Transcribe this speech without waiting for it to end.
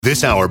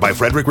This hour by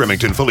Frederick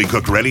Remington fully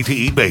cooked,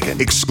 ready-to-eat bacon.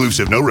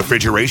 Exclusive, no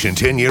refrigeration,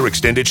 10-year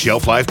extended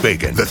shelf life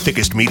bacon. The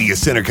thickest, meatiest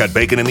center cut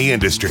bacon in the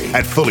industry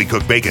at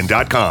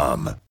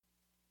fullycookedbacon.com.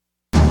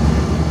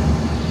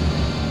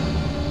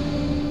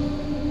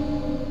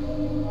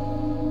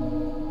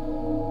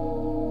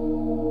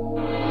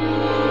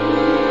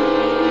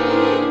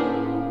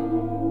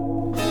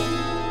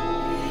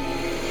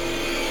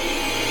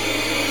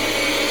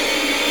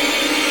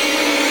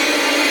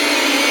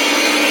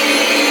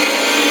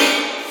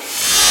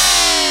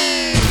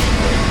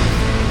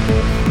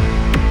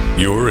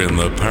 You're in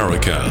the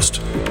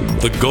Paracast,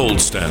 the gold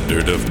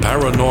standard of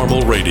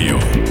paranormal radio.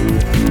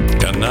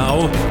 And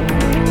now,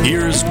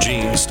 here's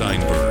Gene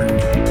Steinberg.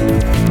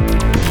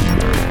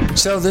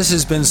 So this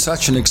has been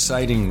such an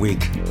exciting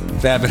week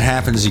that if it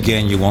happens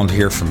again, you won't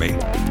hear from me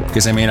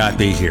because I may not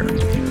be here.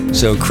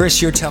 So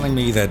Chris, you're telling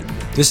me that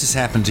this has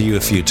happened to you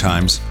a few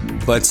times,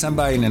 but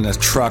somebody in a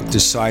truck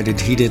decided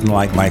he didn't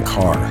like my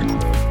car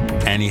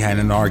and he had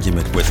an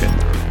argument with it.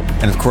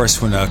 And of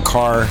course, when a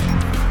car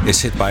is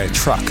hit by a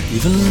truck,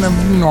 even a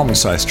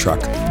normal-sized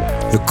truck,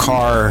 the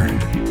car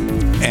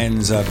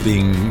ends up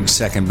being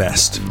second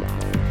best.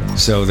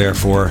 So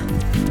therefore,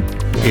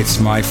 it's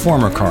my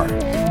former car.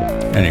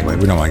 Anyway,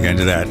 we don't want to get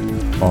into that,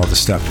 all the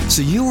stuff.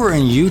 So you were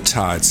in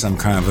Utah at some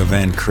kind of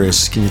event,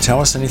 Chris. Can you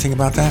tell us anything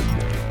about that?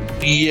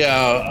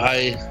 Yeah,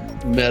 I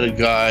met a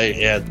guy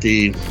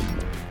a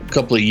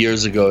couple of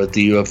years ago at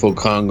the UFO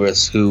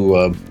Congress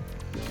who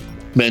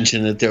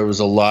mentioned that there was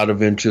a lot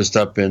of interest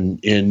up in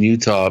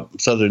Utah,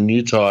 southern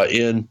Utah,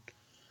 in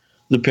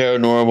the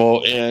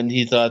paranormal, and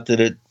he thought that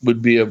it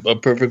would be a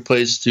perfect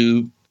place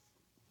to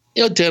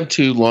attempt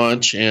to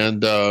launch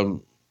and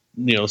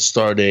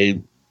start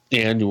a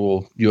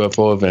annual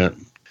UFO event.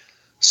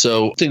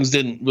 So things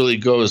didn't really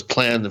go as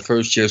planned the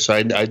first year, so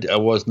I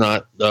was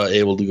not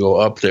able to go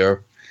up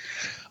there,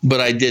 but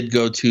I did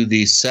go to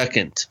the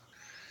second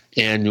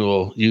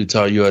annual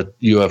Utah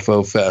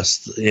UFO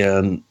Fest,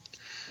 and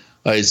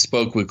I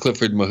spoke with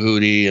Clifford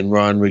Mahooty and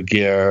Ron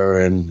Regier,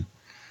 and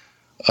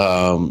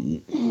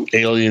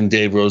Alien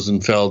Dave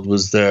Rosenfeld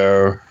was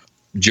there.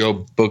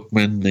 Joe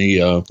Bookman,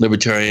 the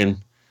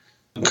Libertarian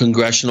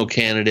congressional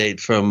candidate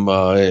from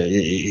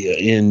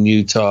in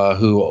Utah,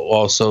 who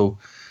also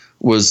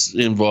was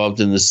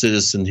involved in the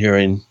citizen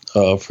hearing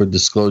for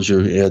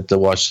disclosure at the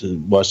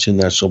Washington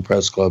National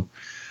Press Club.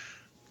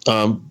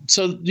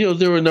 So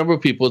there were a number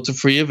of people. It's a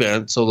free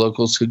event, so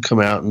locals could come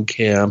out and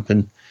camp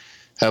and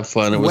have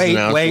fun. It was an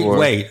outdoor.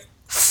 Wait.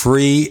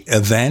 Free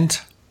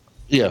event?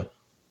 Yeah.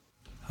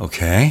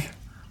 Okay.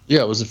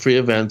 Yeah, it was a free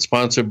event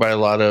sponsored by a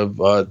lot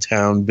of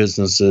town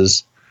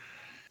businesses.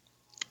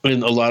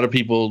 And a lot of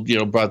people,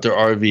 brought their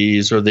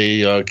RVs or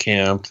they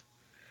camped.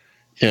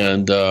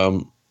 And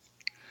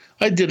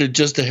I did it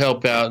just to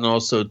help out and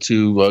also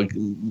to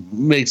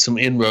make some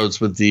inroads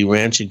with the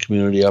ranching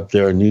community up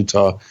there in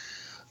Utah.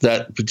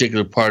 That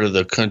particular part of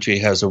the country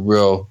has a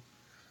real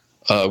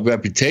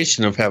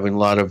reputation of having a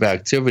lot of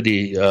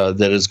activity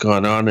that has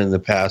gone on in the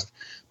past,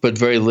 but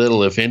very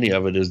little, if any,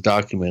 of it is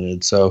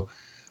documented. So,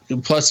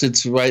 plus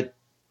it's right.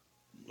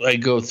 I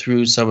go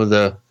through some of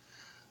the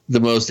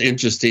most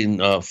interesting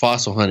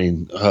fossil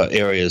hunting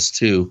areas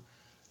too,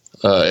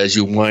 as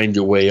you wind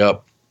your way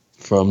up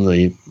from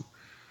the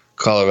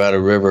Colorado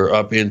River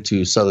up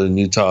into southern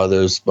Utah.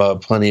 There's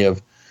plenty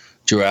of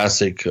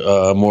Jurassic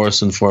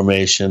Morrison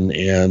Formation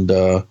and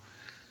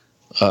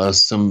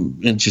some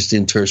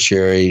interesting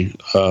tertiary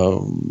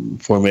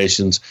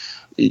formations.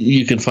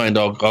 You can find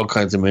all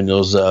kinds of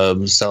minerals.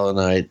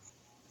 Selenite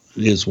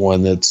is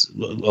one that's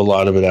a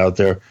lot of it out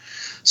there.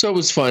 So it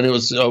was fun. It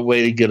was a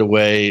way to get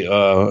away.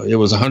 It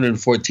was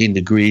 114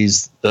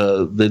 degrees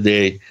the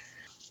day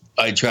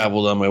I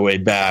traveled on my way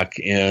back,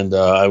 and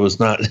I was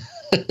not.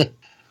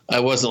 I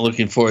wasn't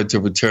looking forward to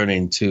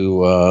returning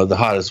to the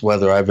hottest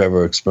weather I've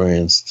ever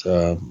experienced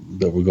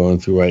that we're going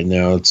through right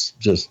now. It's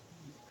just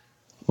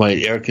my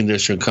air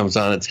conditioner comes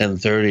on at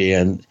 10:30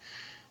 and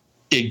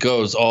it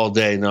goes all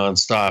day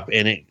nonstop,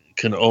 and it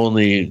can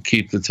only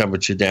keep the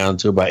temperature down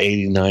to about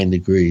 89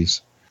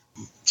 degrees.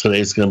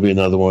 Today's going to be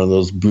another one of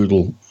those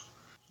brutal,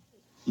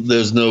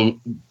 there's no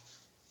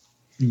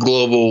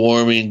global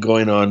warming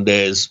going on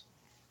days.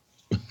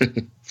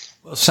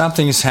 Well,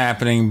 something is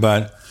happening,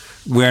 but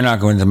we're not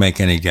going to make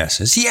any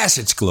guesses. Yes,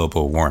 it's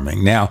global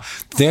warming. Now,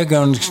 they're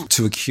going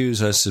to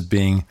accuse us of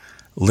being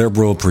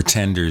liberal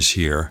pretenders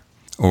here,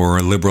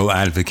 or liberal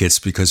advocates,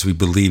 because we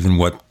believe in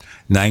what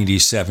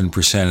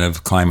 97%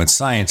 of climate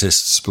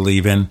scientists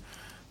believe in.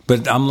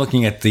 But I'm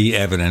looking at the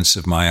evidence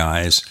of my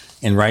eyes,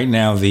 and right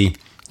now the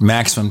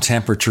maximum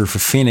temperature for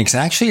Phoenix,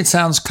 actually it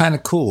sounds kind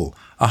of cool,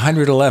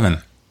 111.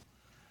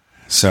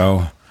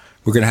 So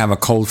we're going to have a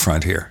cold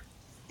front here.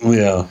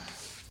 Yeah.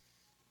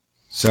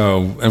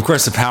 So, of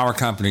course, the power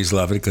companies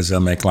love it because they'll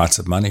make lots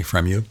of money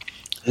from you.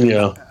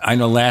 Yeah. I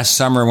know last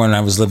summer when I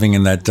was living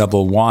in that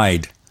double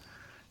wide,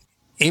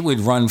 it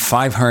would run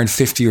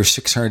 $550 or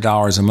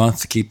 $600 a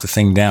month to keep the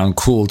thing down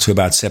cool to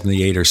about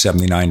 78 or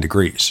 79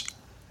 degrees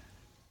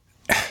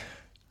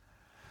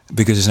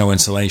because there's no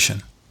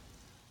insulation.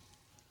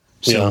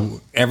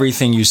 So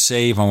everything you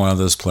save on one of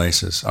those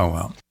places. Oh,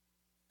 well.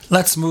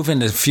 Let's move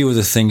into a few of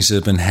the things that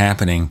have been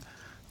happening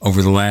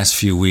over the last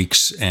few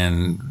weeks,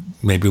 and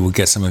maybe we'll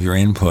get some of your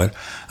input.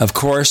 Of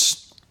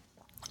course,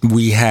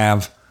 we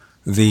have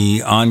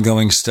the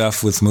ongoing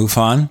stuff with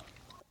MUFON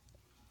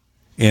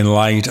in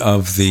light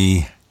of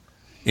the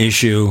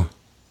issue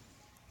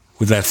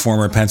with that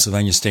former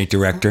Pennsylvania state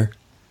director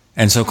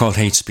and so-called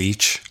hate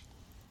speech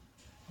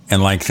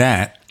and like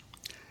that.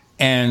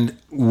 And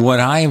what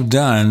I have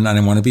done, and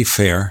I want to be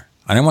fair,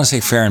 I don't want to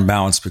say fair and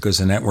balanced because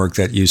the network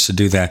that used to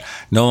do that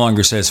no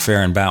longer says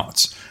fair and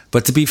balanced.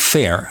 But to be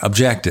fair,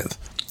 objective,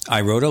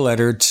 I wrote a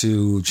letter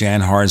to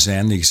Jan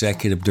Harzan, the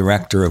executive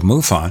director of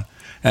MUFON,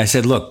 and I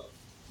said, look,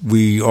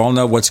 we all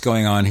know what's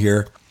going on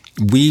here.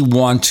 We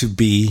want to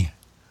be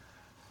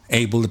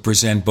able to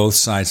present both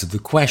sides of the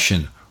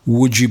question.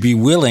 Would you be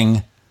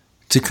willing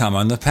to come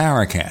on the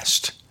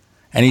Paracast?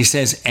 And he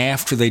says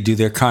after they do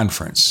their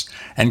conference.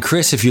 And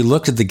Chris, if you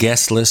looked at the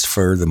guest list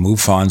for the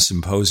MUFON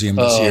symposium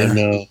this year. Oh,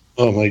 no.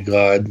 Oh, my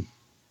God.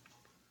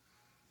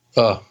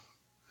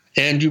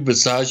 Andrew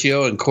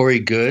Basagio and Corey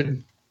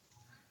Good.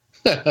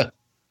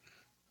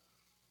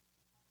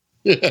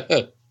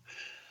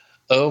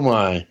 Oh,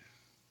 my.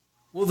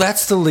 Well,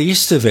 that's the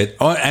least of it.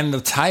 Oh, and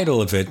the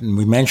title of it, and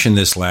we mentioned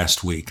this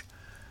last week,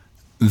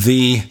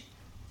 The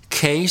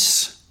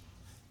Case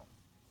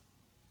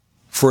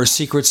for a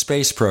Secret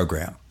Space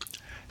Program.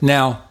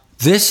 Now,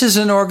 this is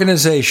an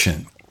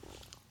organization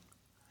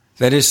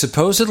that is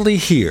supposedly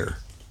here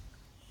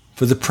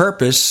for the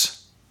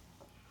purpose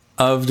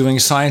of doing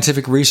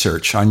scientific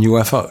research on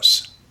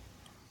UFOs.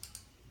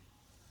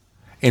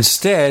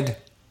 Instead,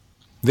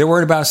 they're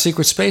worried about a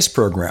secret space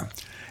program.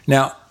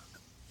 Now,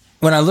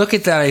 when I look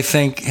at that, I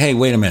think, hey,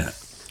 wait a minute.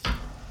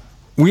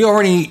 We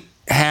already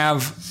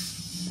have...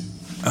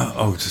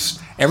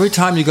 every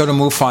time you go to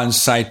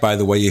MUFON's site, by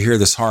the way, you hear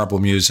this horrible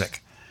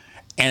music.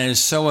 And it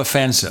is so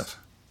offensive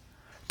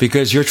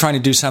because you're trying to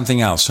do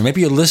something else. Or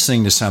maybe you're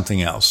listening to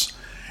something else.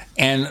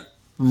 And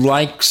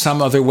like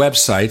some other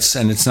websites,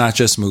 and it's not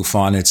just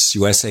MUFON, it's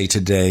USA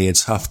Today,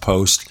 it's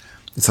HuffPost,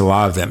 it's a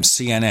lot of them,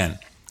 CNN.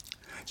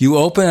 You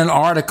open an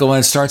article and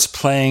it starts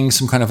playing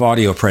some kind of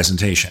audio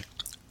presentation.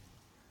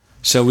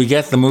 So we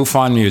get the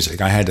MUFON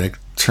music. I had to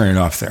turn it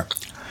off there.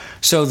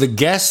 So the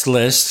guest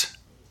list,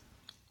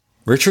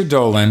 Richard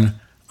Dolan,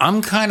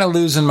 I'm kind of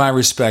losing my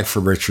respect for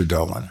Richard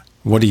Dolan.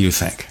 What do you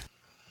think?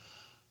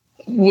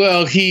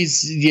 Well,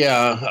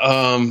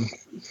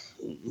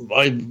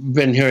 I've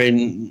been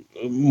hearing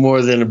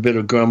more than a bit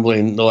of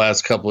grumbling the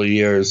last couple of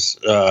years,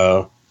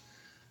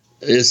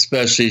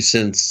 especially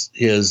since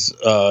his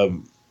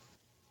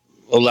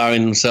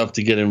allowing himself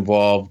to get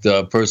involved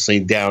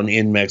personally down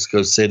in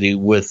Mexico City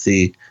with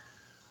the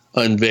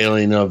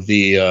unveiling of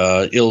the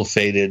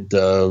ill-fated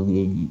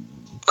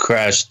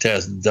crash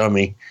test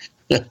dummy,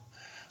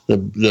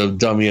 the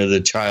dummy of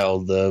the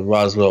child, the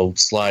Roswell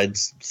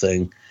slides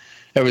thing.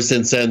 Ever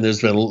since then, there's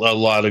been a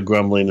lot of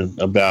grumbling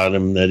about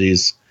him, that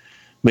he's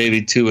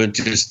maybe too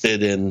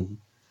interested in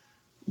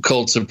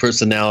cults of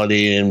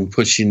personality and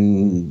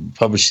pushing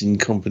publishing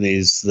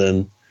companies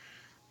than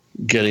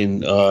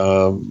getting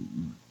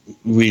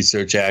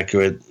research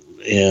accurate.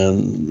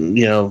 And,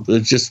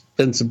 there's just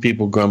been some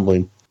people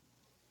grumbling.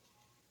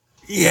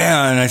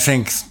 Yeah, and I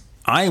think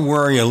I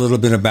worry a little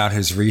bit about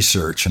his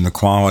research and the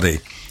quality.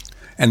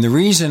 And the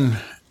reason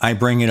I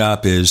bring it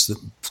up is the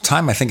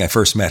time I think I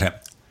first met him,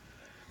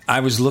 I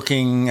was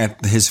looking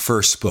at his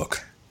first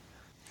book,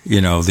 the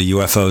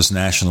UFOs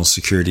National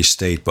Security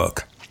State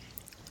book.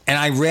 And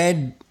I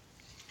read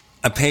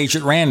a page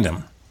at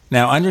random.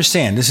 Now,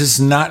 understand, this is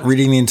not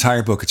reading the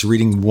entire book. It's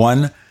reading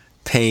one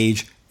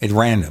page at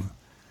random.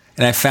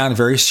 And I found a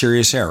very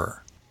serious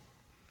error.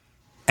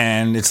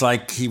 And it's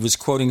like he was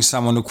quoting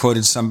someone who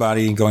quoted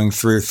somebody going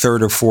through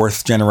third or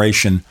fourth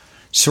generation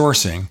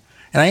sourcing.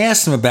 And I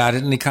asked him about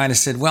it, and he kind of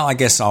said, well, I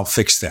guess I'll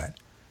fix that.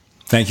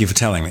 Thank you for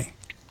telling me.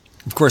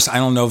 Of course, I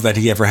don't know that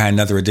he ever had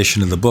another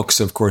edition of the book,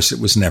 so of course it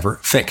was never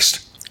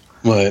fixed.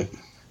 Right.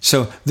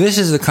 So this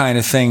is the kind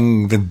of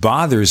thing that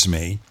bothers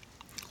me,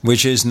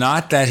 which is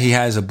not that he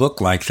has a book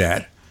like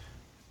that,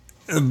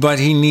 but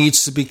he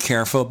needs to be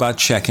careful about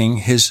checking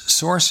his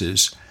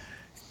sources.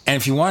 And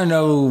if you want to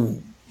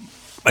know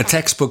a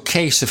textbook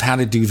case of how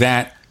to do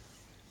that,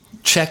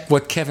 check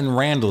what Kevin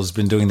Randall's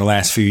been doing the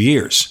last few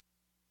years.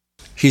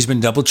 He's been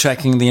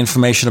double-checking the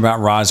information about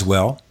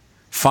Roswell,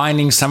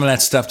 finding some of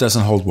that stuff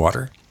doesn't hold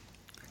water.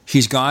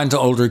 He's gone to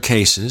older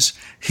cases.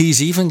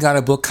 He's even got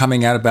a book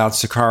coming out about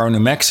Socorro, New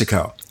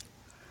Mexico,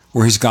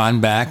 where he's gone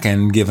back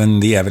and given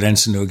the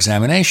evidence a new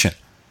examination.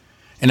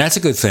 And that's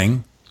a good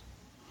thing,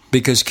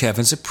 because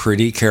Kevin's a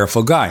pretty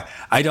careful guy.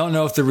 I don't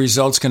know if the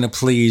result's going to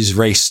please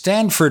Ray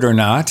Stanford or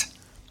not,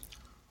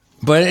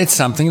 but it's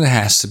something that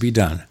has to be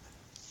done.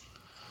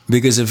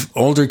 Because if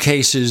older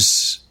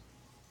cases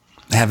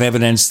have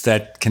evidence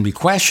that can be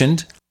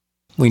questioned,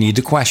 we need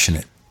to question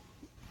it.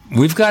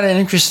 We've got an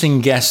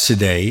interesting guest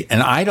today,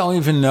 and I don't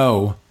even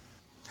know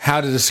how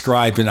to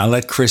describe it. I'll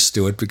let Chris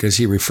do it because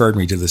he referred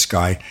me to this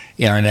guy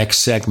in our next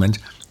segment.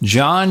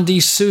 John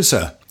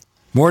DeSouza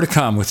More to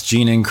come with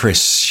Gene and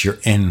Chris. You're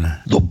in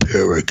the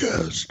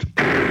Paracast.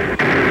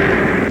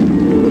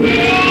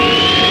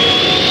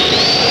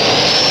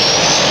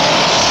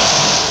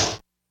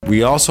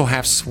 We also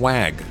have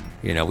swag.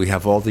 We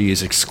have all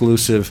these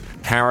exclusive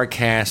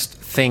Paracast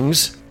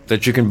things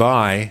that you can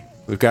buy.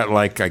 We've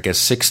got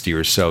 60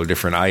 or so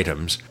different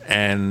items,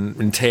 and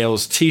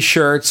entails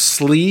t-shirts,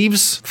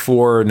 sleeves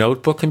for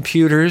notebook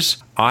computers,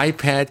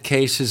 iPad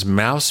cases,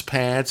 mouse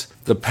pads,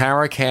 the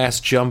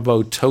Paracast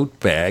Jumbo tote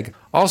bag,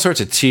 all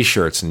sorts of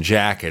t-shirts and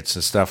jackets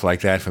and stuff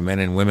like that for men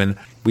and women.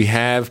 We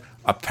have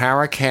a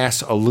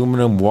Paracast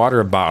aluminum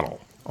water bottle.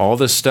 All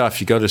this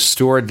stuff, you go to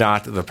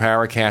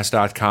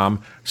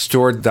store.theparacast.com,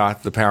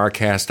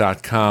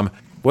 store.theparacast.com.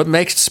 What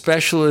makes it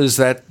special is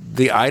that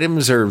the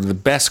items are the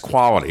best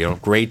quality,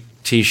 great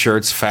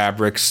t-shirts,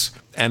 fabrics,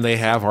 and they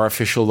have our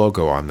official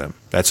logo on them.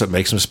 That's what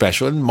makes them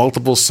special, in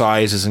multiple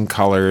sizes and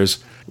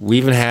colors. We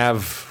even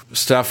have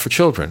stuff for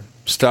children,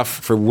 stuff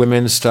for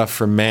women, stuff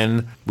for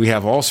men. We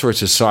have all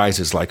sorts of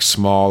sizes, like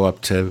small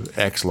up to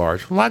X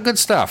large. A lot of good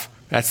stuff.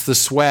 That's the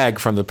swag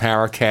from the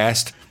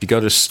Paracast. You go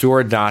to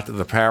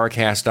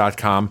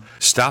store.theparacast.com,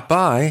 stop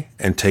by,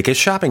 and take a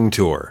shopping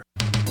tour.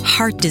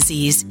 Heart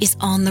disease is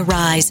on the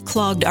rise.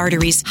 Clogged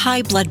arteries,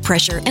 high blood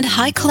pressure, and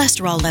high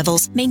cholesterol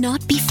levels may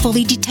not be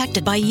fully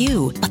detected by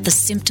you, but the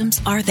symptoms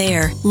are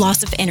there.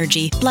 Loss of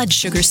energy, blood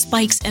sugar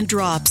spikes and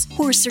drops,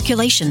 poor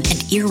circulation,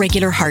 and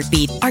irregular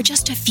heartbeat are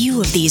just a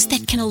few of these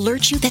that can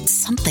alert you that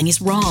something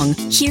is wrong.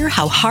 Hear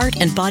how Heart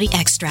and Body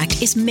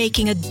Extract is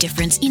making a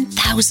difference in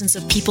thousands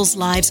of people's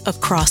lives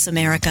across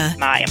America.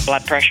 My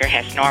blood pressure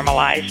has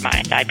normalized.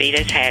 My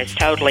diabetes has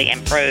totally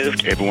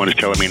improved. Everyone is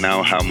telling me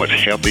now how much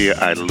healthier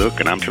I look,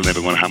 and I'm telling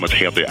everyone how much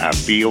healthier I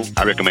feel.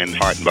 I recommend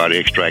Heart and Body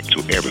Extract to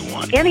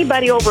everyone.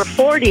 Anybody over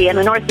 40 in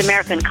the North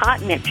American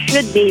continent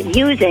should be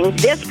using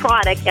this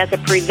product as a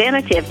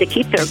preventative to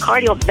keep their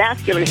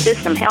cardiovascular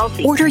system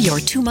healthy. Order your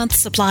 2-month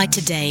supply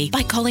today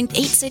by calling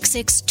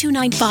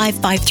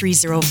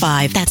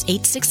 866-295-5305. That's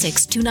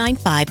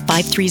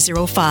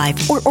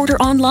 866-295-5305. Or order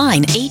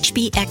online,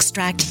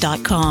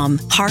 hbextract.com.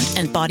 Heart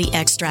and Body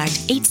Extract,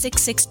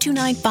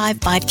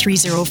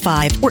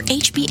 866-295-5305 or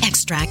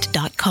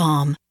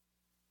hbextract.com.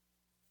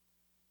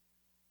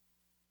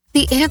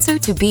 The answer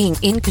to being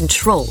in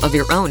control of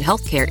your own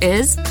healthcare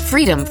is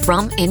freedom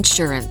from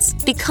insurance.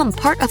 Become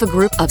part of a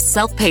group of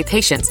self-pay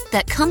patients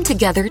that come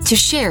together to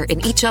share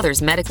in each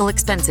other's medical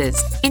expenses.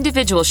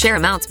 Individual share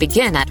amounts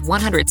begin at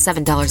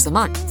 $107 a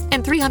month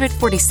and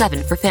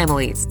 $347 for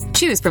families.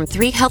 Choose from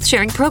 3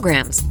 health-sharing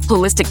programs.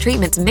 Holistic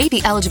treatments may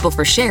be eligible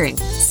for sharing.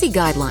 See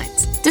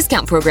guidelines.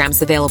 Discount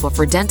programs available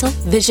for dental,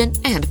 vision,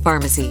 and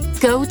pharmacy.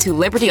 Go to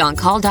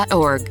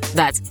libertyoncall.org.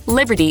 That's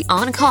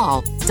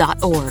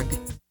libertyoncall.org.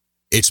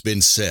 It's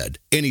been said,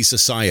 any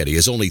society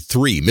is only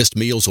 3 missed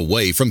meals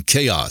away from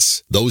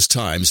chaos. Those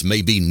times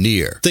may be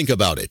near. Think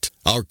about it.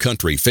 Our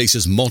country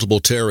faces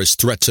multiple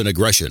terrorist threats and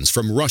aggressions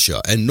from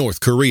Russia and North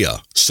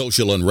Korea.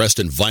 Social unrest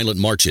and violent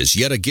marches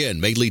yet again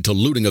may lead to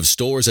looting of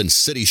stores and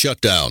city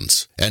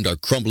shutdowns. And our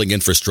crumbling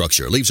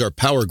infrastructure leaves our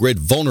power grid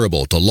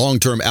vulnerable to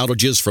long-term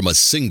outages from a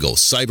single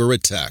cyber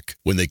attack.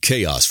 When the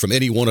chaos from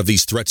any one of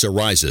these threats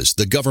arises,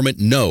 the government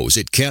knows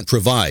it can't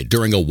provide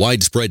during a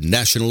widespread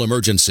national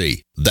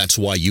emergency. That's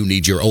why you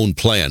need your own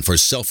plan for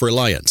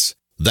self-reliance.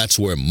 That's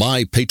where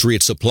My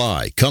Patriot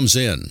Supply comes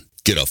in.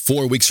 Get a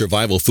 4-week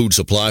survival food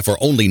supply for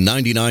only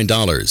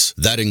 $99.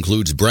 That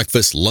includes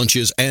breakfast,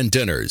 lunches, and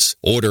dinners.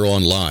 Order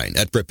online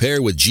at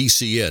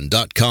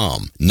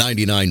preparewithgcn.com.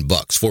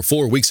 $99 for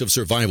 4 weeks of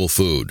survival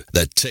food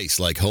that tastes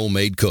like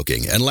homemade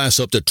cooking and lasts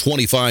up to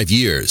 25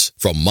 years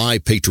from My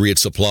Patriot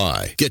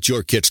Supply. Get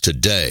your kits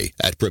today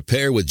at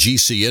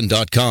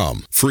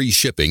preparewithgcn.com. Free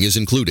shipping is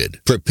included.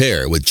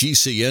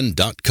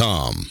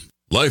 Preparewithgcn.com.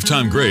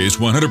 Lifetime grazed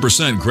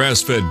 100%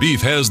 grass-fed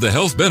beef has the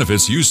health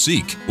benefits you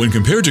seek. When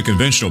compared to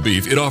conventional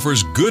beef, it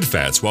offers good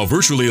fats while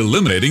virtually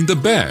eliminating the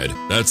bad.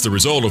 That's the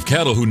result of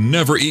cattle who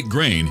never eat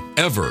grain,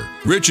 ever.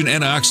 Rich in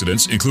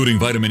antioxidants, including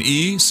vitamin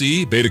E,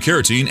 C,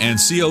 beta-carotene, and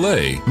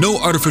CLA. No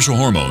artificial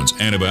hormones,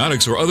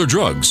 antibiotics, or other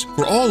drugs.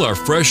 For all our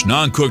fresh,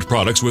 non-cooked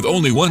products with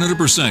only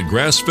 100%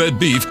 grass-fed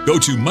beef, go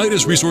to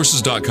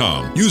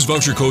MidasResources.com. Use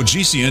voucher code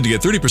GCN to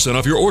get 30%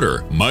 off your order.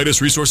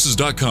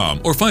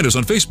 MidasResources.com or find us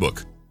on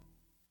Facebook.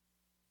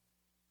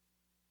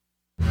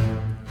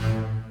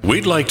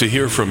 We'd like to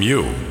hear from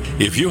you.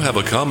 If you have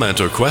a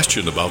comment or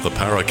question about the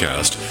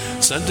Paracast,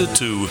 send it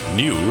to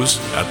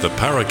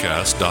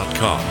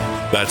news@theparacast.com.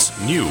 That's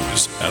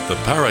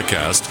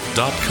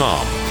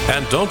news@theparacast.com.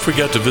 And don't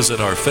forget to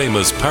visit our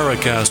famous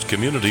Paracast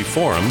community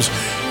forums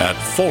at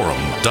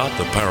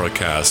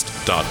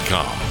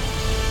forum.theparacast.com.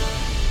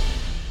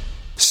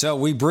 So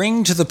we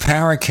bring to the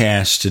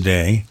Paracast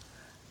today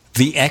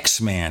the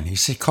X-Man. He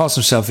calls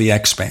himself the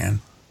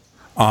X-Man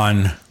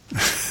on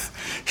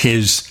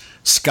his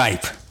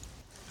Skype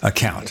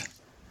account.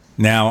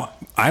 Now,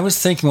 I was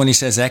thinking when he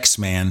says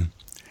X-Man,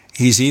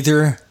 he's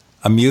either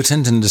a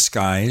mutant in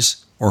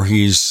disguise, or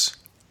he's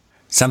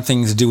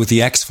something to do with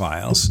the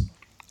X-Files,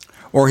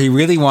 or he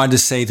really wanted to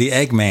say the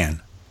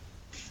Eggman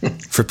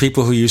for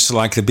people who used to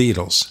like the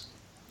Beatles.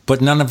 but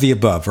none of the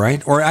above,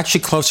 right? Or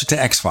actually closer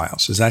to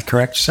X-Files. Is that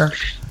correct, sir?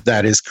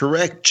 That is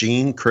correct,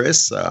 Gene,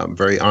 Chris. I'm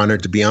very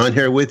honored to be on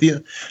here with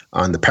you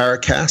on the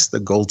Paracast,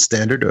 the gold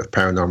standard of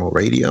paranormal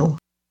radio.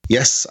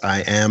 Yes,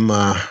 I am,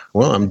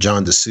 I'm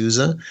John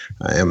DeSouza.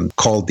 I am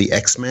called the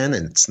X-Man,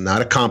 and it's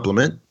not a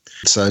compliment.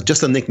 It's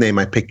just a nickname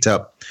I picked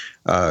up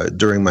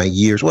during my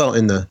years,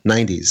 in the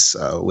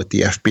 90s with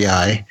the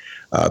FBI,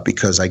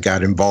 because I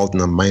got involved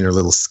in a minor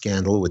little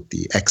scandal with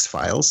the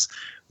X-Files,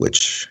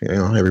 which,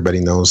 everybody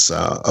knows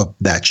of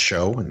that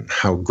show and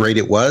how great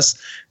it was.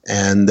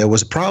 And there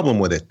was a problem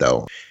with it,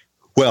 though.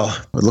 Well,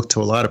 I looked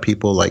to a lot of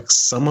people like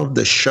some of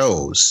the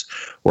shows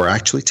were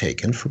actually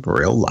taken from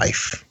real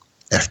life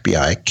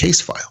FBI case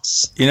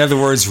files. In other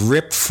words,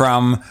 ripped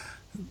from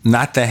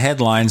not the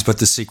headlines, but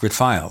the secret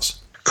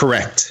files.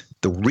 Correct.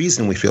 The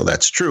reason we feel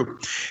that's true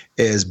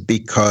is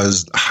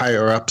because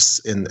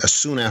higher-ups,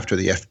 soon after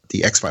the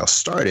X-Files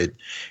started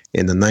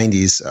in the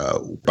 90s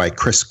by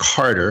Chris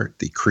Carter,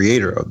 the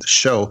creator of the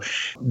show,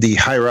 the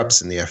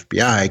higher-ups in the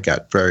FBI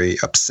got very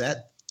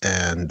upset,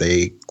 and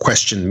they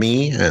questioned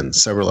me and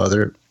several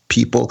other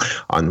people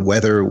on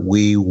whether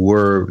we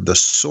were the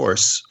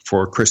source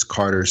for Chris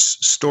Carter's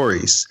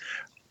stories.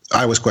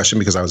 I was questioned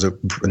because I was an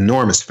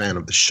enormous fan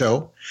of the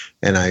show,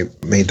 and I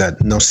made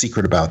that no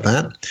secret about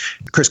that.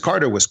 Chris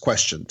Carter was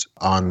questioned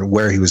on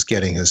where he was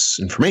getting his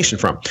information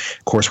from.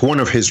 Of course, one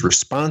of his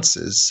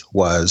responses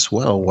was,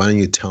 well, why don't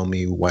you tell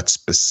me what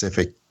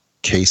specific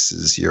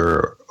cases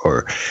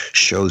or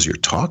shows you're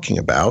talking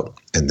about,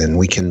 and then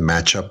we can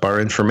match up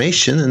our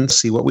information and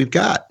see what we've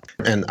got.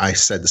 And I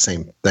said the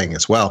same thing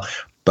as well,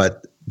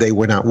 but they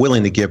were not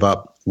willing to give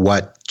up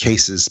what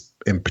cases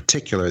in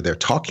particular they're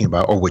talking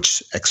about, or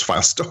which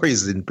X-Files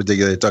stories in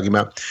particular they're talking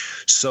about.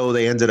 So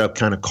they ended up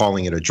kind of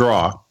calling it a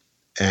draw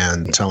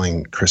and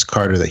telling Chris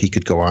Carter that he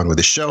could go on with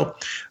the show.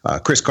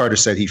 Chris Carter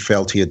said he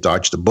felt he had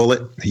dodged a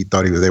bullet. He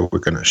thought they were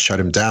going to shut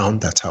him down.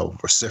 That's how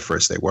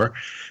vociferous they were.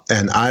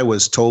 And I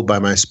was told by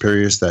my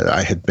superiors that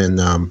I had been,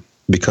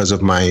 because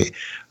of my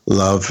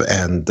love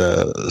and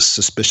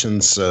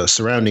suspicions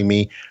surrounding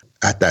me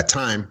at that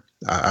time,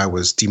 I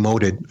was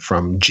demoted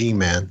from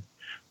G-Man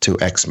to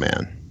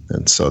X-Man.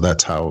 And so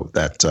that's how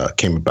that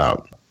came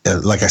about.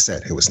 Like I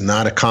said, it was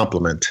not a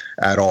compliment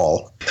at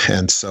all.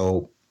 And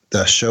so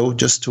the show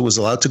just was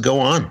allowed to go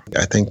on.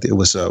 I think it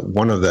was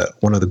one of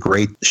the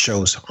great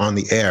shows on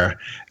the air,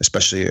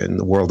 especially in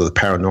the world of the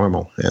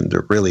paranormal. And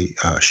it really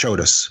showed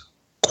us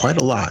quite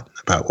a lot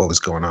about what was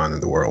going on in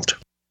the world.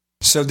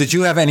 So did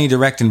you have any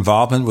direct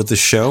involvement with the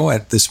show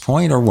at this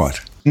point, or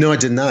what? No, I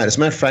did not. As a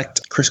matter of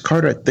fact, Chris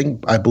Carter,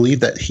 I believe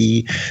that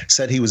he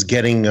said he was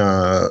getting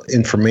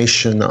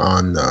information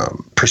on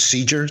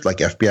procedures, like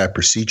FBI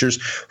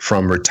procedures,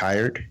 from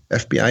retired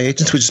FBI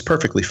agents, which is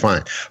perfectly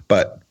fine.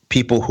 But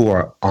people who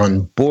are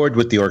on board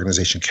with the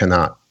organization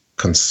cannot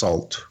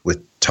consult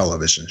with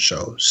television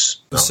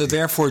shows. No. So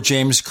therefore,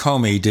 James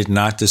Comey did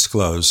not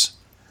disclose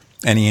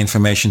any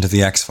information to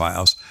the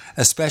X-Files,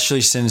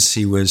 especially since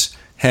he was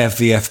head of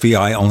the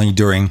FBI only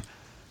during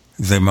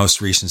the most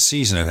recent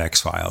season of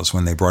X-Files,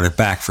 when they brought it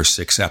back for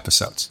 6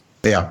 episodes.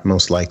 Yeah,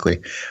 most likely.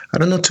 I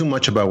don't know too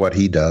much about what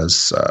he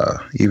does,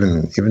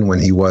 even when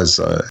he was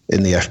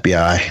in the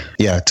FBI.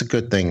 Yeah, it's a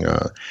good thing.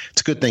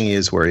 It's a good thing he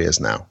is where he is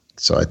now.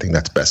 So I think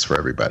that's best for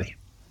everybody.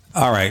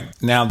 All right.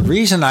 Now, the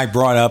reason I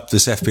brought up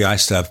this FBI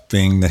stuff,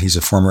 being that he's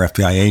a former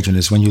FBI agent,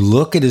 is when you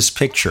look at his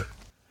picture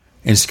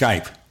in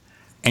Skype,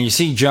 and you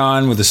see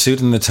John with the suit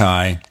and the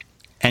tie,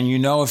 and you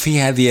know if he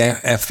had the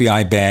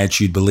FBI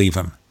badge, you'd believe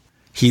him.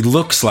 He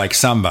looks like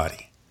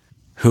somebody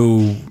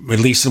who, at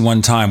least at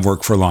one time,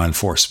 worked for law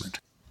enforcement.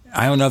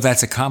 I don't know if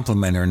that's a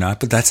compliment or not,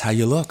 but that's how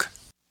you look.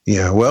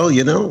 Yeah, well,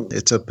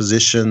 it's a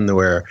position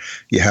where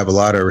you have a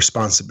lot of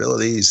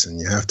responsibilities and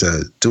you have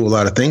to do a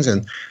lot of things.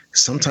 And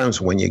sometimes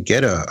when you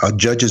get a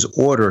judge's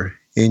order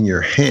in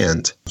your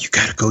hand, you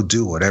got to go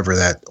do whatever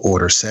that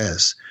order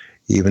says,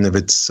 even if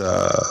it's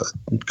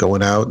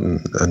going out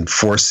and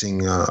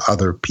forcing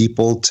other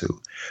people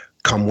to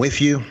come with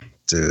you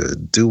to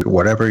do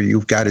whatever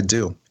you've got to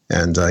do.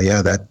 And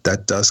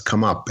that does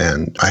come up.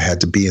 And I had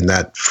to be in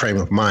that frame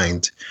of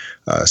mind,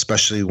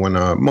 especially when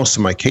most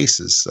of my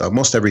cases,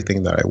 most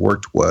everything that I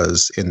worked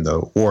was in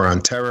the war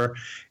on terror.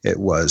 It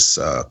was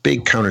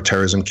big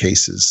counterterrorism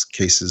cases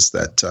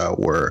that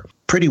were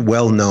pretty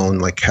well known,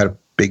 like had a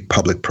big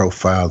public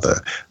profile.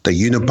 The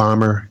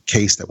Unabomber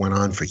case that went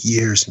on for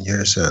years and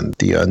years, and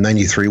the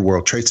 93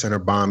 World Trade Center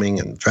bombing,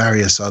 and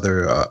various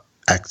other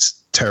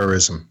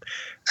terrorism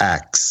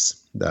acts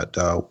that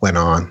went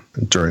on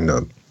during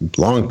a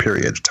long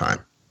period of time.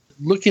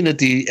 Looking at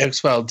the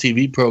X-Files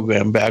TV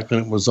program back when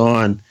it was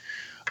on,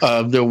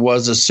 there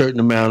was a certain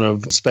amount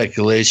of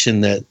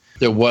speculation that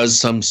there was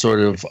some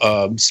sort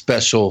of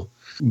special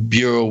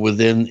bureau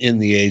within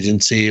the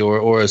agency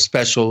or a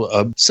special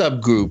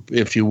subgroup,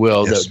 if you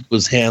will, Yes. that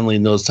was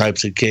handling those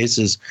types of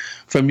cases.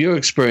 From your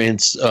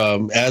experience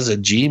as a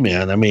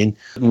G-man, I mean,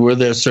 were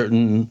there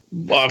certain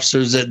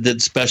officers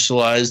that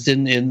specialized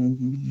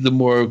in the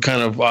more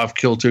kind of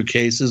off-kilter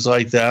cases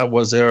like that?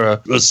 Was there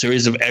a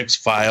series of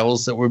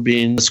X-files that were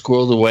being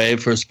squirreled away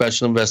for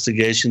special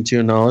investigation, to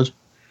your knowledge?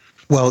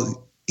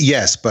 Well,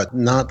 yes, but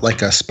not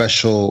like a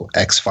special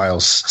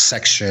X-Files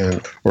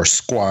section or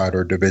squad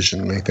or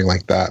division, anything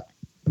like that.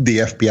 The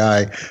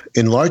FBI,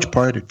 in large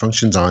part, it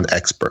functions on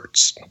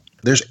experts.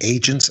 There's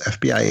agents,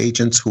 FBI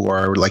agents, who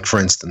are, like, for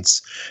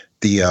instance,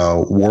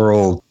 the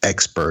world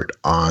expert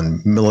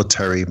on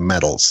military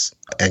metals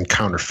and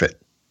counterfeit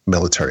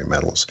military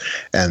metals.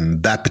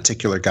 And that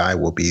particular guy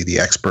will be the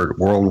expert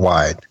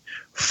worldwide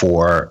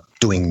for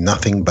doing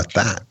nothing but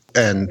that.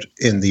 And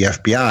in the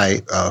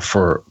FBI,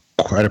 for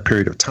quite a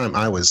period of time,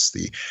 I was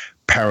the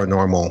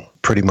paranormal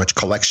pretty much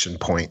collection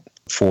point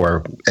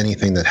for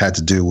anything that had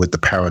to do with the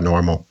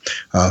paranormal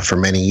for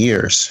many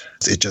years.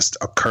 It just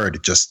occurred.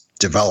 It just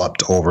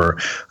developed over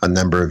a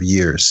number of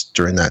years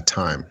during that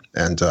time,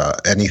 and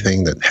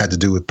anything that had to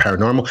do with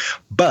paranormal.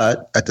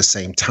 But at the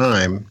same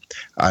time,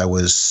 I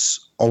was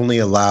only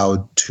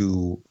allowed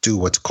to do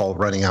what's called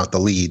running out the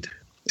lead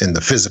in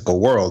the physical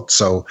world.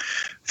 So,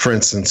 for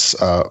instance,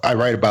 I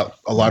write about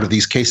a lot of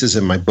these cases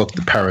in my book,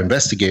 The Para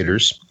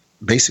Investigators.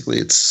 Basically,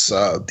 it's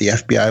the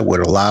FBI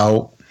would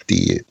allow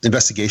the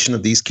investigation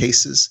of these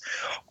cases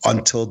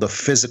until the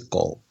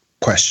physical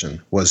question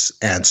was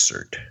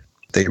answered.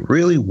 They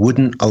really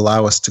wouldn't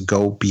allow us to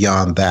go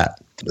beyond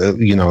that. A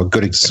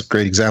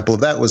great example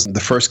of that was the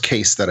first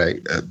case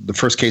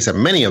that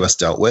many of us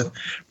dealt with.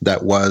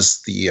 That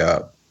was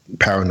the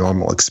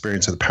paranormal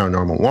experience of the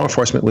paranormal law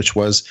enforcement, which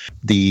was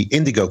the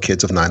Indigo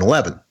kids of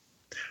 9/11.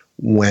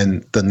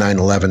 When the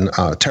 9/11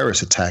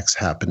 terrorist attacks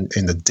happened,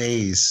 in the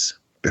days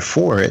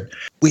before it,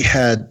 we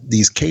had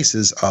these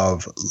cases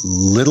of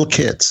little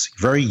kids,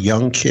 very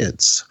young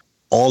kids,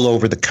 all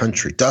over the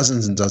country,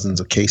 dozens and dozens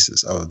of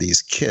cases of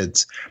these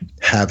kids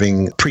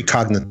having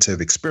precognitive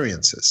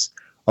experiences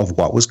of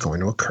what was going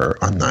to occur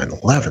on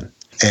 9/11.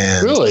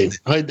 And really?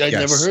 I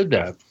never heard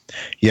that.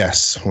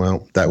 Yes.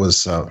 Well, that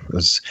was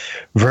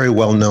very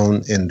well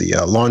known in the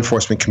law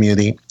enforcement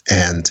community,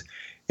 and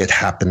it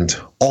happened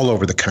all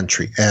over the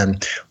country.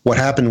 And what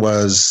happened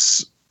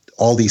was,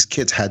 all these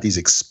kids had these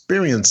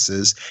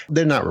experiences.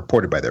 They're not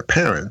reported by their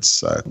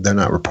parents. They're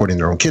not reporting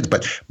their own kids,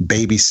 but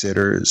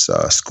babysitters,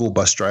 school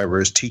bus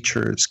drivers,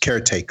 teachers,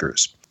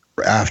 caretakers.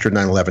 After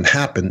 9/11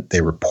 happened,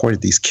 they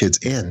reported these kids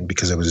in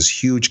because there was this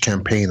huge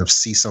campaign of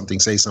see something,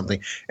 say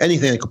something,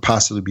 anything that could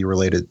possibly be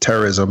related to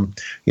terrorism,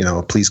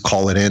 please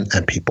call it in,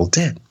 and people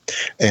did.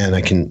 And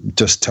I can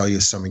just tell you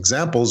some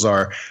examples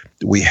are,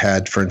 we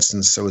had, for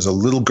instance, there was a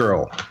little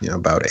girl,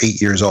 about 8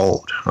 years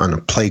old, on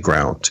a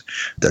playground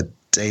that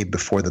day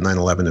before the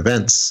 9/11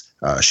 events.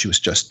 She was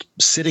just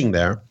sitting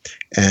there,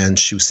 and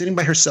she was sitting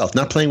by herself,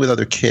 not playing with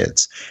other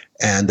kids.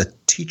 And the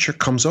teacher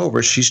comes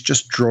over. She's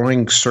just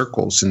drawing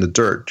circles in the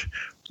dirt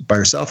by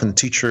herself. And the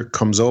teacher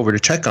comes over to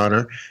check on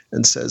her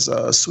and says,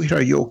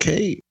 sweetheart, are you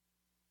okay?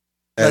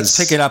 Let's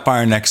pick it up on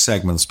our next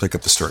segment. Let's pick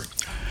up the story.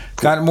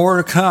 Got more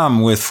to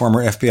come with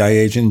former FBI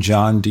agent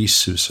John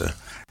DeSouza.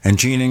 And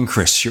Gene and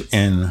Chris, you're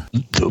in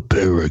the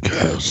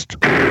Paracast.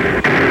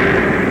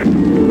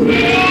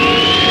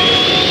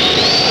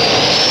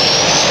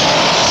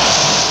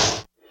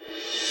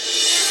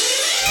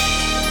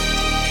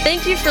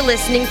 Thank you for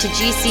listening to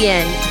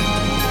GCN.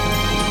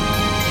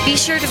 Be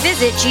sure to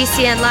visit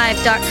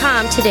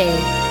GCNlive.com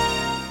today.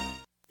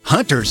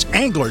 Hunters,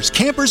 anglers,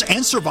 campers, and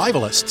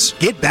survivalists.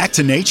 Get back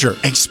to nature.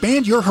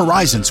 Expand your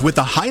horizons with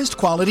the highest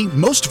quality,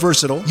 most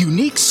versatile,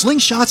 unique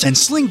slingshots and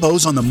sling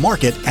bows on the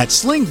market at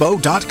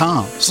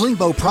slingbow.com.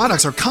 Slingbow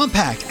products are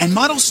compact and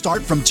models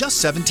start from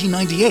just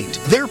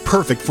 $17.98. They're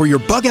perfect for your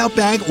bug out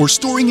bag or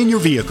storing in your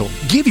vehicle.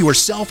 Give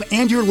yourself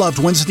and your loved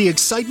ones the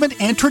excitement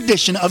and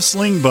tradition of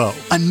slingbow.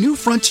 A new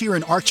frontier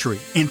in archery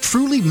and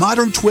truly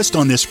modern twist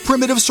on this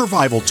primitive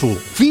survival tool.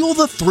 Feel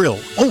the thrill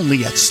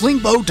only at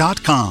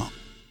slingbow.com.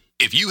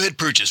 If you had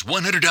purchased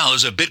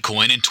 $100 of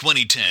Bitcoin in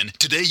 2010,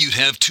 today you'd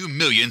have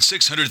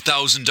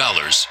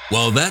 $2,600,000.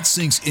 While that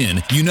sinks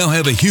in, you now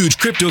have a huge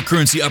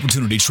cryptocurrency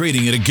opportunity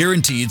trading at a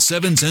guaranteed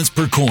 7 cents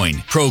per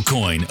coin.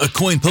 ProCoin, a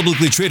coin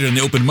publicly traded on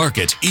the open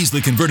market,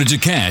 easily converted to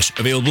cash,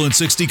 available in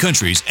 60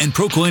 countries, and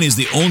ProCoin is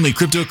the only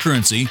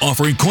cryptocurrency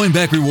offering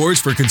coin-back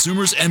rewards for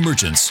consumers and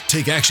merchants.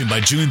 Take action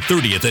by June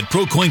 30th at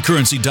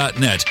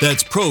procoincurrency.net.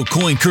 That's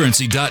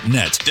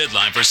procoincurrency.net.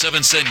 Deadline for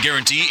 7-cent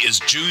guarantee is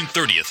June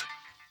 30th.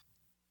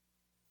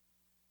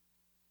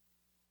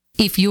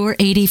 If you're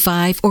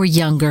 85 or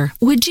younger,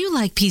 would you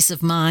like peace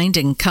of mind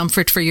and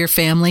comfort for your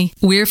family?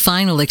 We're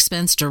Final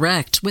Expense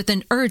Direct with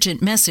an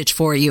urgent message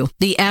for you.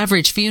 The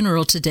average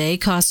funeral today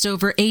costs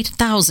over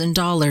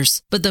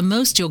 $8,000, but the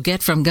most you'll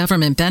get from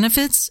government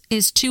benefits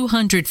is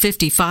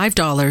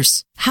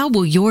 $255. How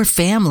will your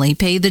family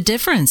pay the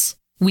difference?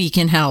 We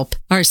can help.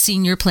 Our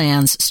senior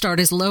plans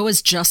start as low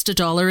as just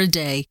 $1 a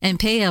day and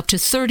pay up to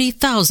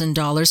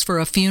 $30,000 for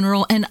a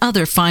funeral and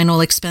other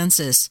final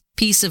expenses.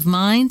 Peace of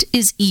mind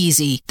is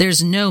easy.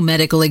 There's no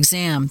medical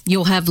exam.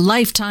 You'll have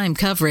lifetime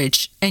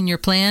coverage, and your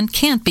plan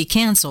can't be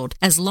canceled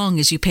as long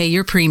as you pay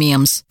your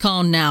premiums.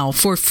 Call now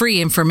for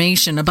free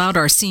information about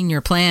our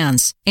senior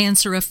plans.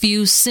 Answer a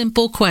few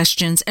simple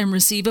questions and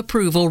receive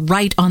approval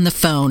right on the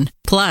phone.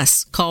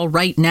 Plus, call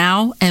right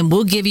now and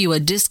we'll give you a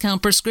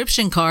discount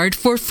prescription card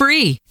for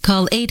free.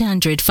 Call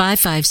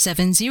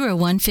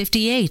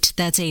 800-557-0158.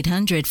 That's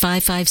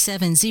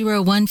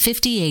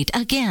 800-557-0158.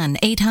 Again,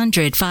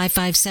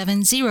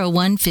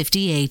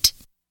 800-557-0158.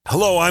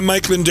 Hello, I'm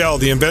Mike Lindell,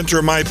 the inventor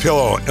of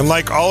MyPillow, and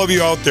like all of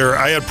you out there,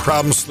 I had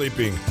problems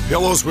sleeping.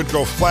 Pillows would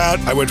go flat,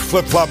 I would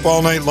flip-flop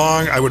all night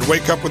long, I would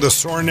wake up with a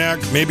sore neck,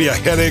 maybe a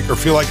headache, or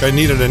feel like I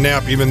needed a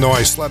nap even though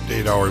I slept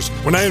 8 hours.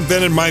 When I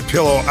invented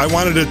MyPillow, I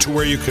wanted it to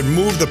where you could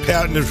move the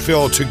patented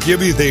fill to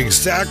give you the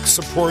exact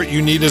support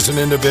you need as an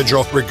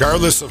individual,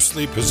 regardless of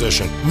sleep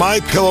position.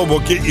 MyPillow will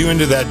get you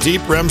into that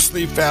deep REM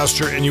sleep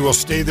faster, and you will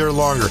stay there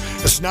longer.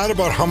 It's not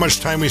about how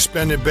much time we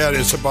spend in bed,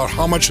 it's about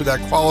how much of that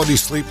quality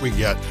sleep we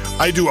get.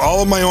 I do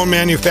all of my own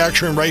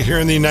manufacturing right here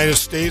in the United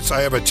States.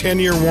 I have a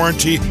 10-year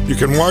warranty. You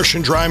can wash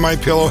and dry my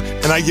pillow,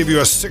 and I give you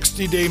a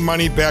 60-day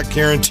money-back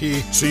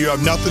guarantee, so you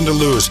have nothing to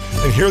lose.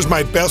 And here's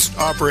my best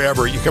offer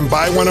ever. You can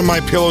buy one of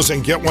my pillows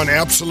and get one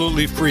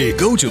absolutely free.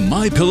 Go to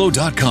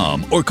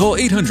MyPillow.com or call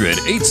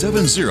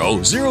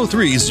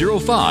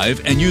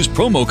 800-870-0305 and use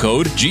promo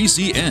code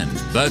GCN.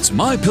 That's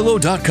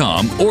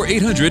MyPillow.com or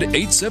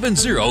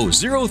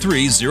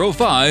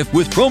 800-870-0305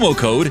 with promo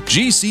code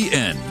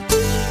GCN.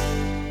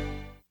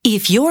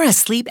 If you're a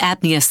sleep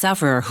apnea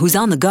sufferer who's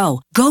on the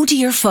go, go to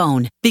your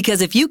phone. Because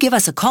if you give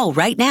us a call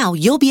right now,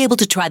 you'll be able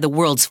to try the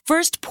world's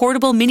first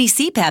portable mini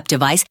CPAP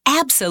device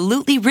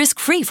absolutely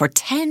risk-free for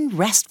 10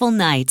 restful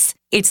nights.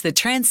 It's the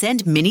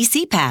Transcend Mini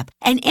CPAP,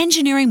 an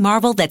engineering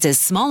marvel that's as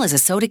small as a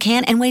soda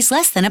can and weighs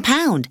less than a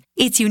pound.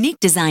 Its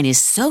unique design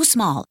is so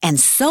small and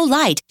so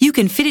light, you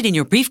can fit it in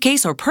your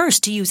briefcase or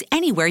purse to use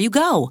anywhere you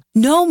go.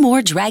 No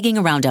more dragging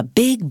around a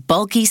big,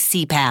 bulky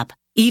CPAP.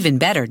 Even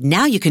better,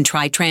 now you can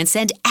try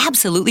Transcend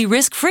absolutely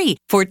risk-free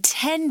for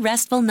 10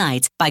 restful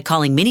nights by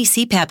calling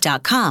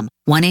minicpap.com,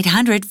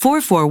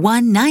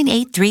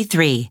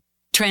 1-800-441-9833.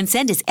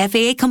 Transcend is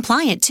FAA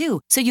compliant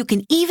too, so you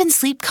can even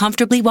sleep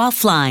comfortably while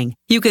flying.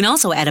 You can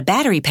also add a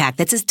battery pack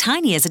that's as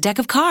tiny as a deck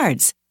of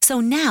cards.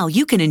 So now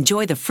you can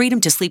enjoy the freedom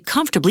to sleep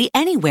comfortably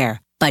anywhere.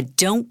 But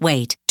don't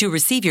wait. To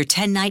receive your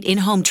 10-night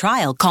in-home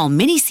trial, call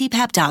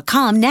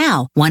minicpap.com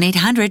now,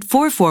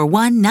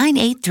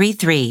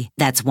 1-800-441-9833.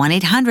 That's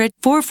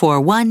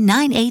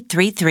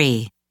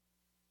 1-800-441-9833.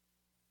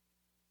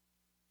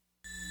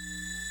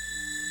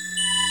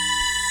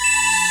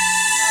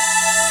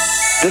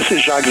 This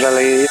is Jacques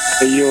Vallée.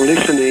 You're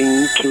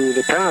listening to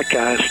the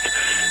Paracast,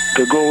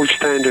 the gold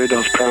standard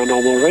of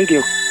paranormal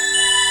radio.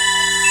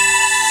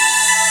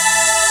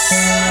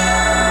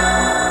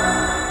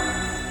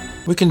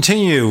 We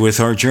continue with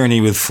our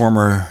journey with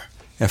former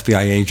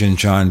FBI agent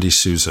John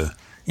DeSouza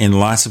in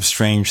lots of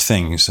strange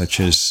things, such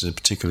as a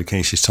particular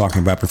case he's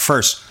talking about. But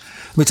first,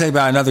 let me tell you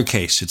about another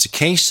case. It's a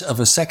case of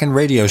a second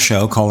radio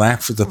show called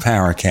After the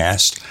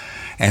Paracast,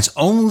 and it's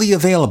only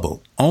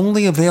available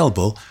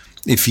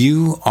if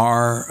you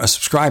are a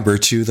subscriber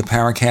to the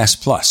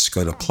Paracast Plus.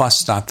 Go to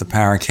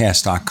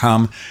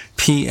plus.theparacast.com,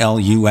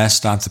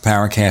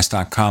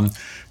 plus.theparacast.com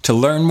to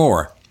learn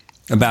more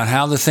about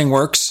how the thing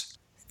works.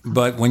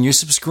 But when you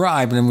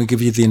subscribe, and then we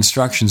give you the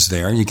instructions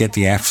there, you get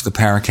the After the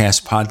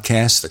Paracast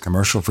podcast, the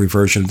commercial-free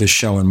version of this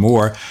show, and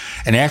more.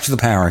 And After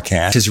the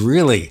Paracast is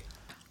really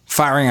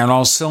firing on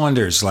all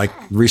cylinders, like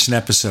recent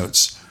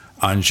episodes.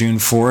 On June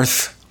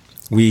 4th,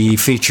 we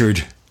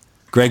featured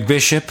Greg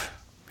Bishop.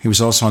 He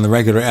was also on the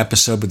regular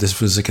episode, but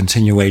this was a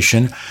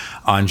continuation.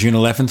 On June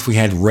 11th, we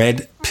had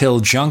Red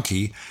Pill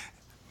Junkie,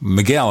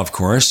 Miguel, of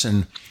course.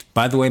 And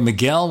by the way,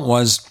 Miguel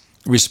was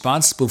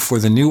responsible for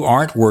the new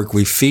artwork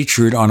we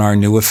featured on our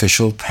new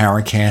official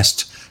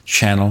Paracast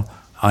channel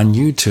on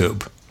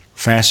YouTube.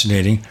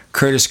 Fascinating.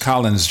 Curtis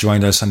Collins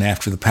joined us on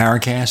After the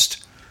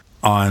Paracast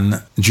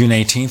on June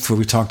 18th, where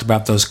we talked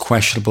about those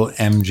questionable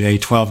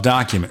MJ-12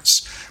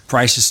 documents.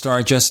 Prices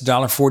start just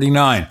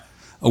 $1.49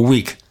 a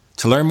week.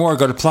 To learn more,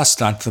 go to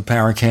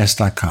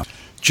plus.theparacast.com.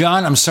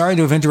 John, I'm sorry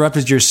to have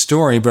interrupted your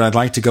story, but I'd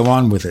like to go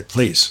on with it,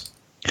 please.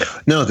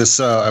 No,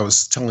 I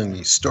was telling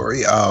the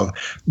story of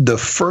the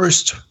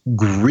first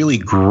really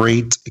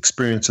great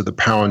experience of the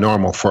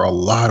paranormal for a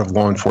lot of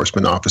law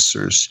enforcement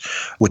officers,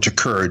 which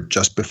occurred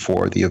just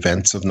before the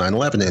events of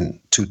 9/11 in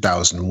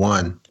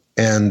 2001.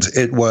 And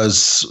it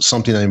was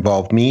something that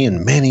involved me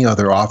and many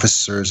other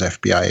officers,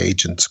 FBI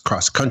agents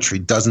across the country,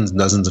 dozens and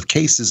dozens of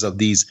cases of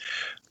these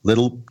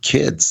little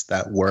kids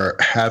that were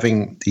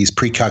having these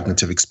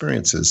precognitive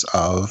experiences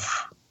of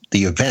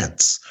the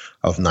events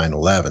of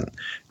 9/11.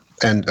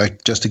 And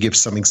just to give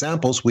some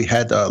examples, we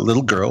had a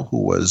little girl who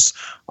was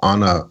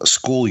on a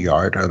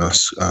schoolyard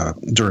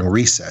during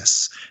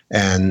recess,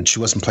 and she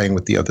wasn't playing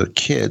with the other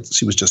kids.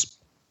 She was just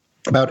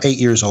About 8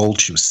 years old,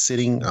 she was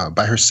sitting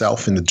by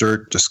herself in the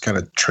dirt, just kind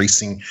of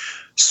tracing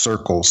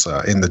circles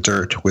in the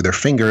dirt with her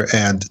finger.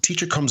 And the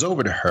teacher comes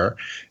over to her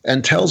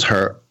and tells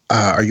her,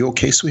 "Are you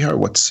okay, sweetheart?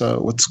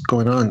 What's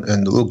going on?"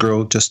 And the little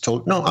girl just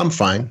told, "No, I'm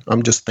fine.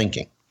 I'm just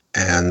thinking."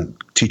 And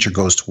teacher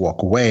goes to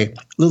walk away.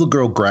 Little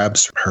girl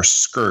grabs her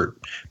skirt,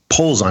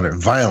 pulls on it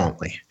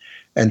violently,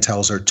 and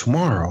tells her,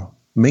 "Tomorrow,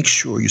 make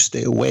sure you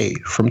stay away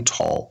from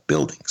tall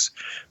buildings,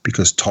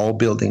 because tall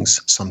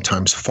buildings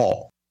sometimes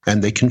fall.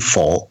 And they can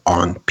fall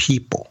on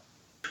people."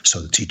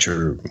 So the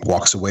teacher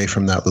walks away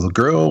from that little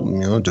girl,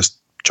 just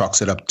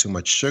chalks it up too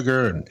much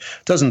sugar and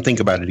doesn't think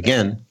about it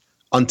again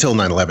until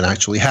 9/11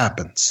 actually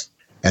happens.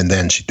 And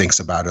then she thinks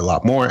about it a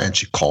lot more, and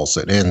she calls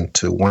it in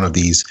to one of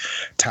these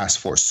task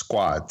force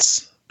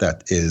squads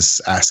that is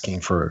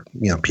asking for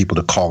people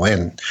to call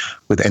in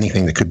with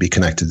anything that could be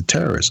connected to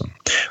terrorism.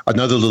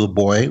 Another little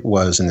boy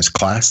was in his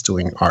class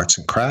doing arts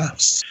and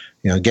crafts.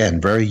 Again,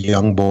 very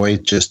young boy,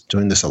 just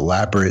doing this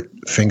elaborate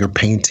finger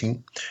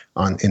painting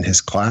in his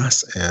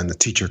class. And the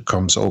teacher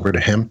comes over to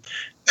him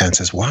and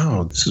says,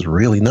 "Wow, this is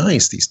really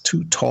nice. These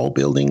two tall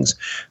buildings,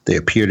 they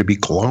appear to be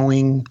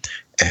glowing.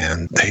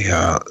 And they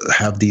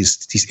have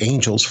these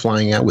angels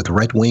flying out with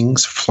red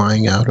wings,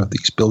 flying out of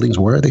these buildings.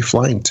 Where are they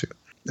flying to?"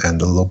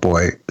 And the little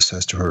boy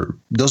says to her,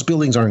 "Those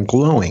buildings aren't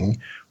glowing.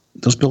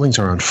 Those buildings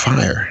are on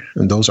fire.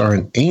 And those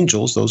aren't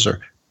angels. Those are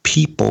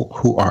people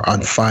who are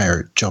on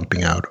fire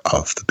jumping out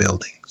of the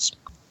buildings."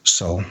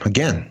 So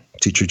again,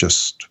 teacher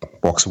just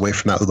walks away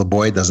from that little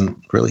boy, doesn't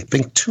really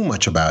think too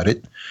much about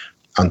it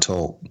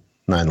until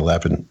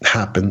 9/11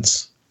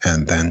 happens.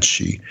 And then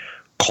she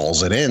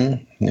calls it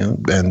in,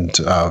 and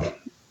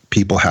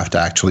people have to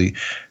actually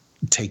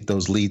take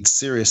those leads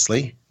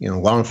seriously.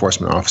 Law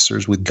enforcement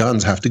officers with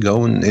guns have to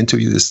go and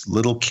interview this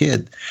little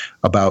kid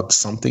about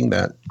something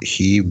that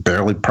he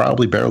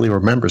probably barely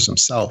remembers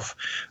himself.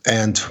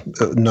 And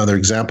another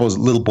example is a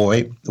little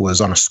boy was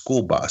on a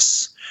school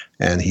bus,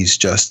 and he's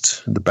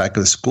just in the back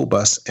of the school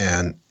bus,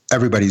 and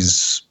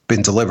everybody's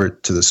been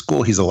delivered to the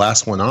school. He's the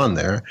last one on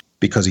there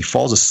because he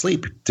falls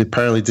asleep. He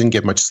apparently didn't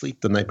get much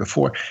sleep the night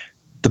before.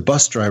 The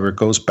bus driver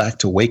goes back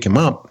to wake him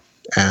up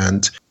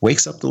and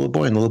wakes up the little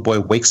boy, and the little boy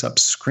wakes up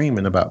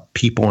screaming about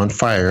people on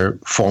fire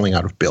falling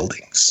out of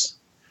buildings.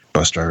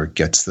 Bus driver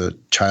gets the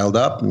child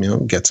up,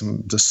 gets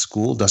him to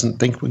school, doesn't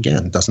think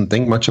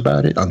much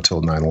about it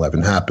until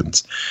 9/11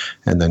 happens,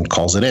 and then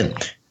calls it in.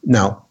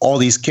 Now, all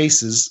these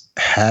cases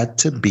had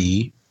to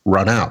be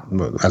run out,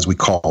 as we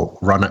call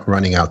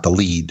running out the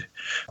lead.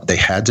 They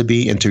had to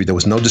be interviewed. There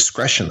was no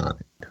discretion on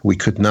it. We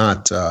could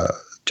not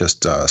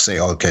just say,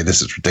 "Okay,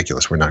 this is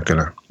ridiculous. We're not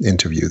going to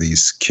interview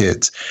these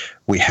kids."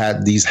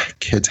 These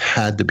kids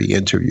had to be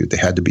interviewed. They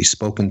had to be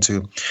spoken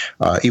to.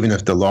 Even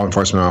if the law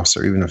enforcement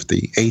officer, even if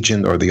the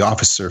agent or the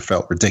officer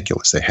felt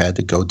ridiculous, they had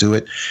to go do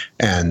it.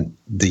 And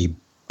the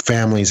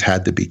families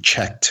had to be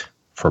checked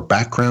for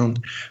background,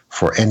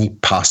 for any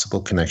possible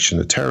connection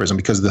to terrorism,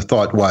 because the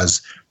thought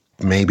was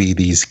maybe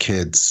these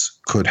kids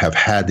could have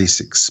had these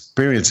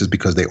experiences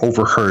because they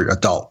overheard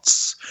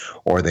adults,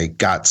 or they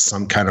got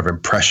some kind of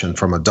impression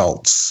from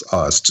adults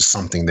as to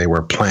something they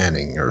were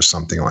planning or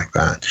something like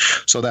that.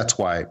 So that's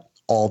why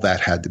all that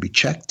had to be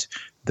checked.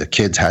 The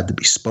kids had to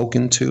be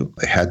spoken to.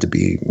 They had to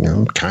be,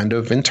 kind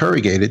of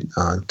interrogated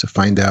to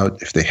find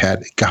out if they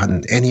had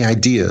gotten any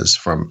ideas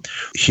from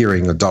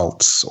hearing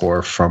adults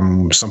or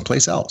from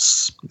someplace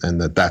else, and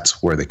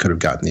that's where they could have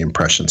gotten the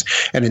impressions.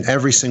 And in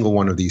every single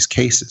one of these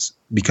cases,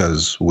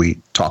 because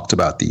we talked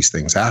about these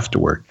things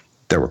afterward,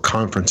 there were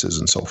conferences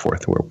and so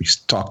forth where we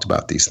talked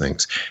about these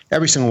things.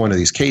 Every single one of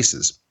these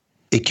cases,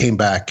 it came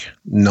back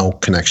no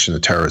connection to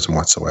terrorism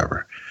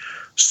whatsoever.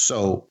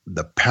 So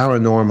the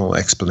paranormal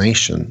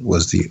explanation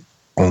was the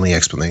only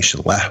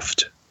explanation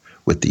left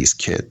with these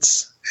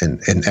kids in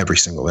every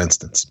single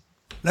instance.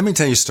 Let me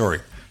tell you a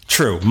story.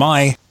 True,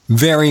 my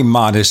very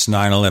modest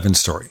 9/11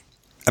 story.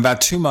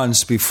 About 2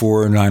 months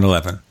before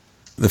 9/11,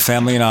 the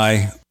family and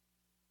I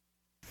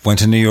went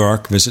to New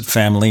York, visit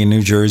family in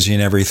New Jersey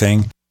and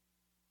everything.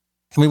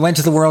 And we went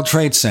to the World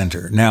Trade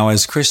Center. Now,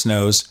 as Chris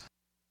knows,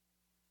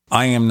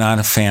 I am not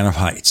a fan of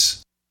heights.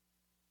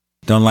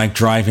 Don't like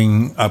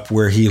driving up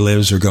where he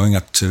lives or going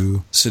up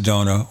to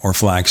Sedona or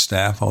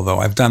Flagstaff, although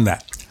I've done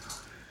that.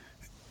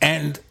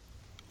 And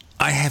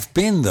I have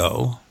been,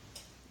 though,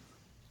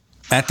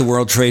 at the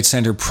World Trade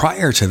Center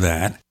prior to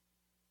that,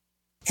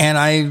 and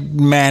I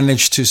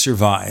managed to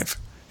survive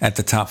at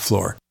the top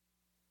floor.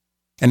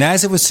 And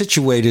as it was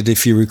situated,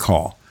 if you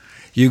recall,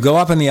 you go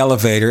up in the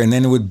elevator, and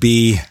then it would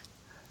be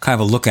kind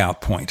of a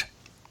lookout point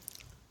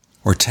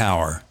or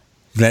tower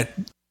that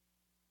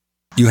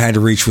you had to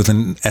reach with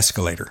an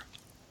escalator.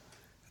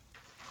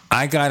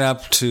 I got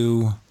up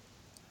to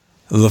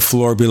the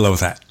floor below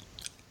that,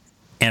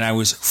 and I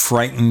was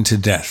frightened to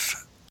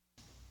death.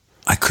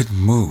 I couldn't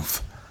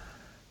move.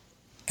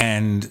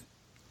 And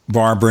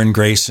Barbara and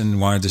Grayson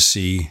wanted to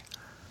see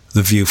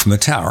the view from the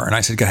tower, and I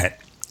said, "Go ahead."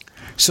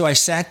 So I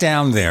sat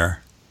down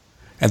there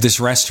at this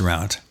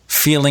restaurant,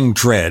 feeling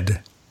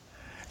dread,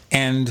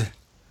 and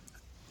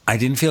I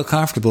didn't feel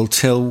comfortable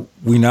till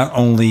we not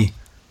only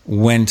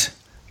went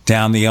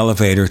down the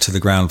elevator to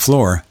the ground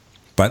floor,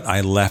 but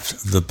I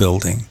left the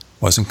building.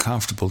 Wasn't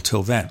comfortable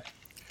till then.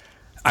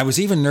 I was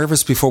even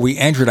nervous before we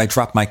entered. I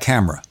dropped my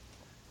camera.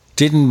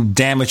 Didn't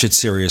damage it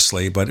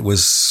seriously, but it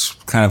was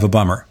kind of a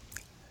bummer.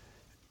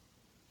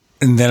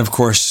 And then, of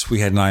course, we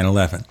had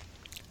 9/11.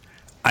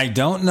 I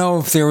don't know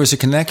if there was a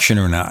connection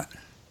or not.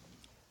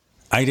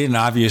 I didn't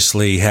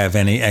obviously have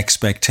any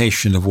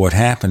expectation of what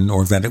happened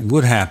or that it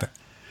would happen.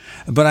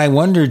 But I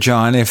wonder,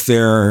 John, if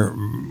there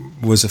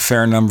was a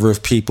fair number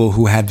of people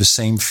who had the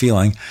same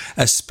feeling,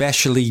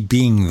 especially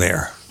being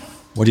there.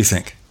 What do you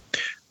think?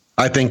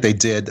 I think they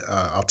did.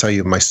 I'll tell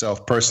you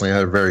myself personally, I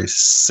had a very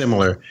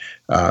similar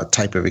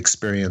type of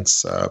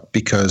experience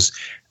because,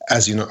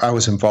 as you know, I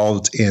was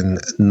involved in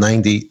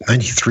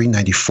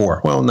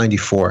 94,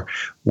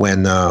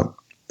 when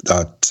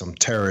some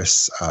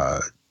terrorists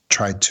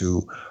tried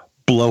to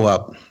blow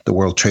up the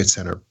World Trade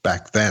Center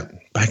back then,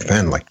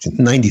 like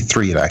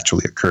 93 it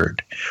actually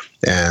occurred.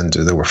 And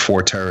there were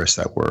 4 terrorists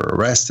that were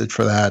arrested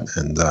for that.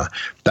 And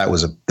that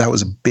was a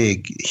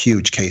big,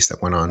 huge case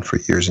that went on for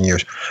years and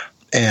years.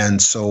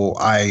 And so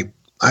I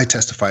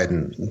testified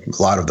in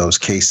a lot of those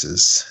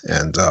cases,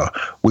 and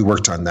we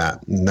worked on that.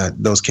 And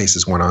those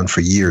cases went on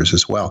for years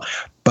as well.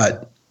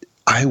 But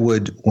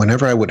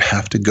whenever I would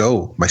have to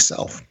go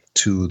myself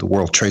to the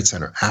World Trade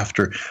Center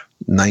after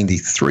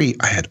 93,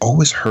 I had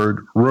always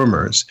heard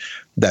rumors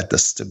that the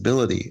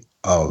stability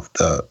of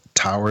the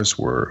towers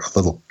were a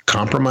little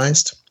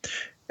compromised.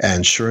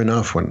 And sure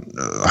enough, when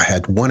I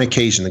had one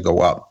occasion to go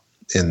up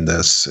in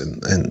this,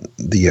 and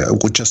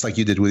just like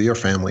you did with your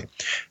family,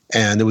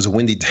 and it was a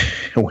windy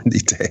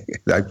day.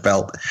 I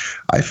felt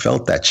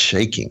that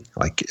shaking,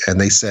 and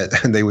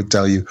they would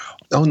tell you,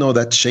 "Oh no,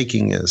 that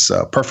shaking is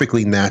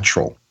perfectly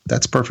natural.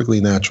 That's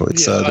perfectly natural."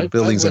 It's the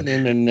buildings. I went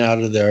in and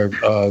out of there.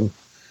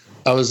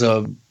 I was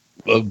a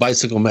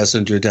bicycle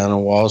messenger down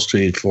on Wall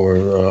Street for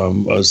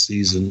a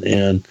season,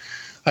 and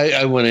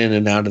I went in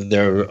and out of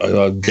there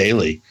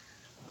daily.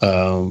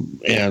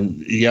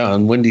 And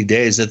on windy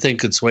days, I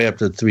think it's way up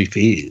to 3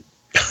 feet.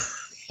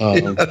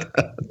 One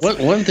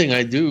thing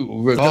I do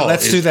recall. Well,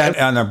 let's do that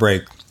on a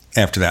break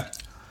after that.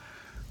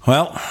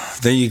 Well,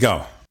 there you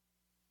go.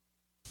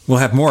 We'll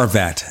have more of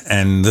that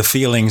and the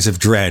feelings of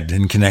dread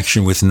in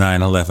connection with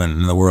 9/11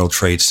 and the World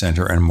Trade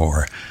Center and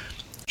more.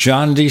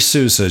 John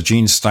DeSouza,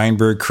 Gene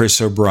Steinberg,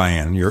 Chris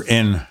O'Brien, you're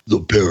in the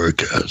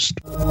Paracast.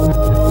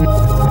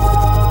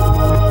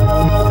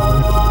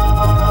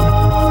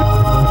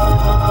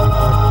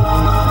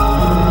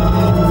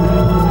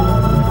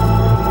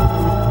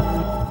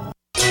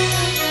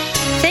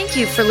 Thank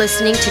you for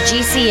listening to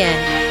GCN.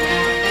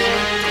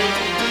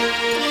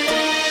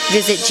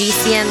 Visit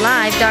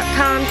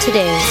GCNlive.com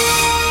today.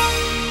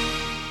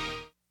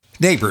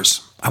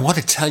 Neighbors, I want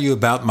to tell you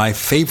about my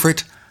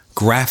favorite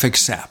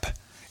graphics app.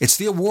 It's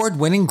the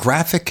award-winning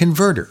Graphic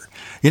Converter.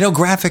 You know,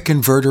 Graphic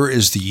Converter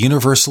is the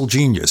universal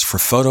genius for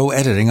photo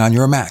editing on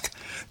your Mac.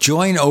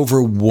 Join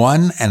over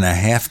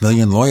 1.5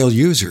 million loyal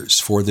users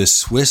for this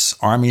Swiss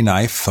Army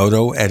knife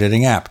photo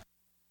editing app.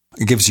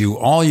 It gives you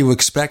all you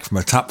expect from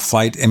a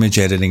top-flight image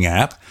editing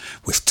app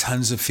with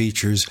tons of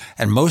features,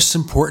 and most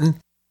important,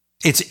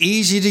 it's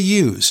easy to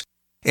use.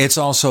 It's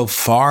also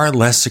far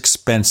less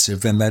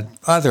expensive than that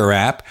other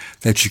app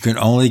that you can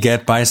only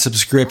get by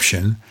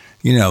subscription.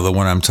 You know, the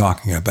one I'm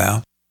talking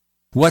about.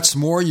 What's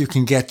more, you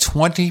can get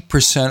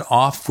 20%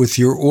 off with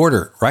your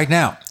order right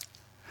now.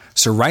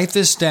 So write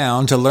this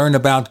down to learn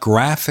about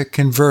Graphic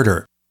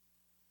Converter.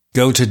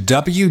 Go to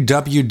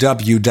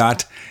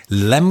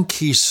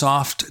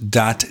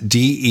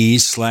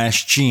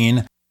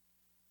www.lemkesoft.de/Gene.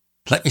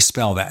 Let me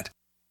spell that.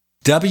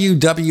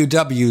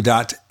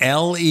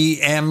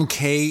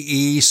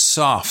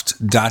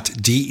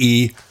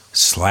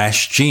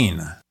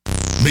 www.lemkesoft.de/Gene.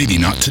 Maybe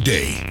not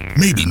today,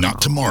 maybe not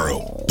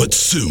tomorrow, but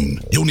soon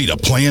you'll need a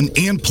plan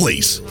and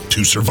place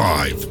to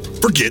survive.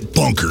 Forget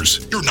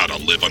bunkers. You're not a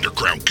live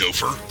underground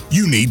gopher.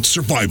 You need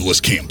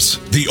survivalist camps,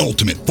 the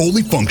ultimate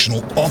fully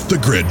functional,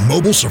 off-the-grid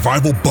mobile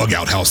survival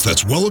bug-out house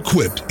that's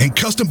well-equipped and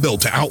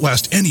custom-built to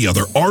outlast any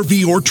other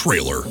RV or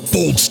trailer.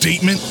 Bold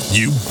statement?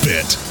 You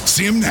bet.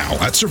 See them now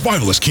at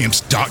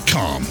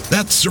survivalistcamps.com.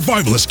 That's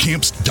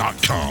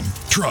survivalistcamps.com.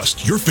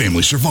 Trust your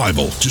family's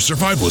survival to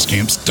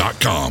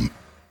survivalistcamps.com.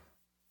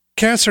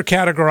 Cancer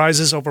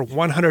categorizes over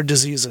 100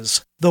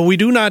 diseases. Though we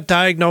do not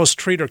diagnose,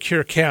 treat, or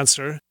cure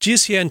cancer,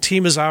 GCN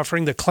team is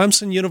offering the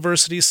Clemson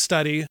University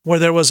study where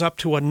there was up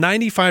to a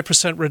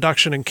 95%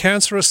 reduction in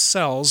cancerous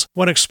cells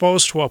when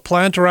exposed to a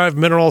plant-derived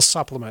mineral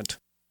supplement.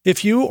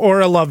 If you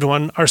or a loved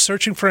one are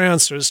searching for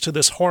answers to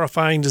this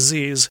horrifying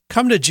disease,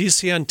 come to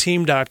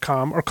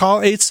GCNteam.com or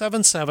call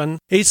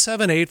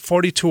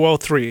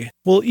 877-878-4203.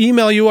 We'll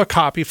email you a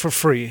copy for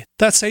free.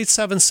 That's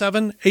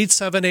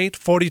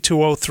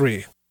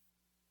 877-878-4203.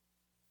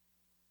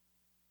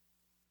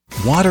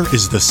 Water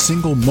is the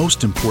single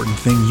most important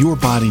thing your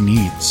body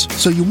needs,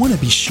 so you want to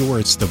be sure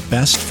it's the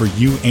best for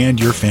you and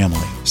your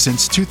family.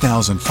 Since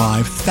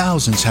 2005,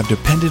 thousands have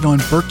depended on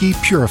Berkey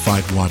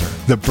purified water.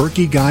 The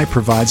Berkey Guy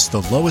provides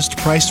the lowest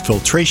priced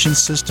filtration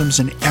systems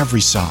in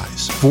every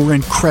size. For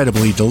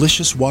incredibly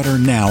delicious water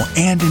now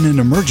and in an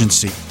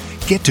emergency,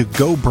 get to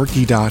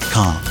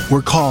goberkey.com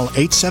or call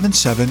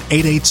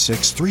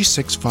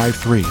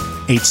 877-886-3653.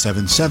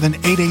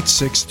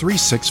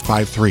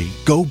 877-886-3653.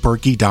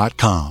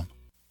 goberkey.com.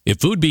 If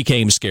food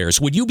became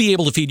scarce, would you be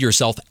able to feed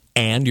yourself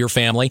and your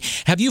family?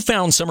 Have you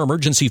found some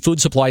emergency food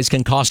supplies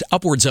can cost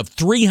upwards of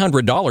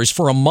 $300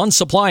 for a month's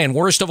supply? And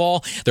worst of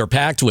all, they're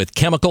packed with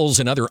chemicals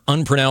and other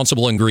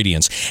unpronounceable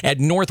ingredients. At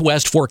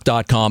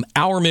NorthwestFork.com,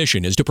 our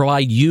mission is to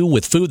provide you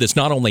with food that's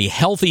not only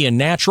healthy and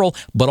natural,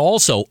 but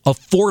also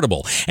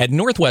affordable. At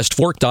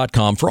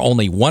NorthwestFork.com, for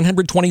only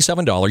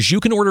 $127, you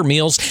can order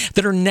meals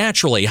that are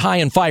naturally high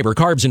in fiber,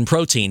 carbs, and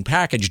protein,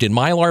 packaged in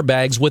Mylar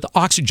bags with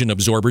oxygen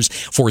absorbers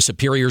for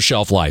superior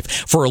shelf life.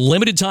 For a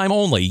limited time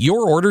only,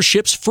 your order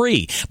ships free.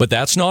 But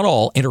that's not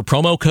all. Enter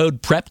promo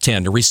code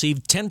PREP10 to receive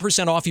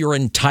 10% off your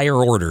entire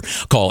order.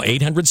 Call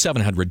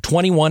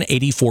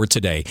 800-700-2184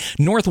 today.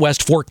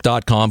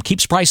 NorthwestFork.com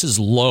keeps prices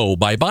low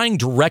by buying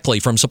directly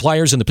from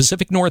suppliers in the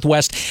Pacific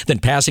Northwest, then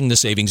passing the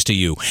savings to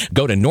you.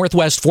 Go to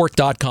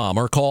NorthwestFork.com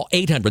or call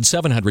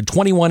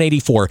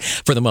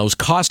 800-700-2184 for the most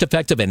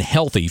cost-effective and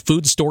healthy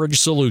food storage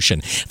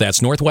solution.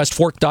 That's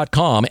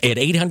NorthwestFork.com at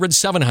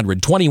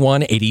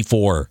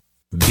 800-700-2184.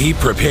 Be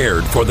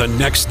prepared for the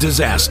next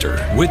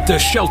disaster with the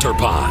Shelter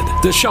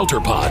Pod. The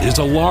Shelter Pod is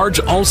a large,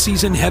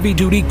 all-season,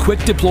 heavy-duty,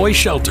 quick-deploy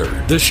shelter.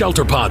 The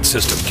Shelter Pod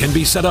system can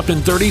be set up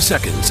in 30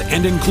 seconds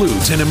and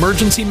includes an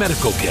emergency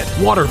medical kit,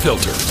 water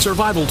filter,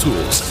 survival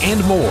tools,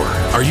 and more.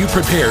 Are you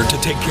prepared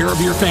to take care of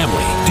your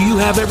family? Do you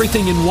have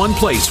everything in one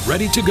place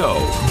ready to go?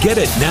 Get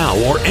it now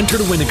or enter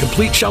to win a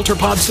complete Shelter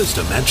Pod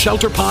system at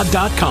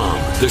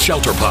ShelterPod.com. The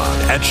Shelter Pod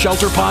at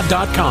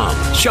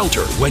ShelterPod.com.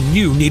 Shelter when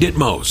you need it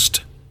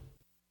most.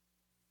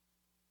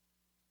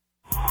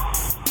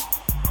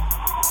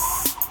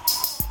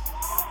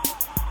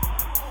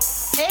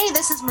 Hey,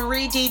 this is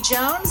Marie D.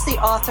 Jones, the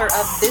author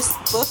of This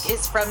Book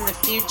is from the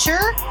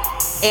Future,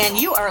 and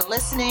you are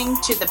listening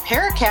to the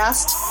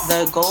Paracast,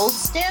 the gold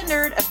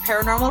standard of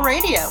paranormal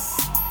radio.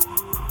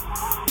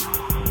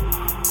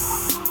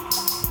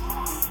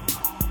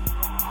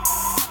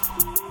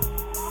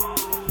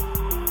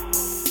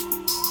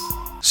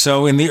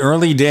 So in the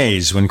early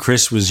days, when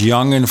Chris was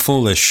young and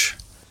foolish,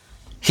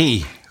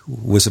 he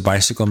was a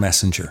bicycle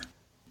messenger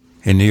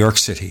in New York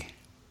City.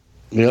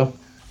 Yeah.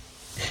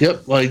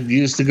 Yep, I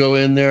used to go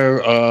in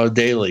there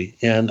daily,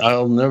 and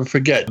I'll never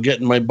forget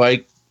getting my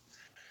bike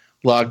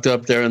locked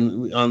up there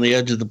on the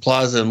edge of the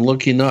plaza and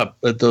looking up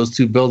at those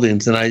two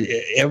buildings. And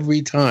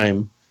every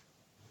time,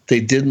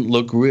 they didn't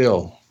look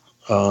real.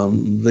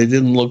 They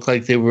didn't look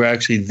like they were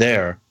actually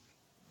there.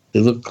 They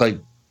looked like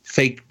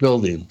fake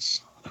buildings.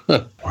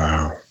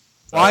 Wow.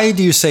 Why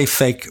do you say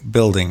fake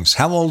buildings?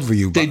 How old were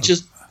you? They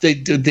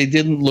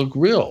didn't look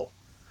real.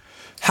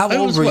 How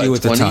old were you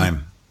at the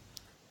time?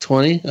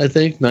 20, I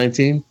think,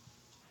 19.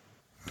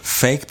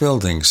 Fake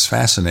buildings,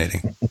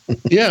 fascinating.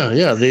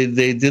 Yeah,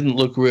 they didn't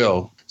look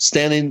real.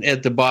 Standing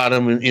at the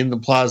bottom in the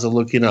plaza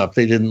looking up,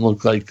 they didn't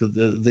look like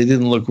they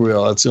didn't look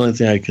real. That's the only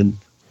thing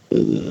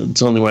it's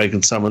the only way I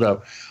can sum it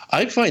up.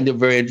 I find it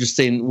very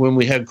interesting when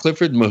we had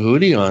Clifford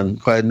Mahooty on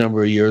quite a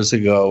number of years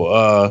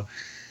ago.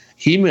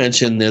 He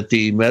mentioned that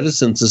the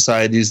medicine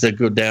societies that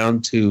go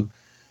down to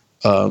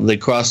they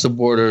cross the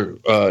border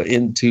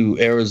into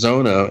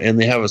Arizona, and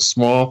they have a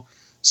small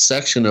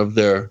section of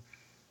their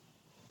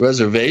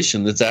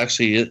reservation that's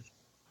actually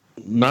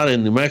not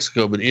in New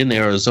Mexico, but in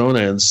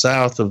Arizona and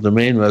south of the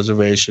main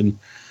reservation,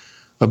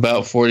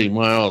 about 40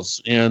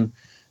 miles. And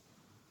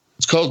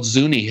it's called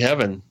Zuni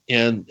Heaven.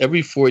 And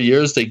every 4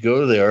 years they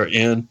go there.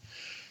 And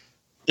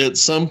at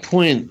some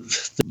point,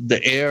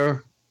 the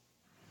air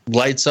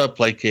lights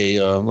up like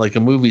a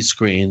movie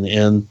screen,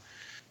 and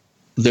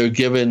they're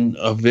given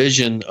a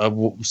vision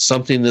of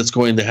something that's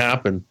going to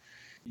happen.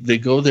 They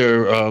go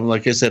there,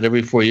 like I said,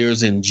 every 4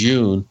 years in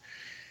June.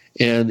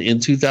 And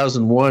in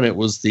 2001, it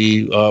was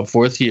the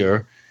fourth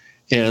year.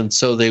 And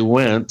so they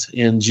went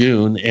in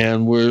June,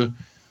 and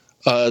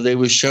they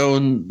were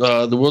shown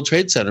the World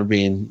Trade Center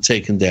being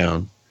taken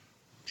down.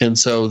 And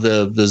so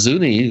the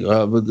Zuni,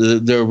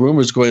 there are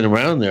rumors going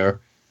around there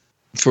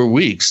for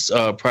weeks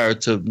prior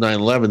to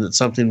 9/11 that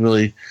something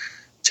really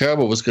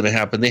terrible was going to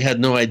happen. They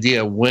had no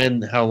idea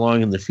when, how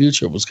long in the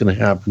future it was going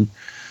to happen.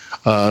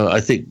 I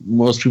think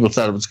most people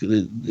thought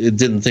it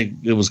didn't think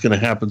it was going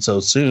to happen so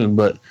soon,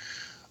 but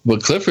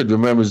Clifford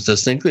remembers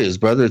distinctly his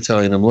brother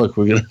telling him, "Look,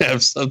 we're going to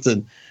have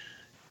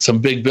some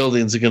big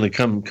buildings are going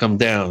to come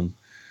down."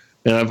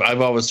 And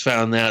I've always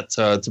found that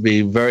to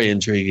be very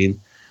intriguing.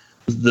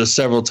 The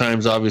several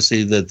times,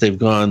 obviously, that they've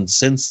gone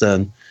since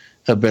then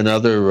have been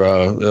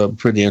other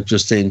pretty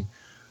interesting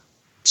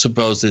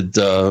supposed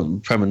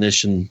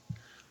premonition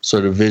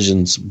sort of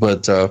visions,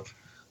 but.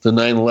 The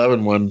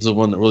 9/11 one is the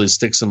one that really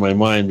sticks in my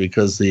mind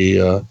because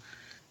the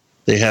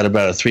they had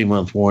about a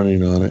 3-month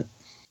warning on it.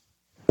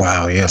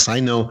 Wow. Yes, I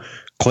know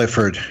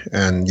Clifford,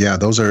 and yeah,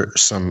 those are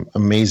some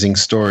amazing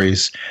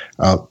stories.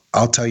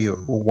 I'll tell you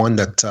one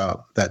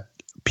that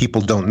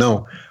people don't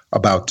know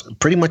about.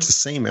 Pretty much the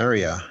same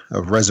area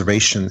of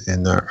reservation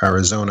in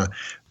Arizona.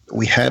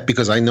 We had,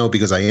 because I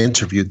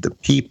interviewed the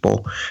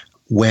people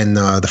when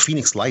the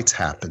Phoenix Lights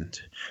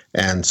happened,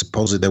 and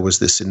supposedly there was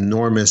this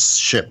enormous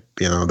ship,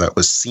 that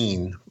was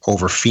seen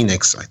over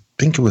Phoenix. I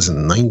think it was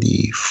in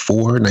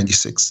 94,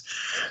 96.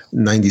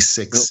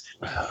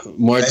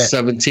 March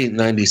 17th,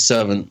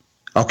 97.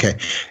 Okay.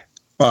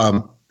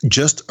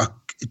 Just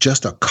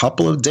a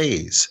couple of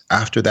days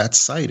after that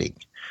sighting,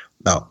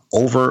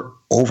 over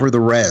the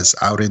res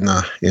out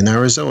in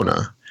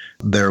Arizona,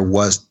 there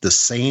was the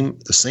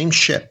same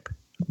ship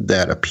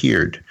that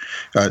appeared,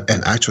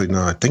 and actually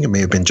no, I think it may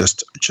have been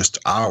just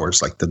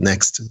hours, like the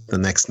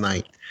next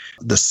night,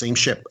 the same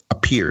ship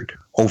appeared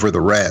over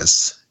the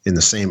res in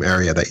the same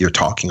area that you're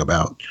talking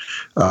about,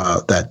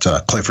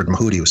 that Clifford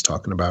Mahudi was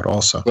talking about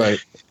also.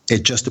 Right.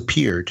 It just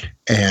appeared,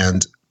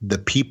 and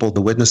the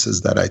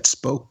witnesses that I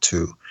spoke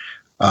to,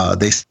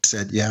 they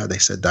said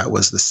that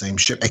was the same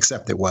ship,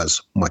 except it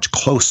was much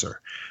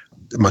closer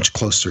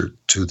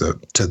to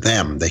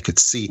them. They could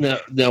see.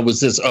 Now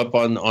was this up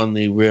on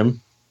the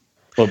rim?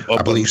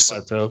 I believe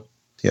so.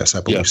 Yes,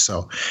 I believe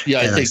so. Yeah,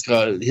 I think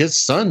his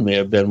son may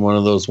have been one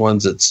of those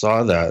ones that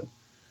saw that.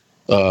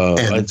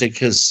 I think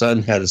his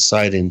son had a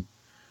sighting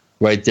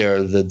right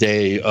there the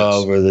day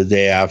of or the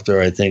day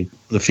after, I think,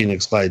 the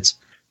Phoenix Lights.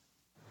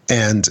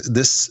 And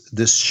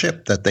this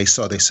ship that they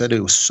saw, they said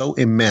it was so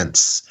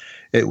immense,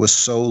 it was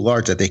so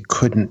large that they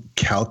couldn't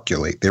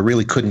calculate. They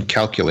really couldn't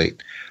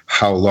calculate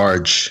how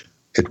large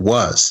it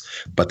was,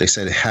 but they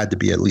said it had to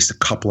be at least a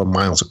couple of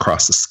miles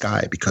across the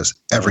sky because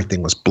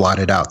everything was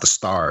blotted out. The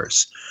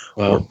stars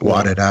were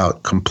blotted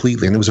out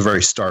completely, and it was a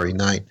very starry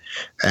night.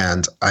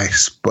 And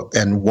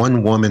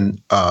one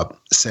woman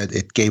said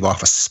it gave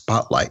off a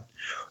spotlight.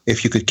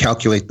 If you could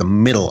calculate the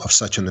middle of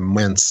such an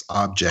immense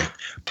object,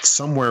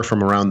 somewhere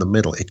from around the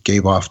middle, it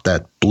gave off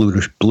that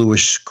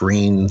bluish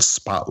green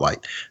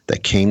spotlight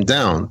that came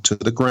down to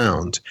the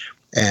ground.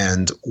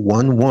 And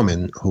one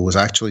woman who was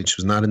she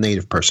was not a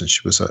native person.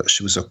 She was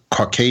a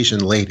Caucasian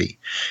lady,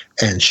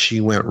 and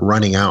she went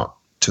running out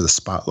to the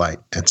spotlight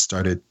and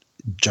started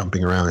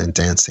jumping around and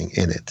dancing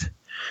in it.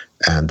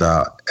 And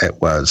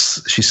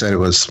she said it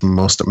was the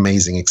most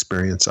amazing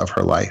experience of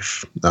her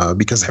life,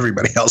 because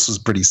everybody else was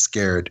pretty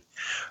scared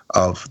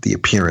of the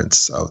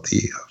appearance of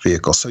the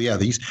vehicle. So yeah,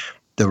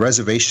 the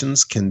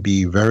reservations can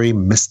be very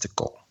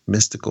mystical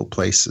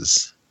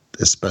places,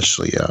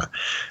 especially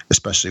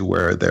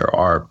where there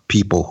are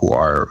people who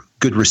are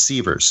good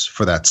receivers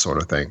for that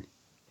sort of thing.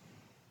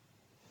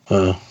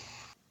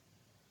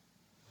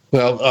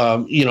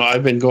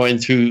 I've been going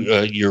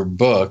through your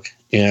book,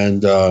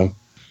 and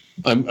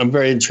I'm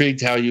very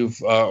intrigued how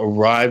you've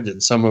arrived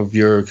at some of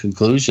your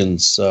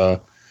conclusions.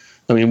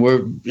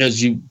 We're,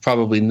 as you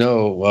probably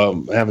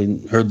know,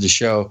 having heard the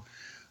show,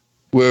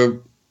 we're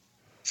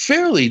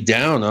fairly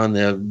down on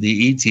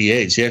the ETH,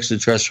 the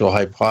extraterrestrial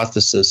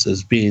hypothesis,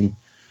 as being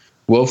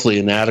woefully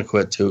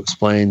inadequate to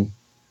explain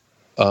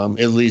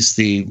at least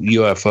the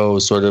UFO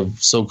sort of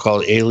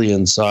so-called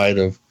alien side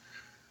of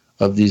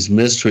these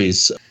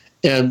mysteries.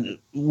 And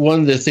one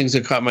of the things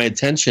that caught my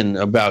attention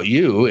about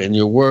you and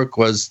your work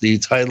was the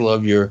title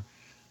of your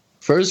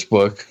first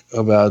book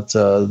about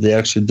the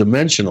extra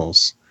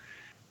dimensionals.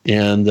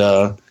 And,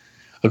 of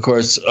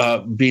course,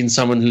 being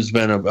someone who's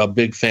been a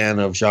big fan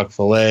of Jacques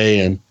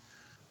Vallée and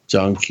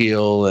John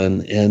Keel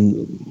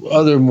and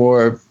other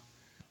more,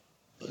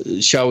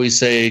 shall we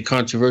say,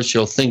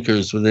 controversial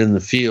thinkers within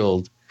the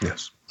field,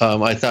 yes,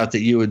 I thought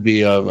that you would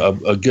be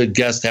a good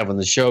guest to have on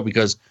the show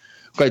because,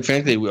 quite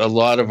frankly, a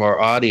lot of our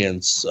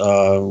audience,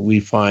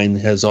 we find,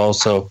 has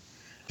also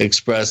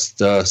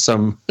expressed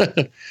some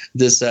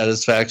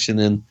dissatisfaction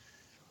in,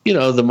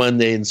 the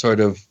mundane sort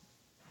of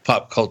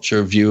pop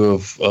culture view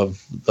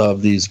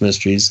of these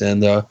mysteries.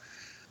 And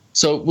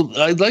so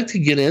I'd like to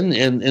get in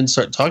and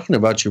start talking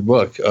about your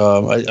book.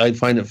 I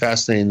find it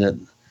fascinating that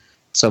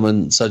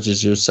someone such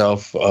as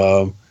yourself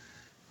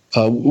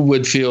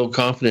would feel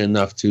confident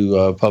enough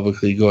to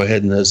publicly go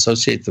ahead and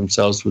associate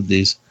themselves with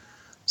these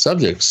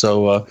subjects.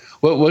 So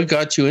what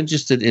got you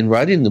interested in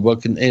writing the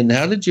book, and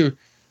how did your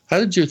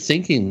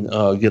thinking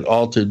get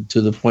altered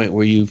to the point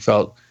where you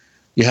felt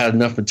you had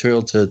enough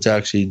material to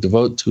actually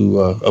devote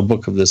to a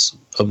book of this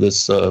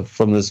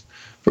from this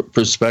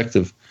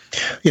perspective?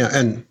 Yeah,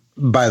 and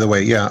by the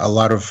way, a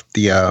lot of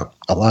the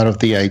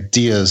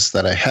ideas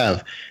that I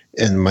have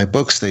in my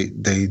books,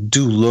 they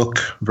do look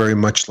very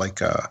much like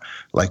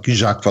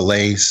Jacques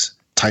Vallée's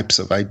types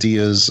of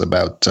ideas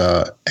about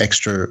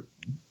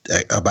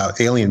about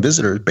alien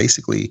visitors,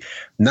 basically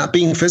not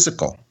being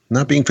physical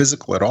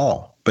at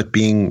all, but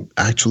being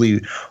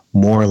actually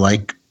more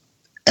like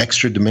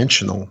extra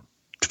dimensional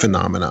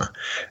phenomena.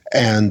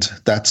 And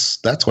that's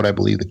what I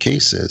believe the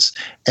case is.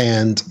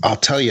 And I'll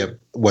tell you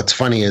what's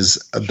funny is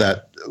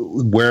that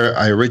where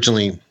I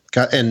originally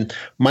got, and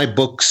my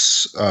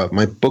books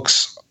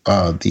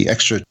the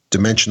extra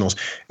dimensionals,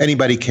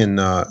 anybody can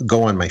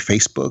go on my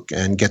Facebook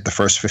and get the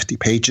first 50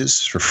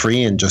 pages for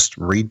free and just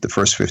read the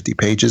first 50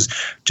 pages.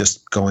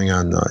 Just going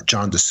on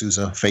John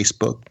DeSouza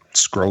Facebook,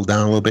 scroll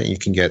down a little bit, and you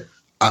can get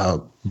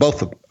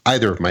both of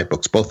my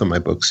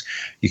books.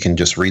 You can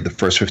just read the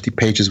first 50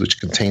 pages, which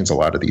contains a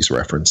lot of these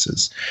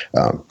references.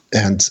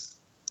 And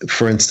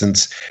for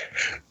instance,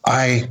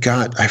 I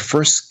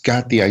first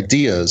got the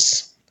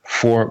ideas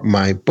for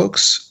my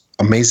books.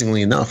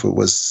 Amazingly enough, it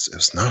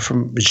was not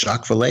from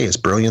Jacques Vallée, as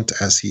brilliant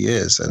as he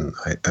is, and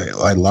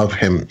I love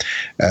him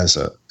as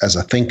a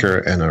thinker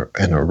and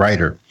a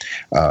writer.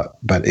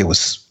 But it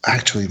was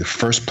actually the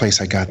first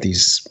place I got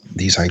these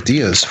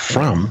ideas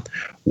from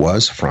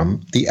was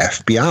from the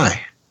FBI,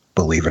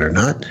 believe it or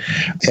not.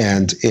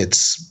 And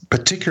it's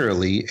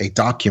particularly a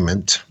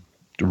document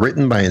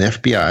written by an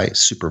FBI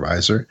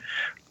supervisor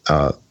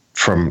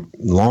from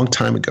a long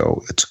time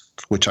ago,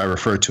 which I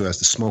refer to as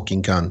the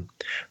smoking gun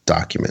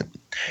document.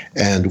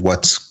 And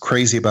what's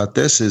crazy about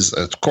this is,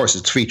 of course,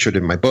 it's featured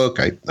in my book.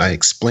 I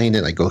explain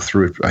it, I go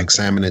through it, I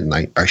examine it, and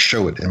I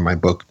show it in my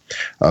book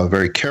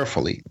very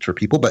carefully for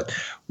people. But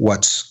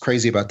what's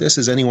crazy about this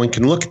is anyone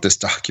can look at this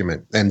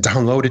document and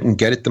download it and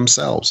get it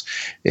themselves.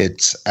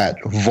 It's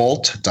at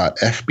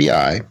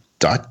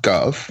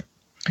vault.fbi.gov.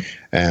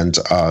 And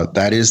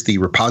that is the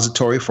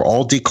repository for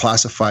all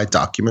declassified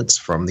documents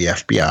from the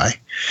FBI.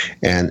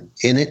 And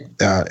in it,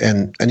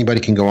 and anybody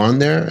can go on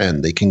there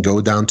and they can go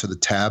down to the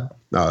tab.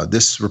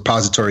 This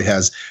repository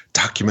has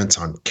documents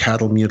on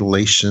cattle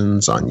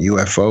mutilations, on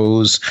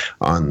UFOs,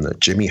 on the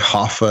Jimmy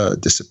Hoffa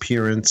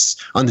disappearance,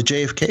 on the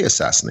JFK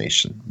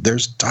assassination.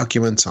 There's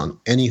documents on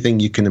anything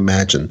you can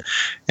imagine,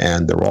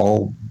 and they're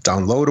all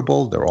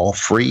downloadable, they're all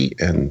free,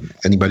 and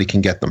anybody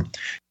can get them.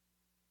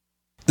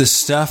 The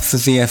stuff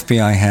that the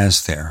FBI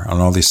has there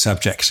on all these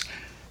subjects,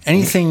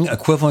 anything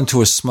equivalent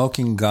to a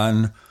smoking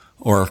gun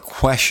or a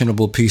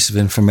questionable piece of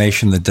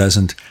information that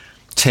doesn't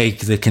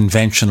take the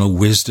conventional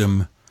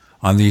wisdom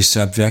on these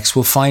subjects,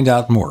 we'll find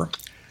out more.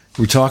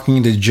 We're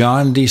talking to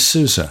John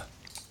DeSouza,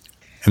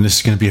 and this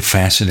is going to be a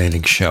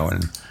fascinating show.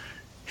 And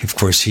of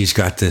course, he's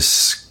got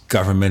this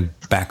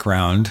government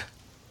background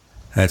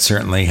that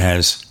certainly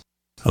has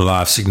a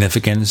lot of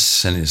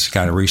significance, and he's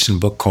got a recent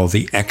book called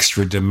The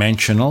Extra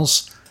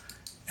Dimensionals.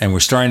 And we're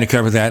starting to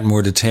cover that in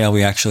more detail.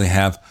 We actually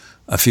have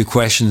a few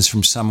questions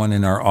from someone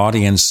in our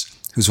audience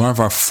who's one of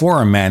our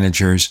forum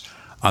managers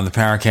on the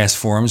Paracast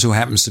forums who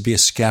happens to be a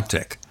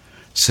skeptic.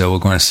 So we're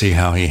going to see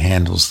how he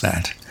handles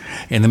that.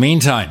 In the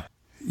meantime,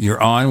 you're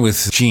on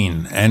with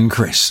Gene and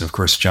Chris. Of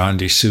course, John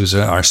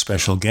DeSouza, our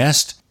special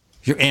guest.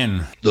 You're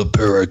in the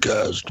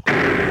Paracast.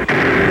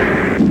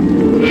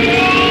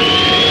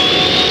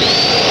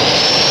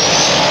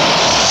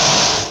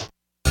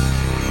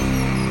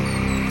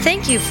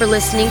 Thank you for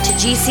listening to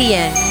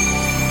GCN.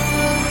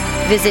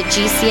 Visit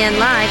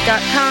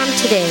GCNlive.com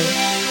today.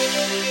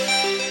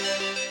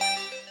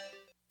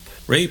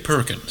 Ray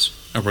Perkins,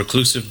 a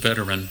reclusive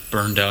veteran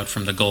burned out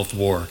from the Gulf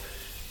War,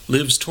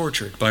 lives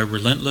tortured by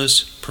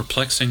relentless,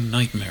 perplexing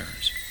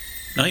nightmares.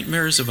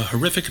 Nightmares of a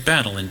horrific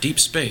battle in deep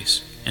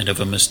space and of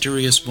a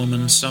mysterious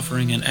woman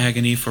suffering in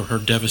agony for her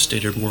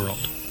devastated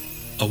world.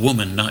 A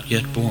woman not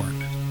yet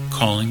born,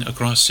 calling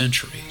across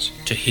centuries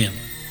to him.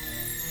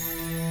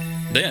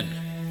 Then,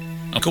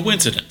 a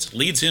coincidence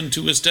leads him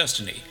to his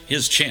destiny,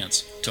 his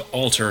chance to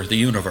alter the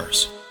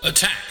universe.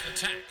 Attack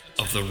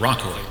of the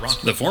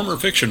Rockoids. The former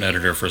fiction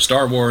editor for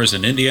Star Wars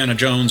and Indiana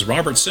Jones,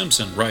 Robert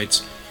Simpson,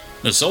 writes,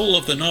 "The soul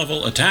of the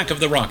novel Attack of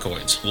the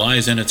Rockoids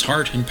lies in its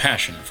heart and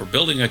passion for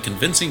building a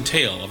convincing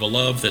tale of a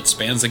love that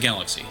spans the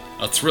galaxy.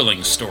 A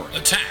thrilling story.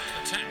 Attack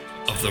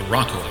of the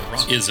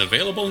Rockoids is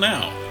available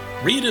now.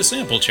 Read a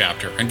sample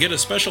chapter and get a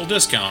special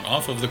discount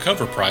off of the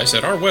cover price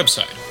at our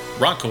website,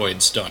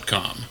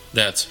 rockoids.com.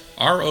 That's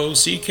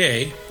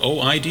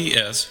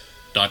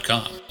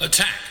ROCKOIDS.com.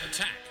 Attack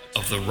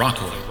of the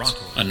Rockoids,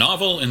 a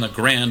novel in the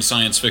grand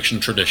science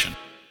fiction tradition.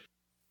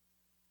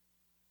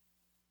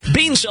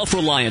 Being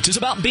self-reliant is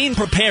about being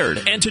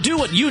prepared and to do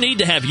what you need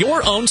to have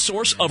your own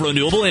source of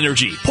renewable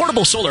energy.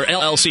 Portable Solar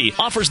LLC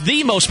offers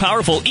the most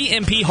powerful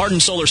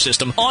EMP-hardened solar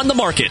system on the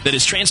market that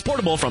is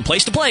transportable from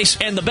place to place,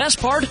 and the best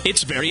part,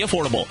 it's very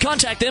affordable.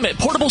 Contact them at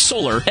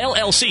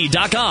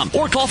portablesolarllc.com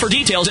or call for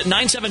details at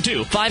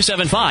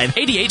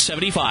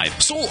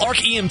 972-575-8875. Soul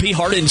Arc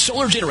EMP-hardened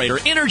solar generator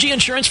energy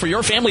insurance for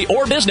your family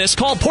or business.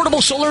 Call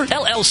Portable Solar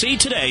LLC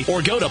today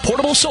or go to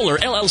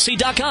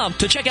portablesolarllc.com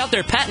to check out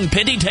their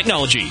patent-pending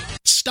technology.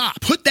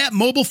 Stop. Put that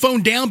mobile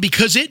phone down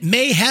because it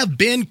may have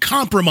been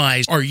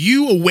compromised. Are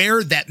you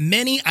aware that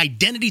many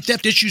identity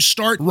theft issues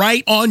start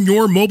right on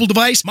your mobile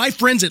device? My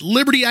friends at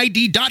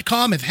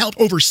LibertyID.com have helped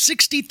over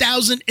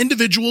 60,000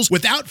 individuals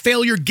without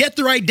failure get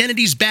their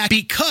identities back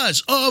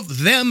because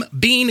of them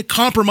being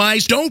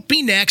compromised. Don't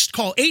be next.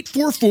 Call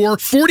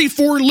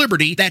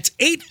 844-44-LIBERTY. That's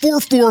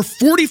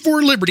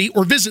 844-44-LIBERTY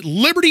or visit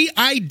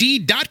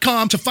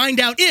LibertyID.com to find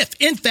out if,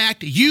 in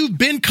fact, you've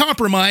been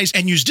compromised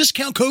and use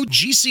discount code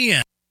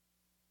GCN.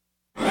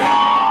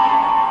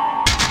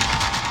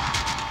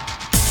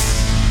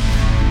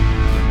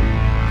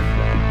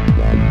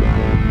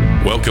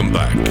 Welcome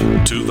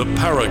back to the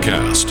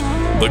Paracast,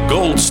 the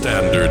gold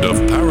standard of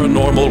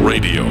paranormal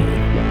radio.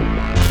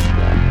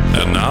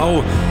 And now,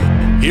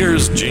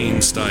 here's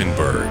Gene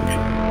Steinberg.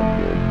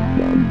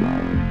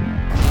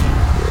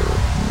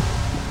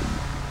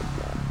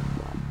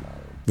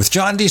 With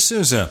John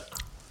DeSouza,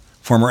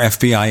 former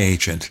FBI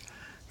agent,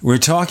 we're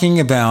talking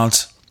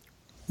about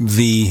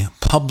the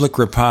public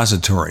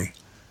repository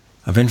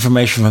of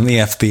information from the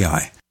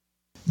FBI.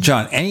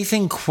 John,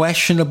 anything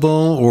questionable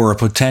or a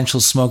potential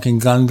smoking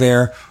gun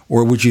there,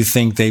 or would you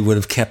think they would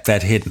have kept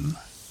that hidden?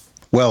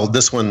 Well,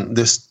 this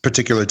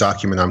particular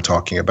document I'm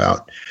talking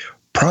about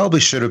probably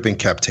should have been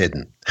kept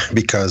hidden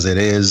because it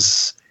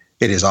is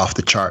off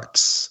the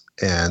charts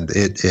and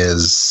it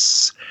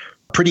is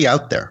pretty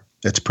out there.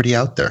 It's pretty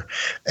out there.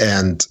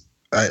 And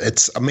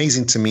it's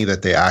amazing to me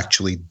that they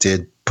actually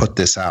did put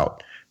this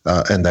out.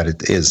 And that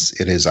it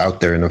is out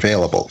there and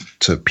available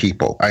to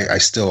people. I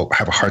still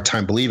have a hard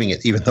time believing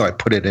it, even though I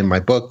put it in my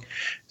book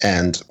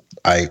and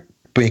I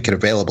make it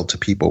available to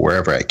people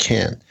wherever I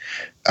can.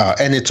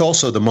 And it's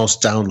also the most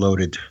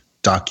downloaded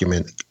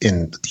document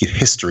in the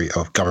history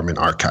of government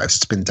archives.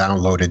 It's been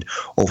downloaded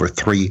over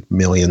 3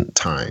 million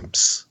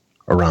times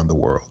around the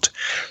world.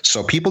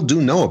 So people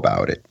do know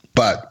about it.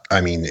 But,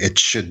 I mean, it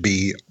should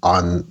be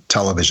on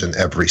television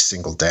every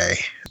single day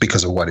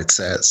because of what it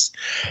says.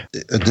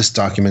 This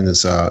document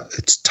is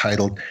it's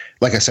titled,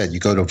 like I said,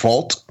 you go to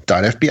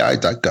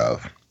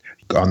vault.fbi.gov.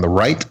 On the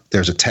right,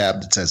 there's a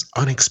tab that says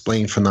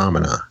Unexplained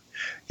Phenomena.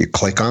 You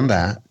click on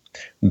that.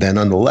 Then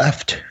on the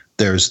left,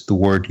 there's the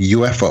word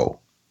UFO.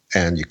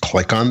 And you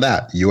click on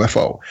that,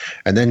 UFO.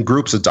 And then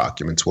groups of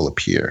documents will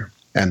appear.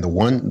 And the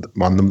one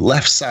on the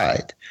left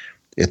side,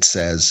 it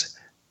says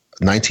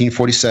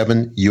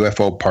 1947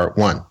 UFO Part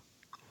 1.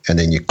 And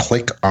then you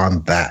click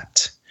on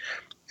that.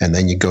 And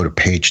then you go to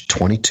page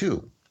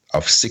 22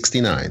 of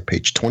 69,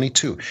 page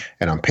 22.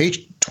 And on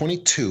page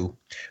 22,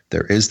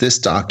 there is this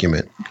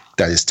document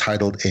that is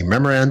titled A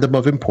Memorandum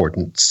of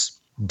Importance,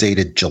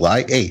 dated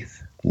July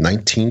 8th,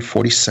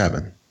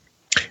 1947.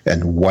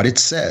 And what it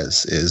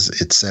says is,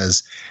 it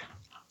says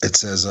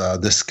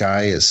this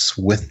guy is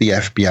with the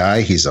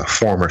FBI. He's a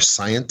former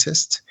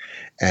scientist,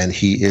 and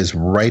he is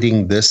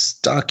writing this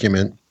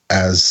document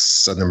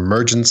as an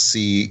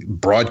emergency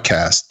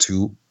broadcast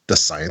to the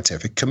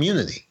scientific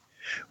community,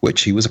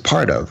 which he was a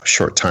part of a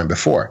short time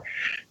before.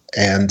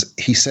 And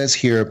he says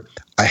here,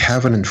 I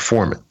have an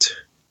informant.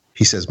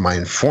 He says, my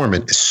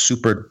informant is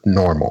super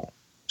normal.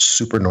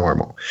 Super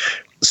normal.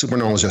 Super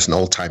normal is just an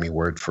old-timey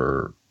word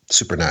for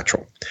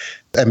supernatural.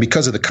 And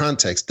because of the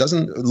context,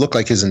 doesn't look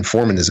like his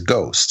informant is a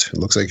ghost. It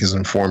looks like his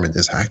informant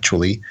is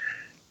actually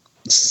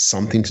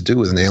something to do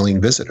with an alien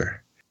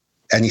visitor.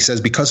 And he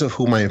says, because of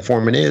who my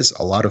informant is,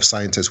 a lot of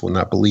scientists will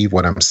not believe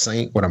what I'm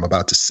saying, what I'm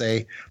about to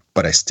say,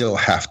 but I still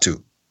have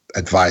to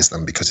advise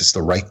them because it's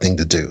the right thing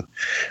to do.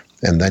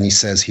 And then he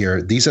says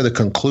here, these are the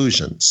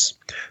conclusions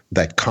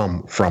that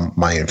come from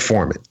my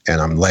informant,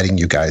 and I'm letting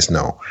you guys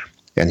know.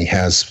 And he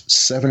has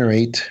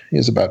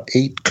about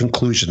 8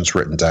 conclusions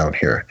written down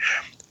here.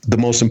 The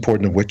most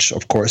important of which,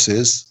 of course,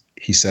 is,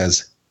 he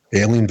says,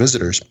 alien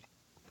visitors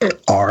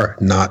are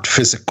not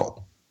physical.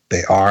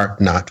 They are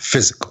not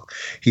physical.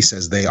 He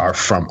says they are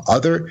from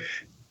other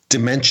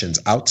dimensions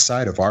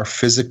outside of our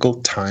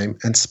physical time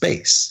and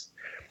space.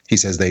 He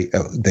says they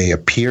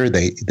appear,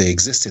 they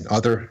exist in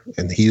other,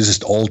 and he uses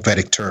the old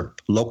Vedic term,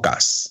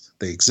 lokas.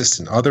 They exist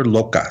in other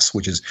lokas,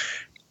 which is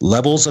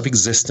levels of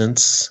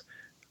existence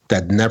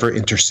that never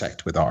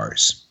intersect with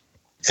ours.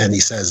 And he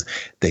says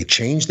they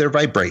change their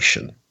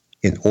vibration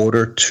in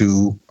order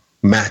to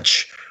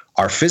match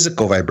our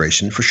physical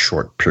vibration for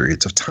short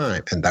periods of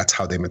time. And that's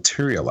how they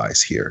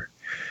materialize here.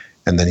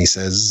 And then he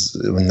says,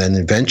 and then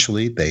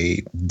eventually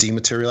they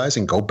dematerialize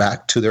and go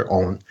back to their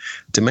own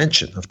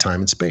dimension of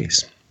time and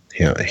space.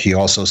 He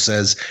also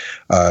says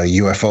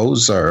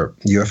UFOs are,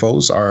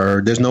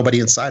 there's nobody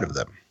inside of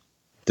them.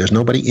 There's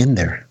nobody in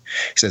there.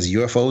 He says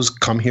UFOs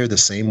come here the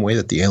same way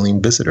that the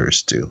alien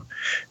visitors do.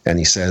 And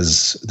he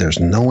says there's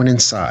no one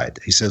inside.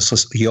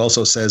 He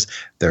also says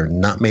they're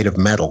not made of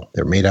metal.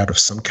 They're made out of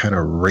some kind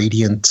of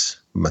radiant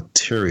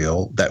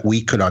material that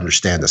we could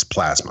understand as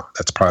plasma.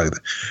 That's probably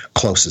the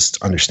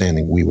closest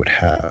understanding we would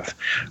have.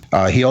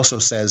 He also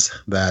says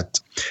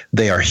that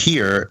they are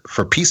here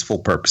for peaceful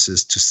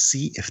purposes to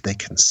see if they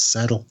can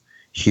settle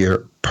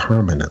here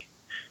permanently.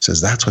 He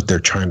says that's what they're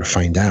trying to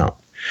find out.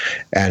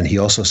 And he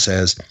also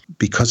says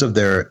because of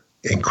their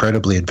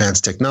incredibly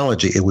advanced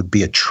technology, it would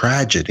be a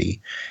tragedy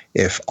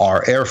if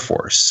our Air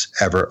Force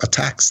ever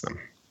attacks them.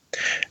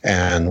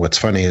 And what's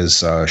funny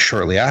is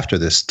shortly after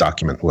this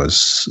document was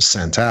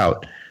sent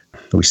out,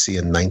 we see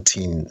in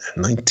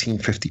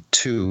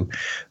 1952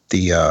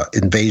 the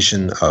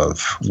invasion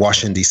of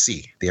Washington,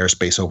 D.C., the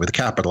airspace over the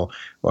Capitol.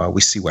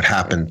 We see what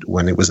happened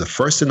when it was the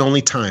first and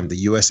only time the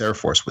U.S. Air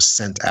Force was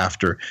sent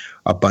after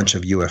a bunch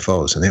of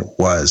UFOs. And it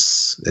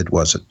was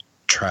a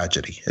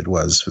tragedy. It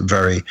was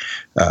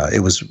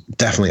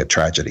definitely a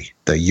tragedy.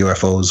 The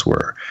UFOs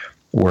were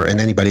and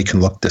anybody can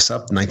look this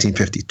up,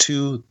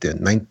 1952,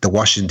 the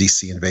Washington,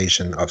 D.C.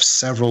 invasion of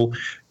several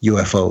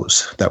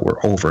UFOs that were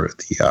over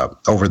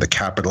the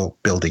Capitol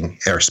building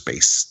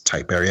airspace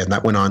type area. And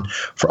that went on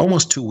for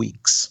almost 2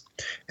 weeks.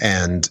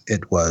 And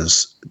it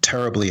was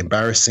terribly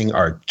embarrassing.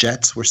 Our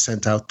jets were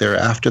sent out there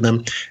after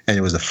them. And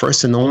it was the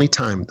first and only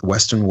time the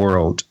Western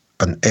world,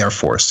 an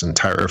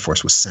entire Air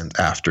Force was sent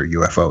after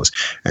UFOs.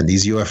 And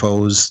these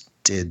UFOs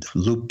did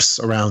loops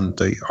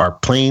around our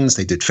planes.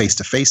 They did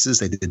face-to-faces.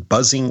 They did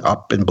buzzing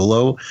up and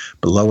below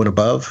and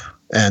above.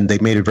 And they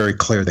made it very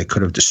clear they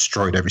could have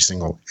destroyed every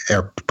single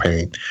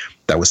airplane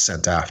that was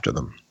sent after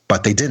them.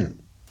 But they didn't.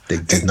 They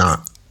did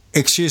not.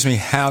 Excuse me,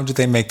 how did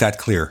they make that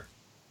clear?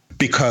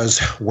 Because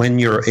when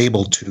you're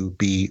able to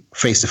be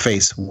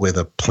face-to-face with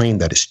a plane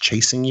that is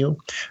chasing you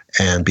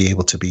and be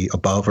able to be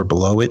above or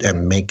below it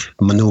and make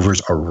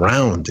maneuvers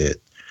around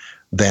it,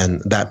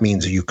 then that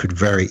means you could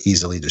very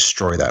easily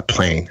destroy that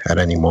plane at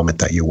any moment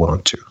that you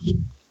want to,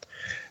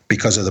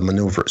 because of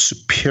the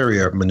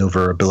superior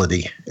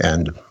maneuverability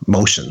and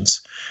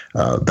motions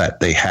that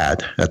they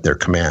had at their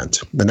command.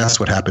 And that's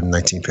what happened in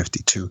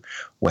 1952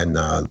 when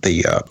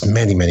the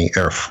many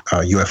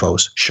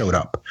UFOs showed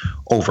up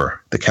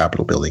over the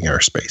Capitol building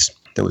airspace.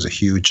 There was a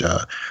huge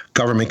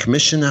government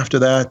commission after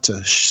that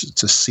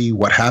to see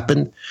what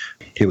happened.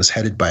 It was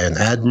headed by an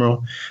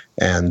admiral,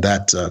 and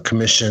that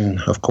commission,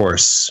 of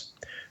course,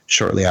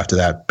 shortly after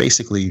that,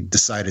 basically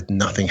decided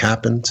nothing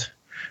happened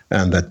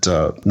and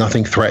that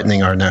nothing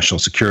threatening our national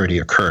security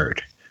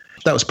occurred.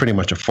 That was pretty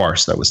much a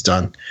farce that was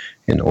done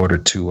in order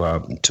to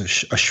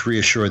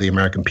reassure the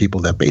American people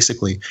that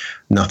basically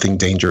nothing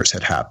dangerous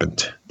had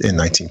happened in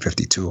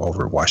 1952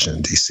 over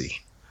Washington, D.C.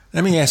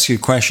 Let me ask you a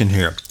question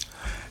here.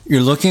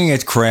 You're looking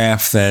at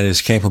craft that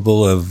is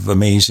capable of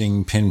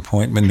amazing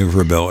pinpoint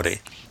maneuverability,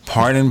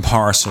 part and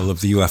parcel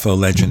of the UFO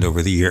legend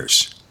over the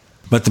years.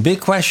 But the big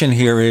question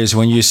here is,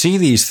 when you see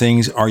these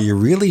things, are you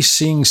really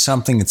seeing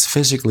something that's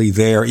physically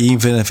there,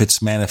 even if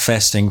it's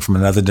manifesting from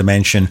another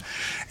dimension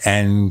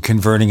and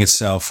converting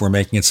itself or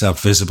making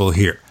itself visible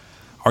here?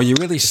 Are you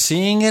really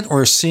seeing it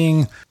or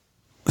seeing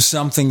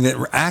something that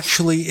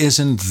actually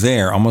isn't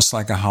there, almost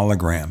like a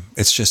hologram?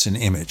 It's just an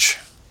image.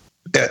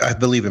 I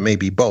believe it may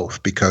be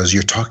both, because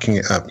you're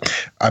talking.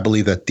 I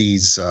believe that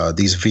these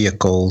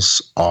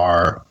vehicles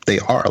are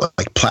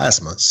like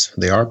plasmas.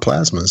 They are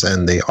plasmas,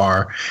 and they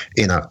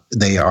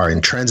are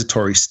in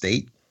transitory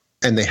state,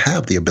 and they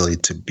have the ability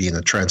to be in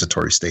a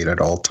transitory state at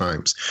all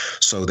times.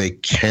 So they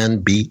can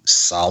be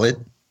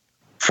solid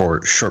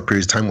for short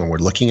periods of time when we're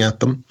looking at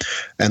them,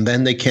 and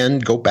then they can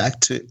go back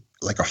to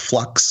like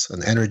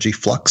an energy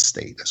flux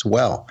state as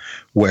well,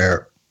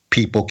 where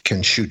people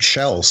can shoot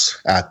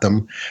shells at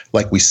them,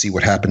 like we see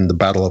what happened in the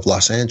Battle of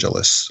Los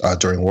Angeles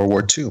during World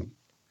War II,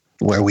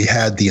 where we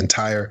had the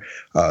entire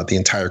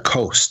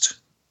coast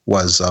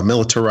was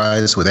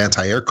militarized with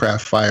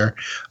anti-aircraft fire,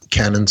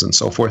 cannons, and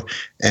so forth.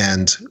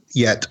 And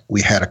yet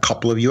we had a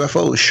couple of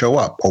UFOs show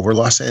up over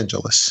Los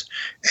Angeles,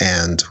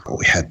 and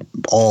we had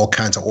all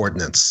kinds of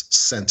ordnance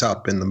sent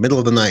up in the middle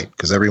of the night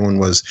because everyone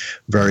was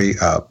very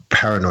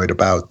paranoid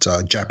about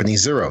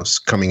Japanese Zeros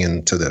coming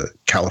into the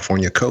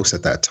California coast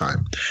at that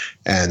time.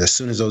 And as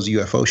soon as those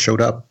UFOs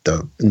showed up,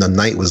 the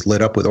night was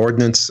lit up with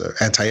ordnance,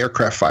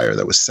 anti-aircraft fire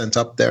that was sent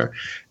up there,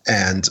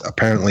 and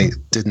apparently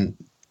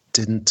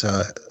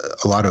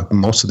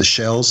most of the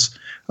shells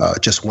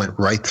just went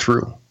right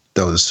through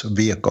those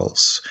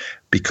vehicles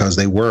because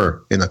they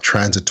were in a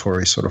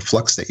transitory sort of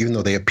flux state, even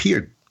though they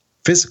appeared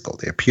physical,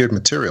 they appeared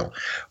material.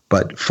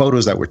 But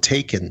photos that were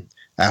taken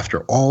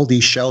after all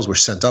these shells were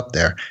sent up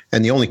there,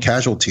 and the only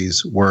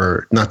casualties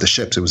were not the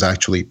ships, it was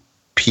actually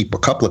people.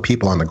 A couple of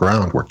people on the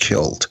ground were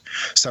killed.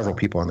 Several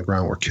people on the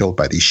ground were killed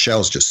by these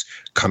shells just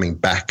coming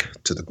back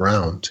to the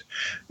ground.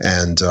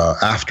 And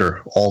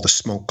after all the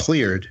smoke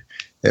cleared,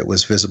 it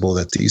was visible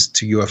that these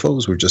two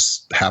UFOs were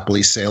just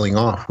happily sailing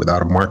off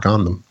without a mark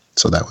on them.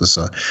 So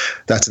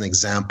that's an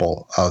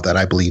example of that.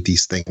 I believe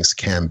these things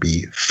can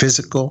be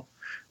physical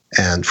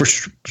and for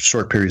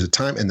short periods of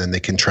time, and then they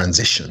can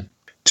transition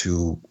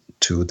to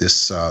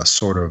this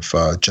sort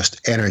of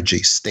just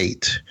energy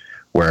state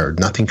where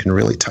nothing can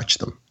really touch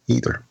them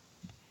either.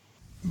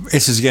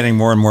 This is getting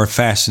more and more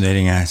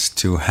fascinating as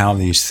to how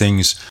these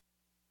things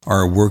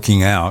are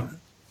working out.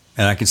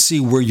 And I can see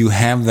where you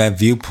have that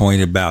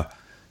viewpoint about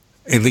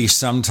at least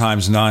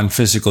sometimes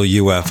non-physical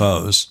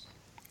UFOs.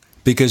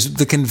 Because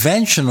the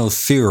conventional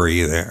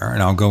theory there,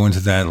 and I'll go into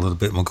that a little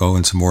bit, and we'll go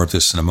into more of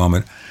this in a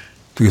moment,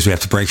 because we have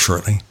to break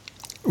shortly.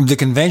 The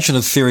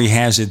conventional theory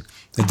has it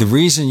that the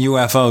reason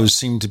UFOs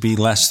seem to be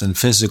less than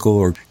physical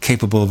or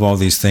capable of all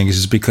these things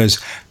is because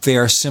they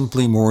are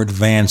simply more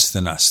advanced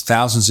than us.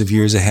 Thousands of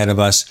years ahead of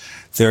us,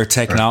 their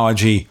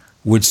technology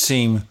would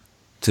seem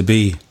to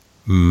be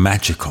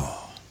magical.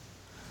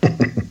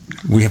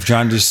 We have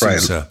John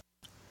DeSouza,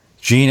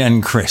 Gene,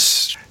 and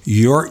Chris.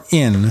 You're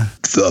in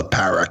the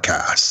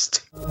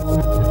Paracast.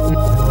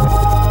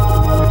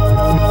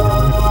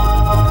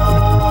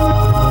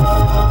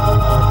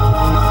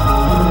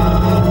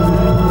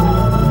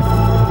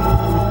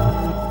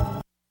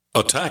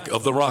 Attack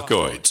of the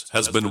Rockoids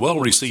has been well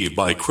received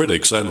by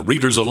critics and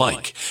readers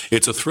alike.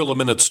 It's a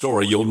thrill-a-minute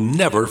story you'll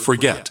never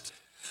forget.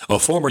 A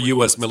former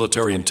U.S.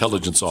 military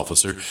intelligence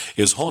officer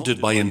is haunted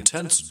by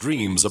intense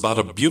dreams about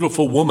a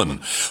beautiful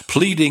woman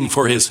pleading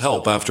for his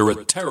help after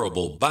a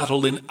terrible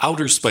battle in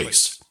outer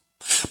space.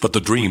 But the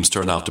dreams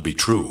turn out to be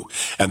true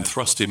and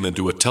thrust him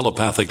into a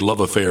telepathic love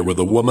affair with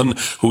a woman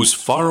whose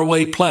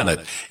faraway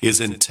planet is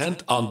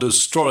intent on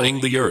destroying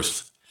the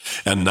Earth.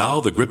 And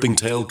now the gripping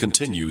tale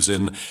continues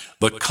in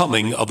The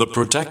Coming of the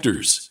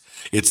Protectors.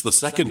 It's the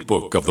second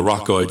book of the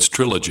Rockoids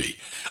trilogy,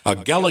 a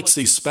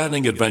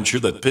galaxy-spanning adventure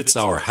that pits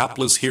our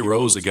hapless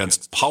heroes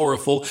against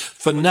powerful,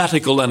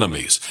 fanatical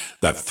enemies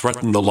that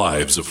threaten the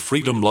lives of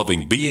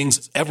freedom-loving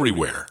beings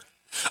everywhere.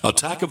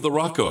 Attack of the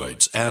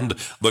Rockoids and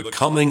The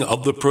Coming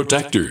of the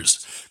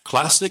Protectors.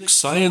 Classic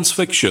science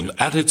fiction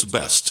at its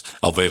best,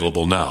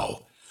 available now.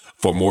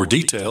 For more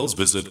details,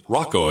 visit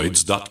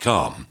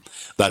rockoids.com.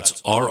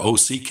 That's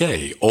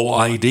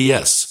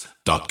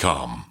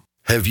ROCKOIDS.com.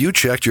 Have you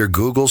checked your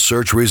Google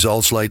search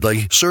results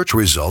lately? Search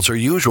results are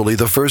usually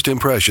the first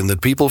impression that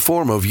people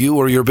form of you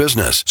or your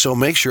business, so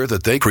make sure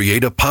that they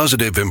create a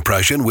positive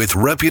impression with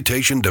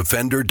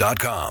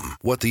ReputationDefender.com.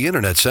 What the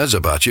internet says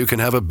about you can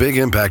have a big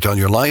impact on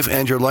your life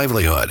and your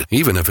livelihood,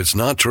 even if it's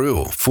not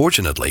true.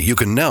 Fortunately, you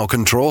can now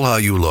control how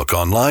you look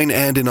online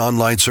and in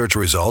online search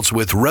results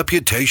with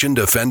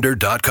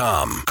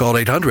ReputationDefender.com. Call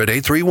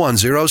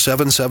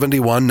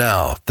 800-831-0771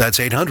 now. That's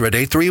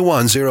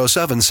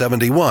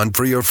 800-831-0771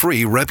 for your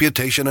free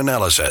reputation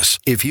analysis.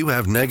 If you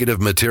have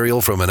negative material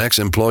from an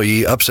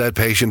ex-employee, upset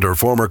patient, or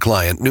former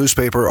client,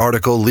 newspaper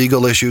article,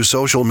 legal issue,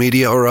 social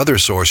media, or other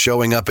source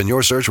showing up in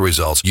your search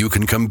results, you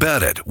can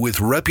combat it with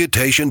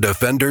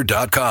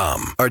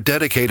ReputationDefender.com. Our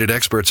dedicated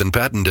experts in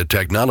patented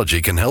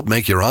technology can help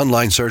make your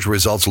online search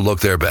results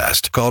look their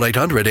best. Call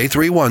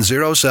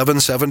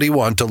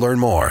 800-831-0771 to learn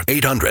more.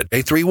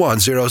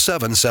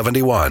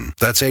 800-831-0771.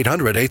 That's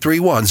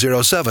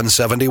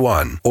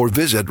 800-831-0771. Or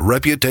visit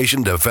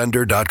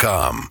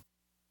ReputationDefender.com.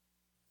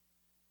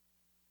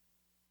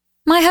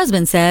 My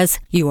husband says,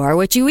 "You are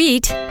what you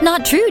eat."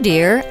 Not true,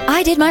 dear.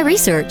 I did my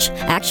research.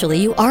 Actually,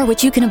 you are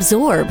what you can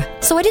absorb.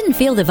 So I didn't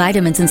feel the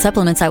vitamins and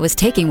supplements I was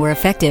taking were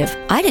effective.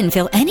 I didn't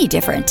feel any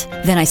different.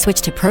 Then I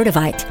switched to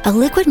Protivite, a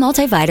liquid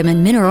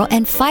multivitamin, mineral,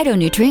 and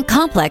phytonutrient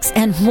complex.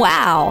 And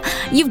wow,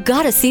 you've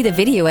got to see the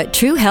video at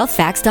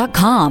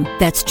TrueHealthFacts.com.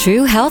 That's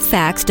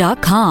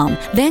TrueHealthFacts.com.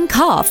 Then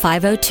call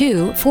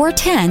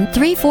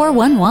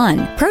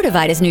 502-410-3411.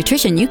 Protivite is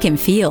nutrition you can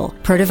feel.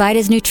 Protivite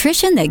is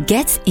nutrition that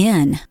gets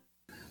in.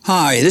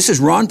 Hi, this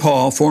is Ron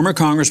Paul, former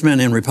congressman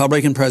and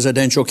Republican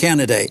presidential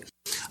candidate.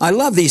 I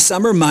love these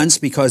summer months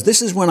because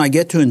this is when I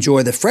get to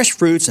enjoy the fresh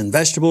fruits and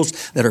vegetables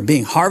that are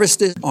being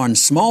harvested on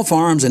small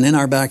farms and in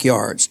our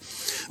backyards.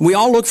 We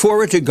all look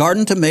forward to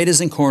garden tomatoes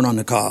and corn on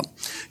the cob.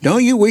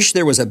 Don't you wish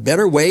there was a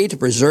better way to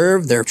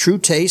preserve their true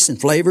tastes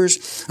and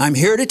flavors? I'm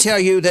here to tell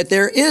you that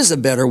there is a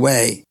better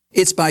way.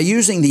 It's by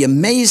using the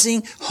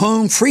amazing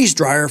home freeze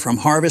dryer from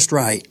Harvest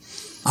Right.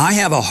 I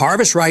have a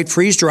Harvest Right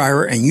freeze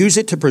dryer and use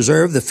it to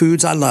preserve the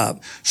foods I love.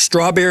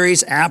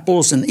 Strawberries,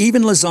 apples, and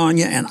even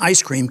lasagna and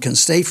ice cream can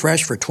stay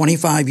fresh for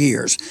 25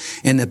 years.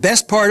 And the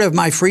best part of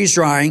my freeze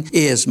drying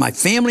is my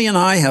family and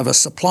I have a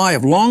supply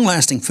of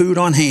long-lasting food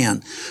on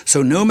hand.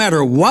 So no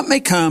matter what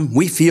may come,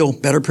 we feel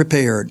better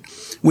prepared.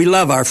 We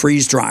love our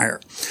freeze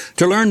dryer.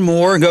 To learn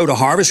more, go to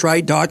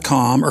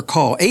harvestright.com or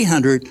call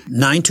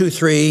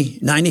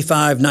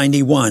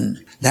 800-923-9591.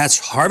 That's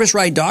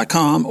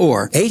harvestright.com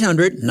or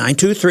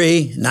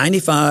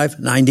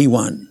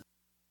 800-923-9591.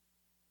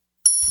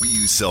 We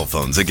use cell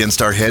phones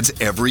against our heads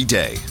every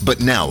day.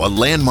 But now a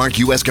landmark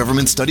U.S.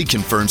 government study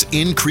confirms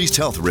increased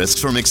health risks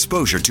from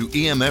exposure to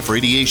EMF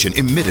radiation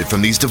emitted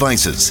from these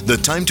devices. The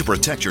time to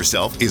protect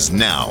yourself is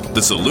now.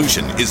 The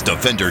solution is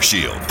Defender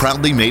Shield.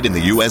 Proudly made in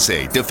the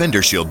USA,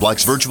 Defender Shield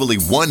blocks virtually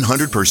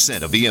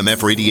 100% of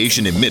EMF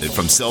radiation emitted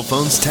from cell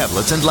phones,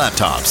 tablets, and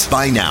laptops.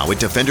 Buy now at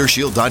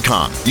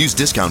DefenderShield.com. Use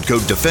discount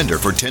code DEFENDER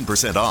for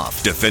 10%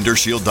 off.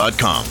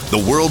 DefenderShield.com,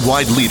 the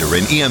worldwide leader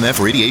in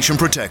EMF radiation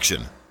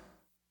protection.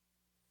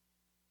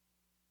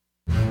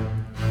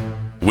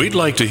 We'd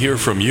like to hear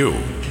from you.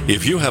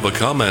 If you have a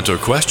comment or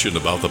question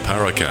about the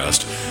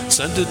Paracast,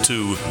 send it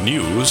to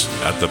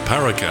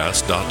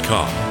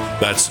news@theparacast.com.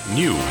 That's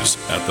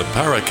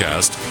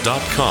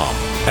news@theparacast.com.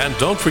 And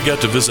don't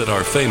forget to visit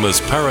our famous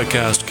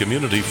Paracast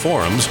community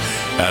forums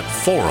at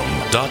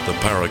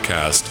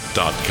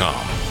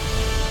forum.theparacast.com.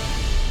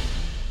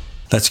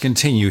 Let's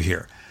continue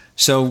here.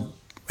 So,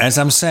 as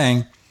I'm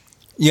saying,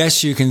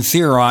 yes, you can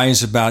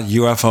theorize about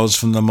UFOs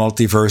from the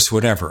multiverse,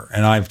 whatever,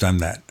 and I've done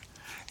that.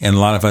 And a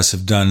lot of us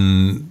have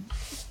done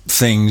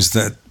things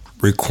that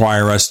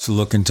require us to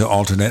look into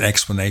alternate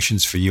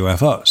explanations for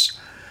UFOs.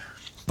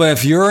 But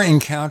if you're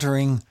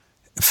encountering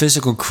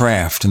physical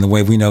craft in the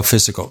way we know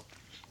physical,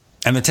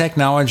 and the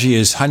technology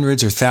is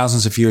hundreds or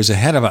thousands of years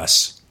ahead of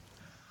us,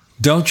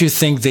 don't you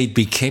think they'd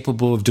be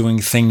capable of doing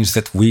things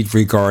that we'd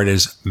regard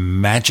as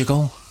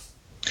magical?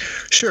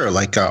 Sure,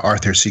 like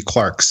Arthur C.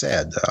 Clarke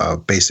said,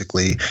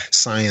 basically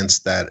science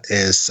that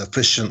is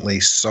sufficiently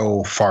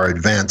so far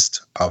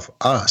advanced of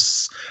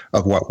us,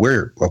 of what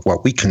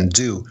we can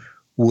do,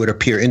 would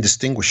appear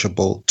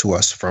indistinguishable to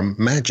us from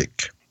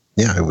magic.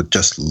 Yeah, it would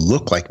just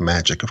look like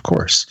magic, of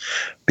course,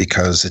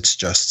 because it's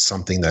just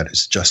something that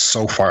is just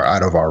so far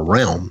out of our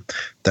realm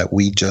that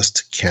we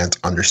just can't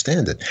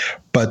understand it.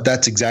 But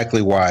that's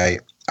exactly why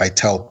I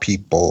tell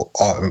people,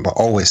 I'm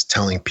always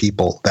telling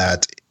people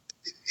that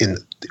in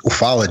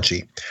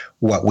ufology,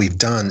 what we've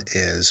done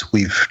is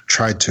we've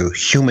tried to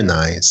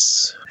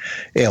humanize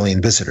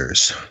alien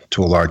visitors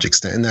to a large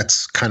extent. And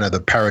that's kind of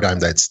the paradigm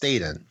that it's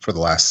stayed in for the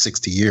last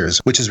 60 years,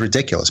 which is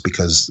ridiculous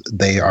because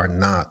they are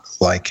not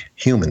like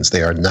humans.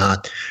 They are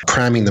not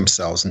cramming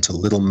themselves into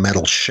little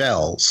metal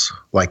shells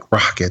like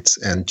rockets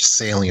and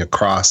sailing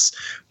across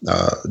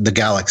the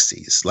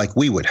galaxies like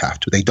we would have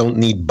to. They don't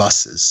need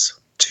buses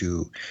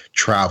to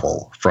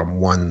travel from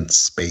one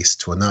space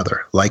to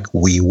another like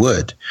we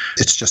would.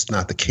 It's just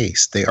not the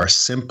case. They are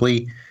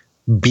simply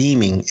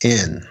beaming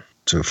in,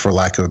 for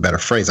lack of a better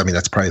phrase, I mean,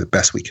 that's probably the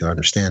best we can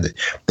understand it.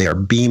 They are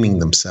beaming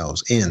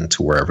themselves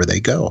into wherever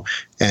they go.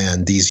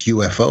 And these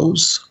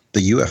UFOs,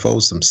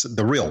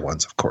 the real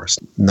ones, of course,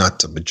 not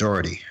the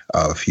majority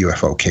of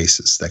UFO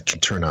cases that can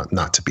turn out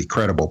not to be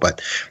credible,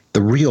 but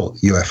the real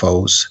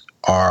UFOs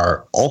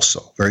are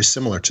also very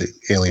similar to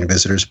alien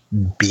visitors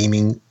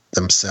beaming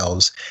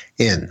themselves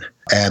in,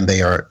 and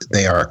they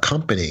are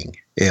accompanying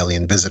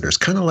alien visitors,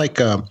 kind of like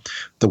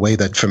the way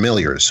that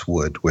familiars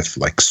would with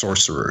like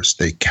sorcerers.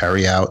 They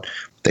carry out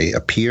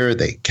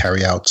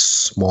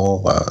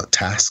small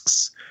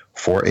tasks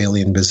for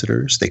alien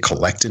visitors. They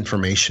collect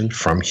information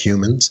from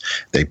humans.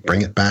 They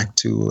bring it back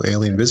to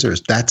alien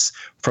visitors. That's,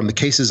 from the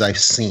cases I've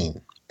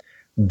seen,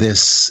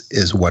 this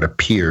is what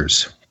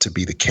appears to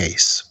be the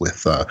case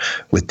with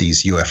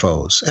these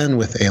UFOs and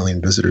with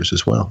alien visitors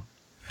as well.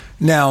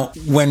 Now,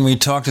 when we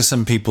talk to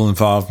some people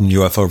involved in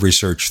UFO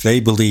research,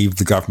 they believe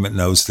the government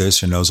knows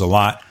this or knows a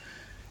lot.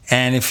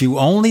 And if you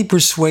only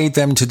persuade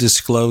them to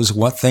disclose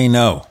what they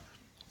know,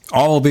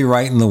 all will be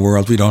right in the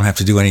world. We don't have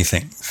to do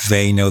anything.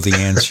 They know the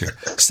answer.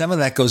 Some of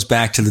that goes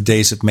back to the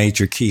days of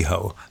Major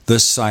Kehoe, the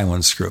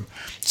Silence Group.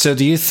 So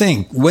do you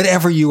think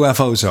whatever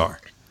UFOs are,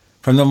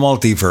 from the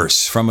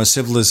multiverse, from a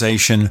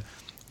civilization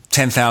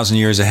 10,000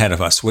 years ahead of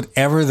us,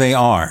 whatever they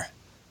are,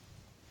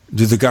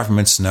 do the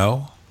governments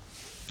know?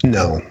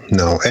 No,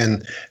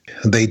 and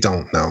they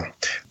don't know.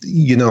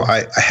 You know,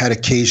 I had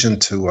occasion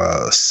to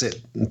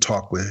sit and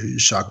talk with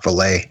Jacques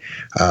Vallée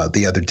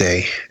the other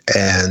day,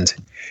 and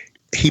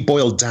he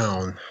boiled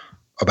down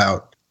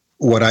about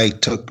what I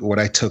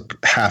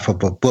took half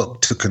of a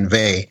book to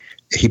convey.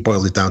 He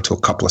boiled it down to a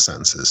couple of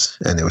sentences,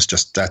 and it was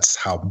just, that's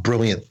how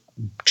brilliant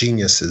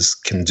geniuses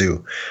can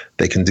do.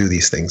 They can do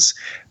these things.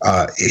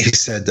 He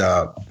said,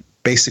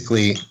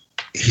 basically,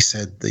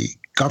 the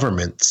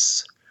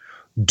governments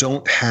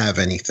don't have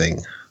anything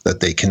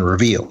that they can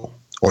reveal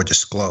or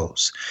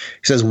disclose.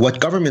 He says what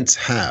governments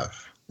have,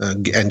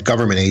 and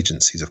government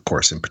agencies, of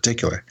course, in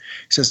particular,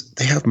 he says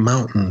they have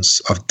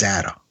mountains of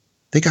data.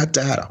 They got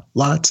data,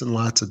 lots and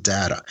lots of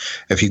data.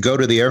 If you go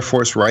to the Air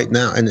Force right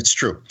now, and it's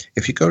true,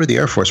 if you go to the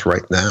Air Force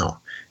right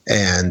now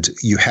and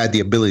you had the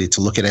ability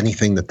to look at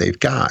anything that they've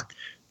got,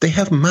 they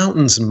have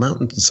mountains and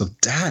mountains of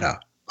data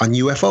on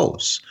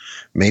UFOs,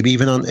 maybe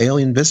even on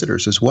alien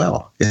visitors as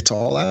well. It's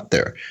all out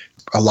there.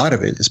 A lot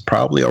of it is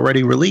probably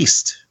already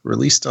released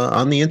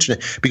on the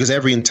internet, because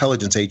every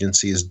intelligence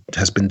agency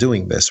has been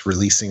doing this,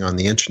 releasing on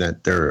the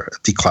internet their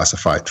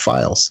declassified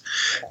files.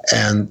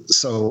 And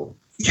so,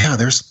 yeah,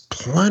 there's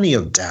plenty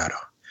of data,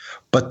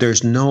 but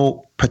there's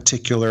no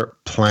particular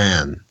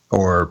plan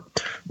or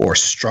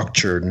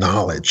structured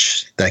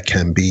knowledge that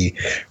can be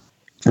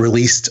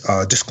released,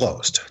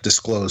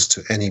 disclosed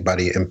to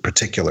anybody in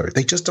particular.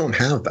 They just don't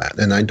have that,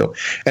 and I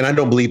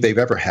don't believe they've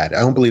ever had. I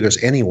don't believe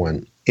there's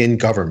anyone in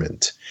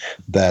government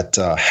that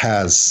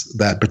has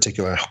that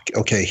particular.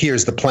 Okay,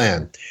 here's the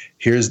plan.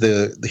 Here's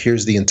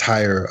the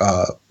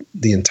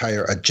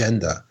entire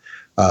agenda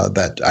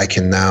that I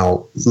can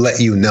now let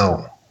you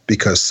know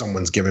because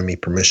someone's given me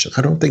permission.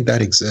 I don't think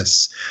that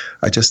exists.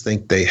 I just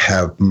think they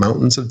have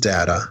mountains of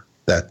data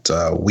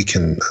that we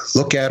can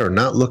look at or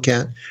not look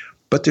at.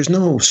 But there's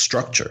no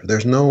structure.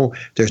 There's no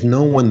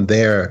one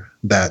there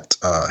that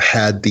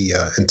had the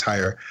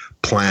entire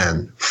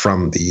plan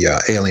from the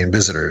alien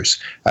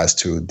visitors as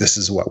to this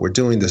is what we're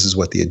doing, this is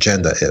what the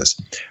agenda is.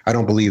 I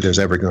don't believe there's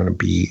ever going to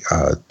be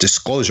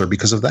disclosure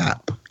because of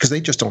that, because they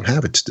just don't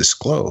have it to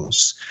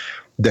disclose.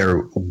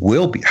 There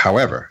will be,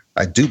 however,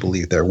 I do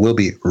believe there will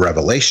be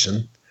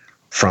revelation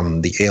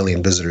from the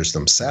alien visitors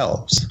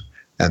themselves,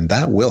 and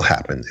that will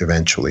happen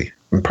eventually,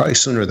 and probably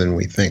sooner than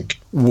we think.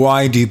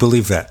 Why do you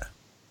believe that?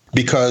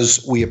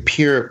 Because we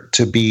appear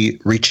to be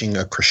reaching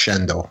a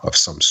crescendo of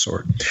some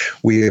sort.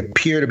 We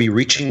appear to be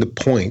reaching the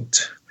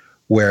point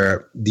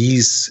where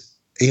these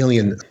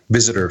alien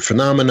visitor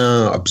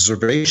phenomena,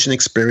 observation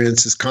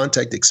experiences,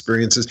 contact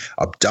experiences,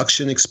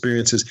 abduction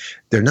experiences,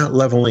 they're not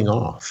leveling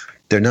off.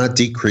 They're not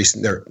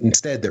decreasing.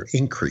 Instead, they're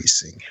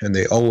increasing, and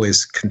they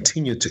always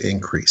continue to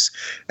increase.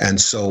 And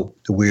so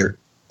we're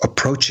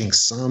approaching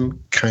some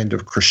kind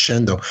of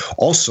crescendo.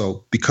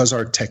 Also, because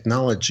our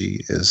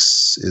technology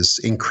is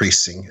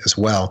increasing as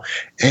well,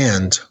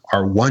 and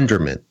our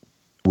wonderment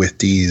with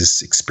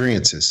these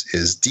experiences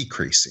is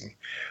decreasing,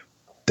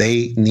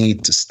 they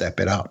need to step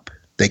it up.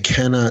 They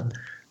cannot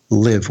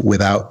live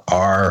without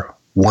our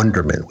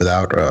wonderment,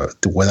 without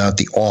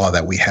the awe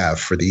that we have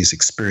for these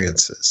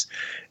experiences.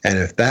 And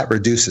if that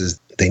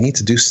reduces, they need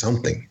to do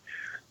something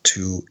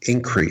to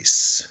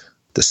increase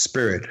the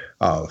spirit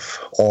of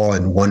awe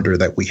and wonder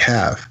that we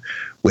have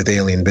with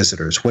alien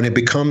visitors. When it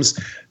becomes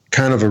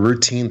kind of a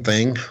routine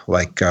thing,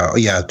 like,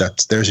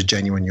 there's a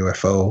genuine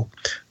UFO,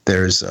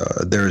 there's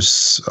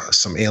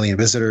some alien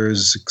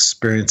visitors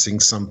experiencing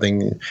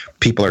something,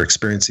 people are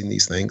experiencing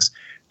these things,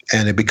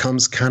 and it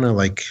becomes kind of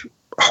like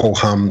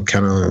ho-hum,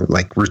 kind of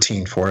like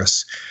routine for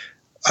us,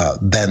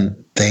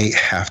 then they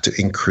have to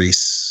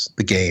increase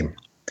the game.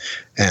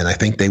 And I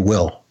think they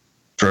will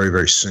very,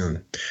 very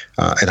soon.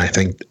 And I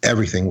think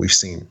everything we've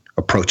seen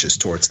approaches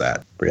towards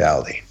that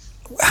reality.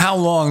 How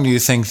long do you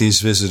think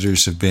these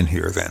visitors have been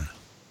here then?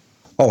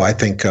 Oh, I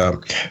think,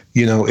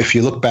 if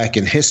you look back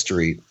in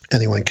history,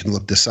 anyone can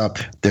look this up.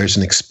 There's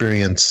an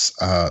experience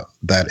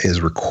that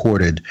is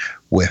recorded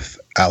with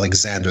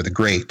Alexander the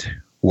Great,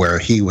 where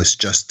he was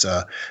just,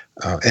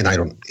 and I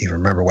don't even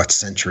remember what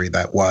century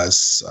that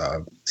was,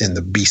 in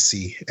the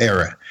BC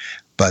era,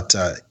 but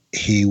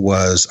he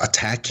was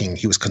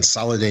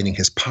consolidating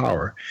his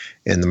power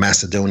in the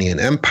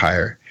Macedonian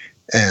Empire,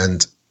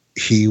 and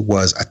he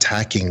was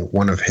attacking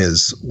one of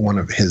his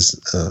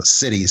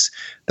cities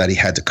that he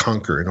had to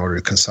conquer in order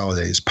to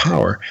consolidate his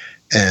power.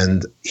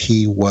 And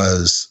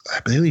I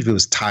believe it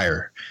was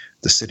Tyre,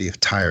 the city of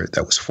Tyre,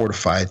 that was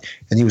fortified,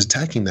 and he was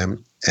attacking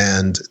them.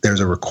 And there's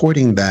a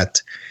recording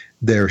that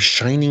their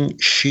shining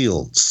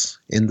shields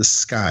in the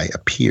sky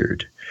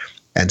appeared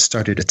and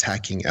started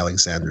attacking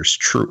Alexander's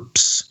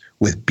troops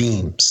with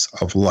beams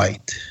of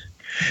light.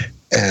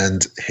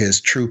 And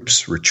his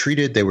troops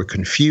retreated. They were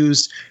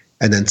confused.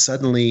 And then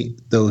suddenly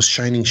those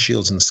shining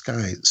shields in the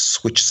sky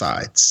switched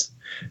sides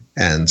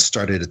and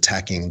started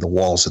attacking the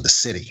walls of the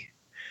city,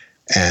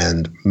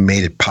 and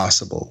made it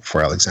possible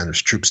for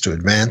Alexander's troops to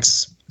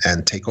advance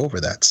and take over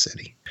that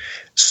city.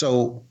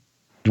 So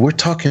we're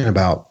talking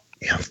about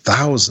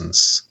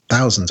thousands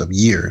of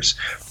years.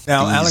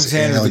 Now,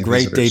 Alexander the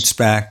Great dates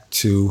back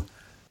to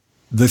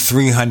the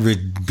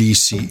 300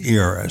 BC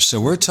era.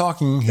 So we're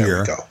talking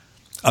here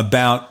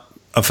about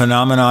a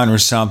phenomenon or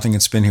something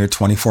that's been here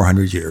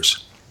 2,400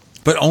 years.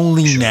 But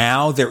only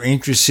now they're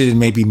interested in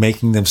maybe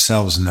making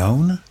themselves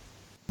known?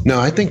 No,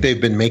 I think they've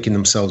been making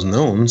themselves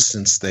known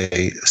since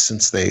they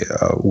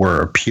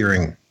were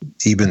appearing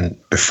even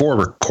before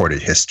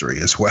recorded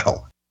history as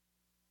well.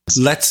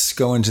 Let's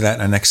go into that in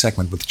the next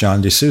segment with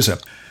John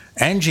DeSouza.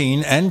 And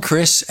Gene and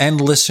Chris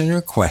and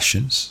listener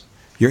questions.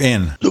 You're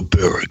in the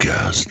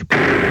Paracast.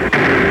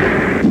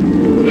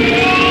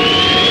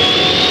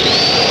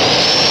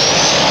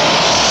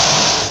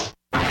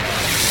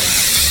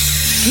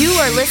 You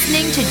are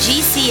listening to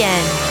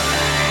GCN.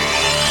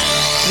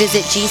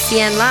 Visit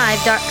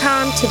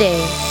GCNlive.com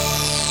today.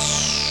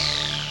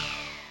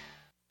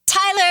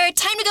 Tyler,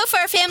 time to go for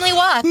our family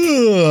walk.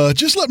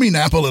 Just let me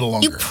nap a little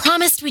longer. You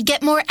promised we'd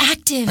get more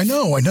active. I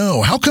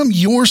know. How come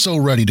you're so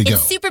ready to go?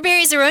 It's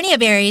Superberry's Aronia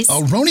berries.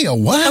 Aronia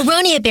what?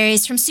 Aronia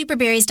berries from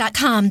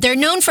superberries.com. They're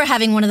known for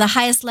having one of the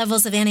highest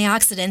levels of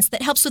antioxidants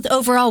that helps with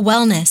overall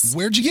wellness.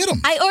 Where'd you get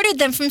them? I ordered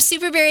them from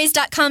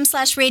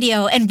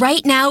superberries.com/radio, and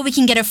right now we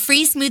can get a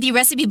free smoothie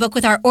recipe book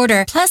with our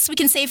order. Plus, we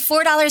can save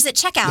 $4 at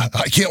checkout.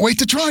 I can't wait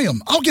to try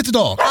them. I'll get the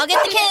dog. I'll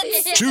get the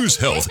kids. Choose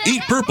health.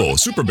 Eat purple.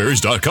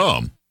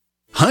 Superberries.com.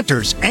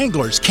 Hunters,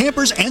 anglers,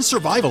 campers, and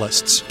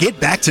survivalists. Get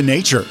back to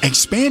nature.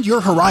 Expand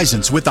your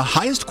horizons with the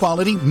highest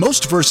quality,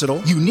 most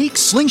versatile, unique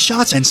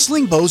slingshots and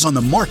sling bows on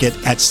the market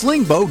at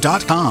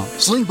slingbow.com.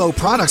 Slingbow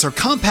products are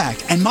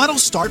compact and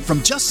models start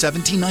from just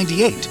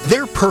 $17.98.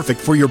 They're perfect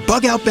for your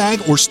bug out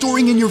bag or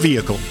storing in your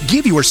vehicle.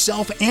 Give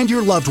yourself and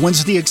your loved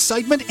ones the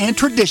excitement and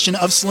tradition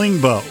of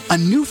slingbow, a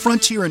new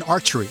frontier in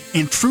archery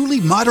and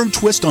truly modern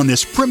twist on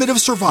this primitive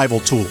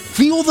survival tool.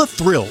 Feel the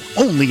thrill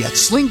only at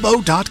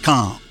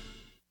slingbow.com.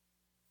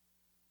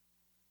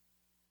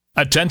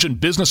 Attention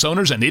business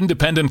owners and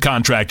independent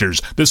contractors.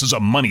 This is a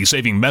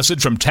money-saving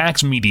message from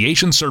Tax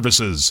Mediation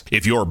Services.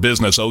 If your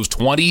business owes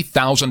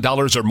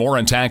 $20,000 or more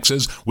in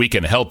taxes, we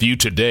can help you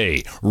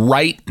today,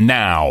 right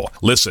now.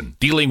 Listen,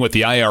 dealing with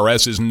the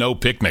IRS is no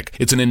picnic.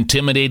 It's an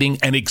intimidating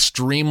and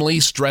extremely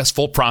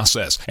stressful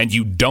process, and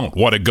you don't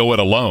want to go it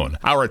alone.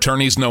 Our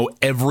attorneys know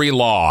every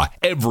law,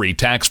 every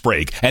tax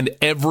break, and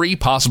every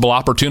possible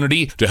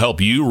opportunity to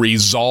help you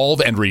resolve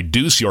and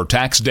reduce your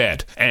tax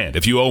debt. And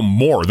if you owe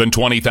more than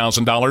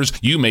 $20,000,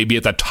 customers, you may be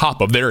at the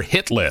top of their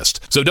hit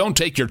list. So don't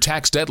take your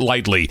tax debt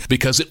lightly,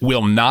 because it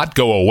will not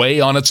go away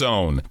on its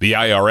own. The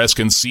IRS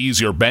can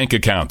seize your bank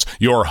accounts,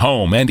 your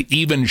home, and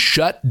even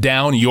shut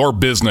down your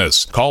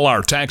business. Call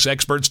our tax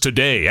experts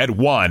today at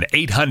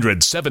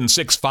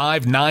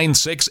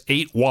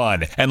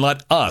 1-800-765-9681 and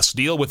let us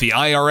deal with the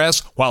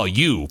IRS while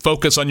you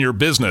focus on your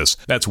business.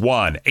 That's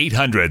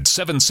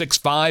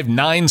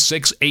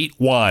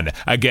 1-800-765-9681.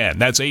 Again,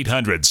 that's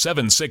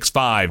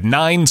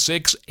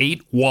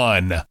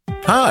 800-765-9681.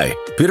 Hi,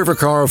 Peter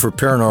Vaccaro for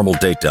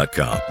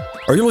ParanormalDate.com.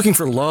 Are you looking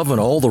for love in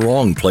all the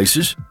wrong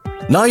places?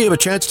 Now you have a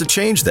chance to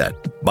change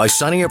that by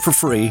signing up for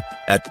free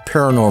at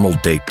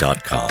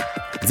ParanormalDate.com.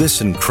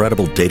 This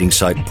incredible dating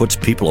site puts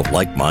people of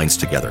like minds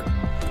together.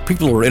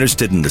 People who are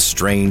interested in the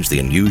strange, the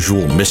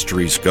unusual,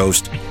 mysteries,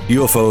 ghosts,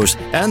 UFOs,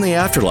 and the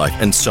afterlife,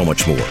 and so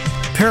much more.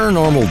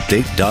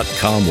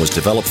 ParanormalDate.com was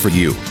developed for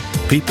you,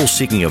 people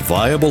seeking a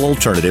viable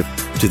alternative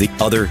to the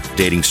other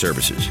dating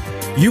services.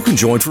 You can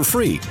join for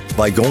free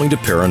by going to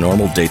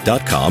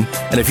ParanormalDate.com,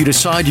 and if you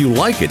decide you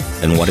like it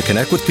and want to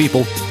connect with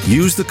people,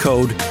 use the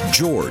code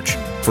GEORGE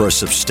for a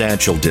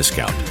substantial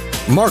discount.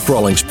 Mark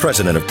Rawlings,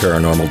 president of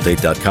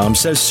ParanormalDate.com,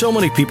 says so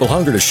many people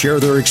hunger to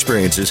share their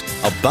experiences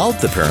about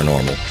the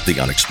paranormal,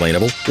 the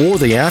unexplainable, or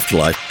the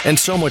afterlife, and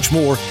so much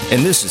more,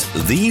 and this is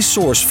the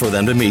source for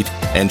them to meet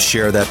and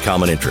share that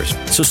common interest.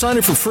 So sign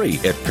up for free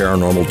at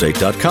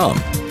ParanormalDate.com,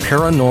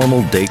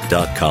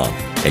 ParanormalDate.com,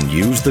 and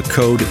use the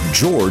code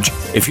GEORGE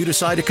if you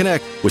decide to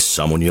connect with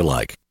someone you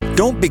like.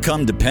 Don't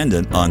become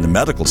dependent on the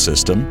medical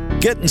system.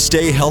 Get and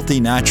stay healthy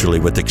naturally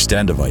with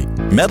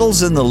Extendivite.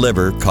 Metals in the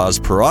liver cause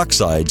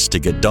peroxides to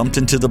get dumped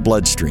into the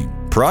bloodstream.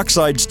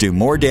 Peroxides do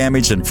more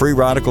damage than free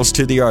radicals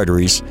to the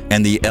arteries,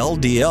 and the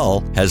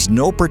LDL has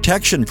no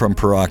protection from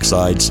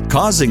peroxides,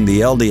 causing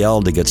the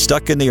LDL to get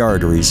stuck in the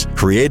arteries,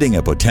 creating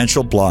a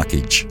potential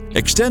blockage.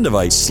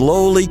 Extendivite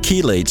slowly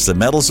chelates the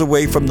metals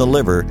away from the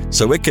liver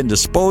so it can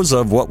dispose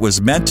of what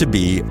was meant to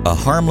be a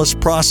harmless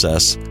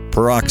process,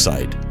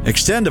 peroxide.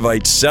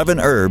 Extendivite's 7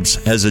 herbs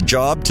has a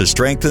job to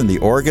strengthen the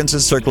organs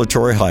and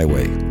circulatory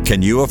highway.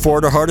 Can you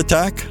afford a heart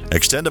attack?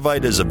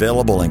 Extendivite is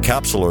available in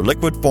capsule or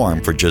liquid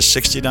form for just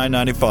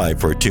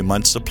 $69.95 for a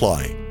 2-month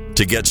supply.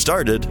 To get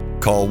started,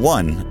 call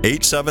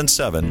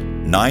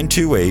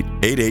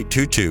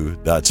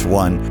 1-877-928-8822. That's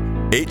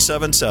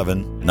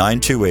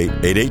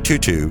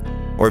 1-877-928-8822.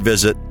 Or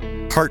visit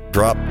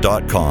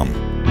heartdrop.com.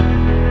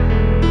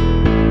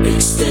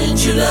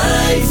 Extend your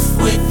life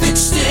with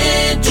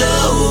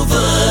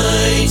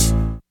Extendovite.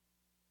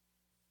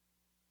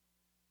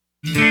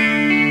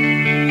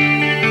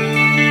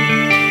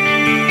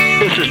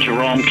 This is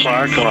Jerome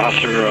Clark,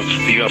 author of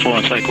the UFO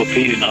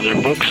Encyclopedia and other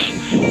books.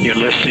 You're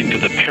listening to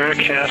the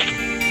Paracast.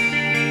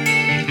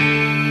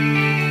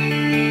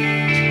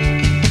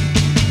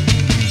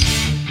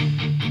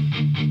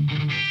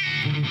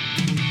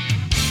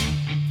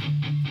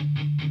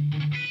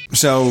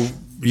 So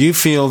you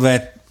feel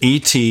that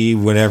E.T.,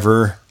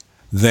 whatever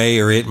they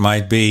or it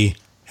might be,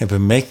 have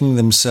been making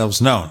themselves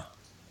known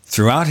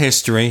throughout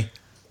history.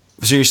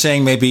 So you're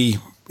saying maybe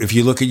if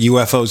you look at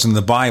UFOs in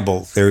the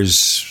Bible,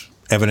 there's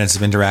evidence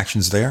of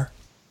interactions there?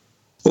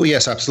 Oh,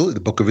 yes, absolutely.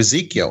 The book of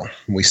Ezekiel,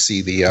 we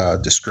see the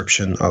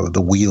description of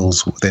the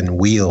wheels within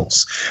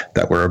wheels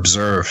that were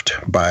observed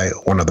by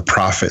one of the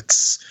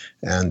prophets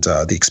and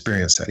the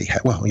experience that he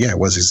had. Well, yeah, it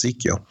was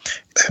Ezekiel.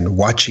 And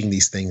watching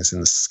these things in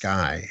the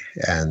sky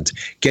and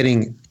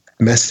getting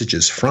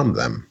messages from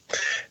them.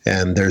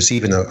 And there's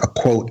even a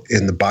quote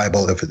in the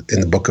Bible,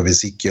 in the book of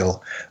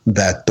Ezekiel,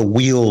 that the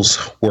wheels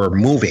were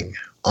moving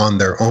on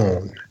their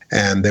own.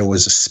 And there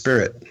was a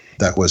spirit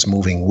that was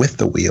moving with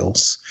the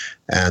wheels.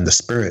 And the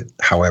spirit,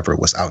 however,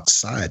 was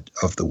outside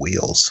of the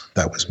wheels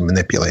that was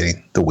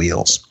manipulating the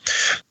wheels.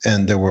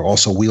 And there were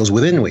also wheels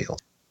within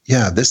wheels.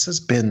 Yeah, this has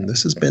been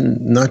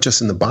not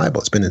just in the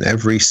Bible, it's been in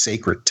every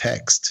sacred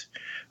text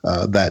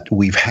that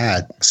we've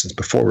had since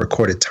before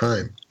recorded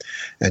time.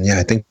 And yeah,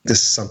 I think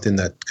this is something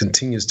that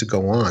continues to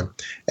go on.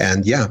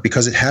 And yeah,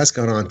 because it has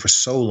gone on for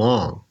so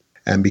long,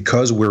 and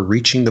because we're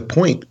reaching the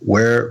point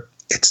where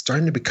it's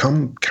starting to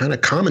become kind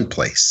of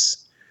commonplace,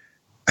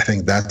 I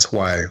think that's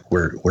why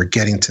we're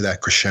getting to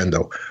that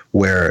crescendo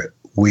where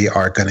we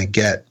are going to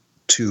get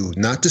to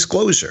not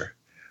disclosure,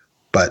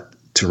 but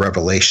to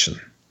revelation,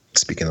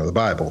 speaking of the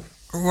Bible.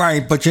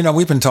 Right, but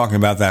we've been talking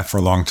about that for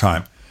a long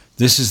time.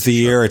 This is the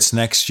year, it's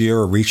next year,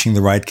 or reaching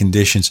the right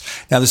conditions.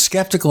 Now, the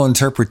skeptical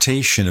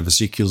interpretation of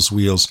Ezekiel's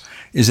wheels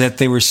is that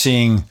they were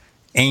seeing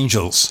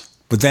angels,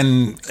 but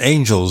then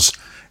angels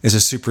is a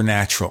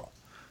supernatural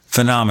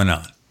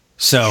phenomenon.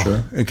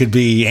 So It could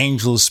be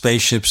angels,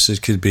 spaceships,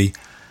 it could be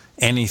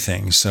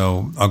anything.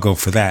 So I'll go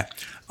for that.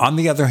 On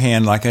the other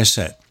hand, like I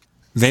said,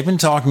 they've been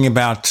talking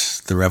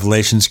about the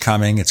revelation's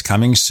coming. It's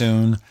coming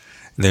soon.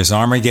 There's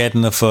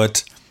Armageddon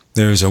afoot.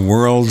 There's a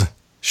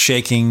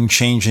world-shaking,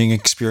 changing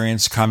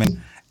experience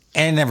coming.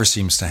 And it never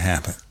seems to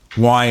happen.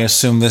 Why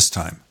assume this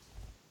time?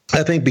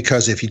 I think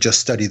because if you just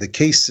study the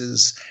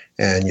cases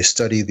and you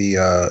study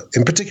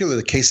in particular,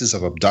 the cases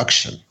of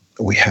abduction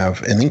we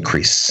have an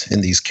increase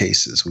in these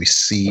cases. We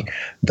see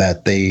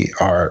that they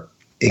are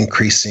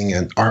increasing,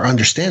 and our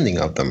understanding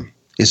of them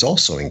is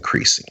also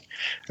increasing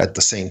at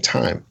the same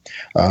time.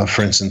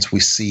 For instance, we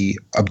see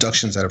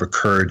abductions that have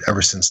occurred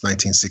ever since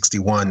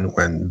 1961,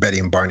 when Betty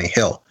and Barney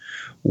Hill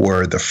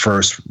were the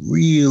first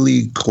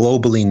really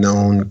globally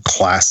known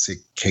classic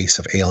case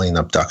of alien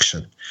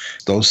abduction.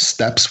 Those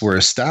steps were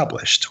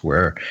established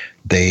where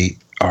they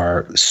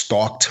are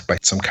stalked by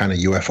some kind of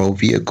UFO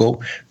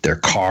vehicle. Their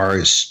car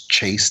is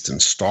chased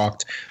and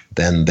stalked.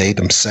 Then they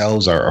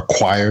themselves are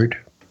acquired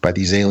by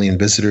these alien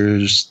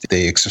visitors.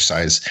 They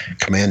exercise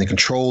command and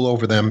control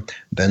over them.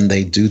 Then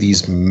they do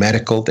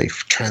they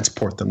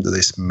transport them to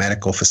this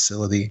medical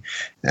facility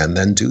and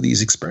then do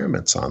these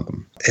experiments on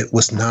them. It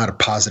was not a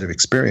positive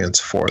experience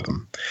for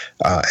them.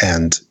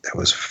 And it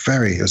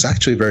was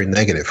actually very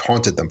negative,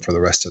 haunted them for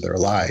the rest of their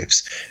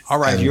lives. All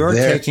right, and you're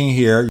taking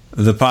here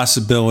the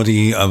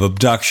possibility of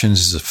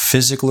abductions as a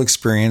physical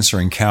experience or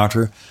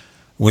encounter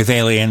with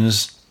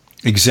aliens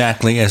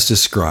exactly as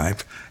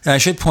described. And I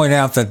should point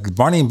out that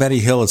Barney and Betty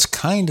Hill, it's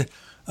kind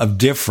of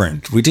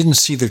different. We didn't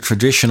see the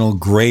traditional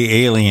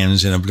gray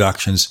aliens in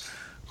abductions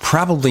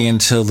probably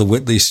until the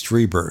Whitley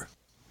Strieber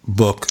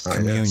book,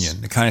 Communion.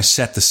 Yes. It kind of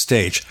set the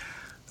stage.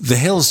 The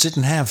Hills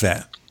didn't have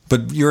that.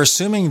 But you're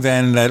assuming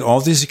then that all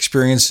these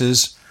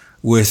experiences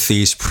with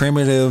these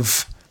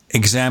primitive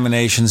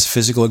examinations,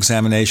 physical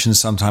examinations,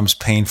 sometimes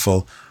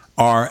painful,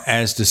 are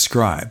as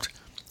described.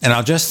 And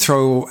I'll just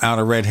throw out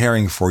a red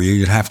herring for you.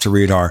 You'd have to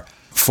read our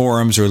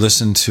forums or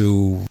listen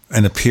to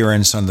an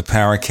appearance on the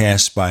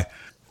Paracast by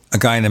a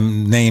guy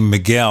named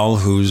Miguel,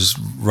 who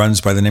runs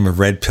by the name of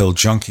Red Pill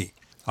Junkie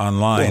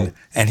online. Whoa.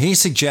 And he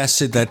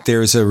suggested that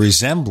there's a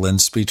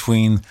resemblance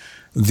between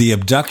the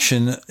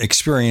abduction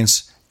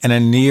experience and a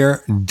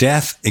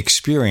near-death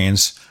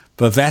experience.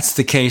 But if that's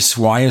the case,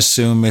 why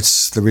assume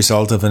it's the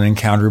result of an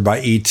encounter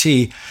by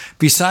E.T.?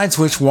 Besides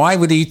which, why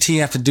would E.T.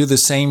 have to do the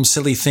same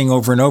silly thing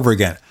over and over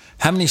again?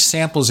 How many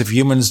samples of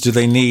humans do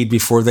they need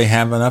before they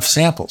have enough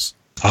samples?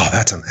 Oh,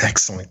 that's an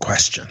excellent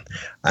question.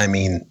 I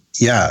mean,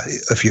 yeah,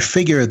 if you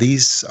figure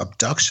these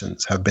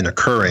abductions have been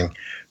occurring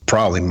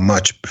probably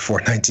much before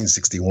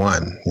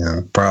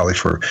 1961, probably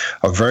for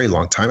a very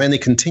long time, and they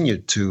continue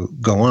to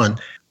go on,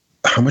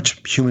 how much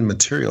human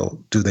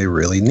material do they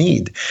really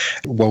need?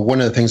 Well,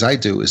 one of the things I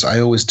do is I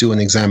always do an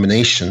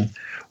examination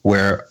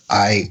where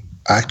I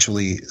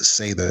actually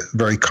say the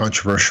very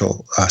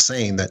controversial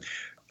saying that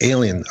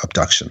alien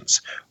abductions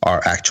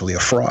are actually a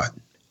fraud.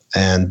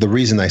 And the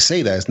reason I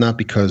say that is not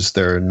because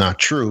they're not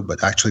true,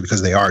 but actually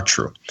because they are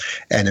true.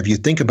 And if you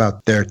think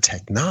about their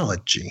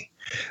technology,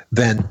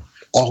 then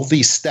all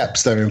these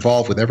steps that are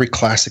involved with every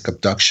classic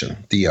abduction,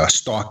 the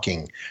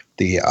stalking,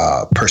 the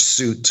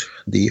pursuit,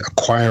 the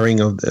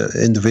acquiring of the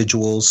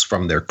individuals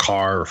from their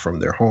car or from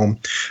their home,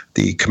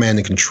 the command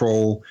and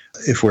control,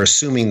 if we're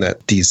assuming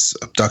that these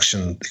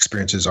abduction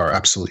experiences are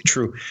absolutely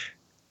true,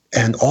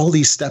 and all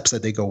these steps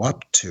that they go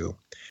up to,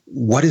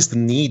 what is the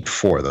need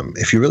for them?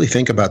 If you really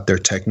think about their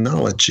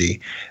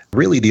technology,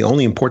 really the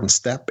only important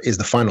step is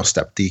the final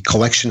step, the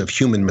collection of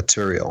human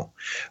material,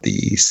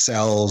 the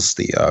cells,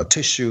 the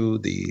tissue,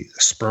 the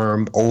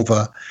sperm,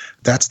 ova.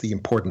 That's the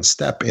important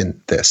step in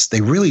this.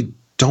 They really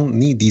don't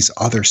need these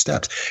other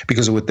steps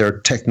because with their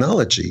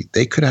technology,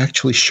 they could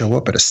actually show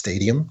up at a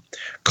stadium,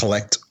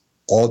 collect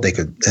all they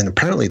could, and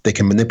apparently they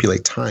can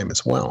manipulate time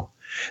as well.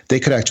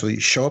 They could actually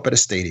show up at a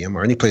stadium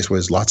or any place where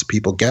there's lots of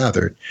people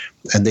gathered,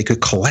 and they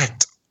could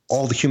collect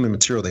all the human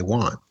material they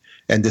want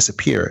and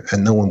disappear,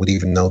 and no one would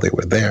even know they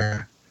were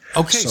there.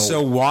 Okay,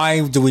 so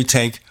why do we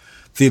take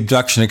the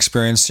abduction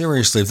experience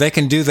seriously? If they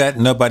can do that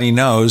and nobody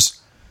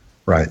knows,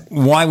 right?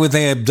 Why would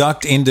they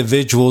abduct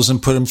individuals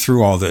and put them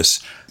through all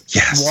this?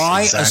 Yes,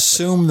 why exactly.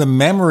 assume the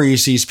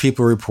memories these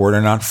people report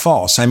are not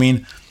false? I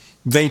mean,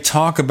 they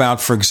talk about,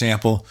 for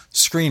example,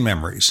 screen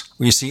memories.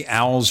 Where you see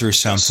owls or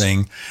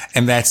something,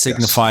 and that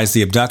signifies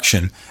the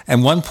abduction.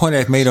 And one point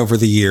I've made over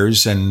the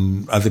years,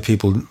 and other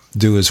people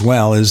do as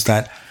well, is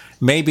that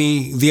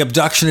maybe the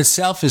abduction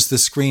itself is the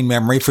screen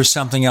memory for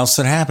something else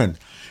that happened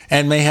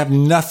and may have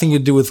nothing to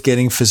do with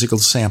getting physical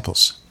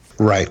samples.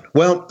 Right.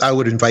 Well, I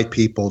would invite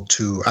people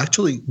to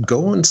actually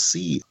go and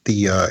see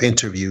the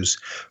interviews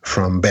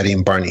from Betty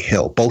and Barney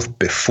Hill, both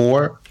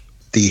before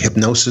the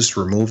hypnosis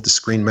removed the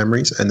screen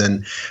memories, and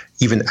then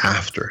even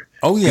after.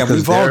 Oh, yeah,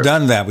 we've all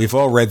done that. We've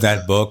all read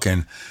that book,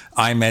 and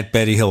I met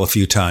Betty Hill a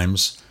few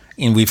times,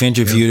 and we've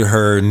interviewed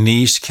her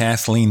niece,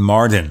 Kathleen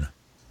Marden,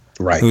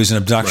 who's an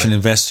abduction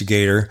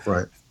investigator,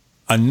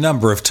 a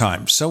number of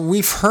times. So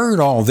we've heard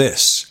all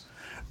this,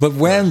 but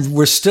when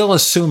we're still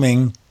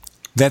assuming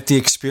that the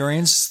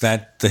experience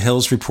that the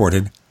Hills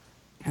reported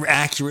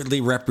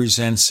accurately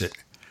represents it.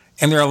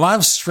 And there are a lot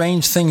of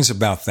strange things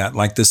about that,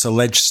 like this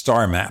alleged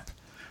star map,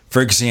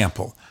 for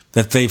example,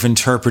 that they've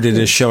interpreted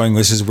as showing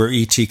this is where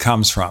E.T.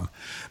 comes from.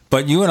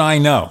 But you and I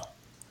know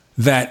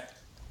that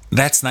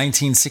that's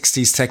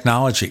 1960s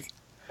technology.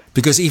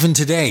 Because even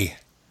today,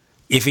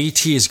 if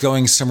E.T. is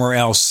going somewhere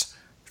else,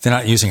 they're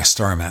not using a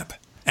star map.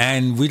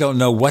 And we don't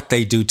know what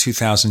they do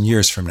 2,000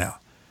 years from now.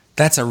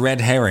 That's a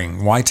red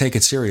herring. Why take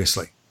it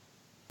seriously?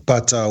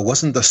 But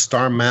wasn't the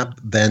star map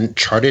then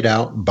charted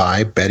out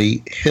by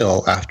Betty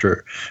Hill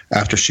after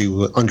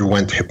she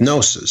underwent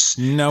hypnosis?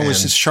 No, it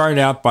was charted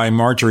out by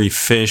Marjorie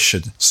Fish,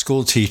 a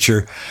school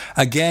teacher,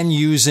 again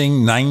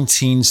using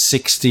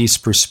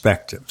 1960s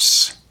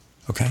perspectives.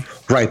 Okay.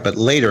 Right, but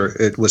later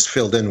it was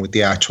filled in with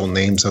the actual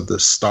names of the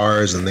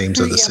stars and names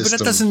of the system. But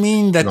that doesn't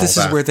mean that this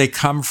is where they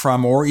come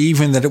from, or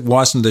even that it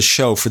wasn't a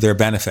show for their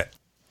benefit.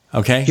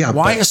 Okay? Yeah,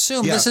 why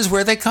assume this is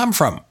where they come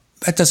from?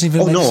 That doesn't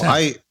even make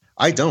sense.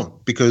 I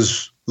don't,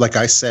 because like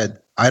I said,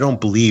 I don't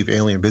believe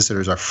alien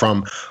visitors are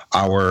from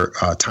our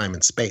time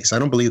and space. I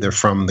don't believe they're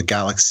from the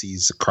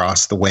galaxies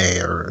across the way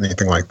or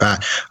anything like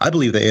that. I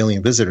believe the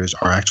alien visitors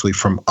are actually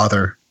from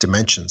other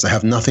dimensions that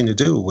have nothing to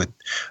do with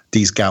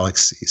these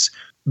galaxies.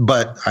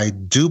 But I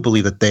do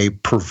believe that they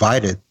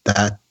provided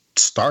that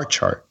star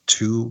chart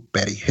to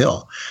Betty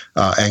Hill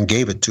and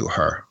gave it to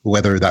her.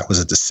 Whether that was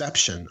a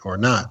deception or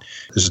not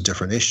is a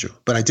different issue.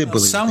 But I did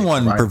believe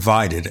someone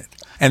provided it.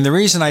 And the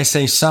reason I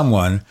say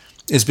someone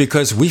is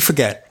because we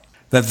forget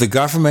that the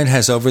government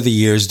has over the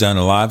years done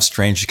a lot of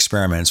strange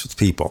experiments with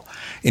people.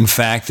 In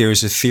fact, there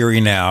is a theory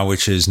now,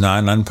 which is not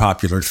an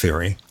unpopular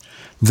theory,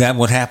 that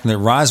what happened at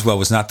Roswell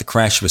was not the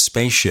crash of a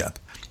spaceship,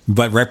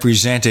 but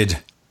represented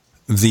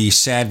the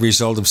sad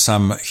result of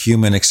some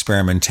human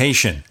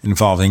experimentation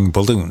involving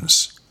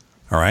balloons.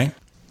 All right?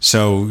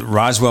 So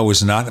Roswell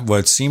was not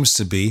what it seems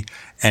to be.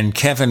 And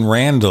Kevin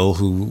Randall,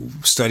 who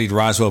studied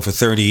Roswell for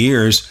 30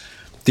 years,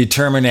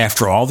 determined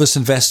after all this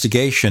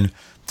investigation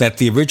that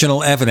the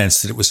original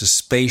evidence that it was a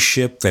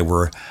spaceship, there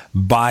were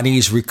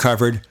bodies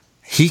recovered,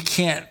 he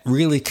can't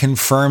really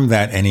confirm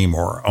that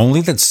anymore.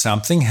 Only that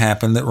something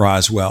happened at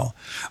Roswell.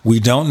 We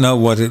don't know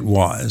what it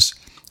was.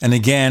 And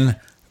again,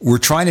 we're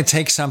trying to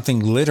take something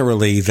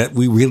literally that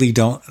we really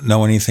don't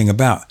know anything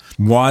about.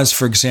 Was,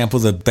 for example,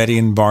 the Betty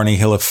and Barney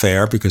Hill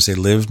affair, because they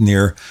lived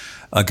near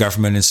a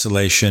government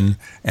installation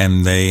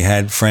and they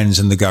had friends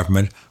in the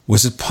government.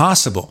 Was it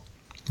possible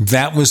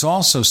that was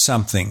also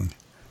something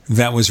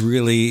that was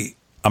really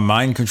a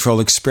mind control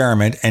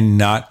experiment and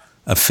not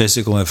a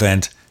physical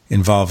event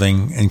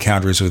involving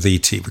encounters with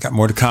ET? We've got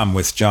more to come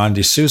with John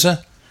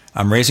DeSouza.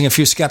 I'm raising a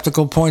few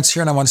skeptical points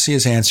here, and I want to see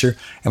his answer.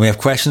 And we have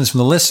questions from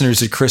the listeners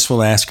that Chris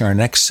will ask in our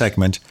next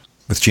segment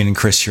with Gene and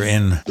Chris. You're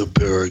in the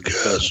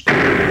Paracast.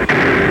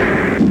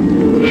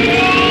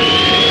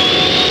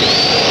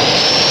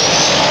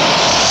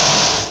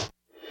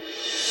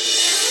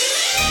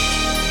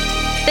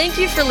 Thank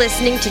you for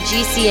listening to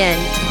GCN.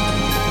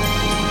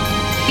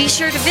 Be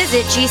sure to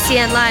visit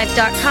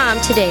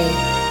GCNlive.com today.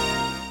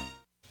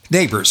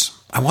 Neighbors,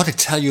 I want to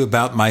tell you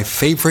about my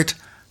favorite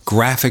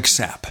graphics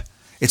app.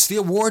 It's the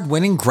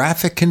award-winning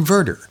Graphic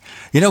Converter.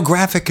 You know,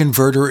 Graphic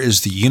Converter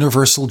is the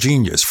universal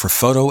genius for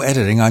photo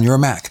editing on your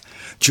Mac.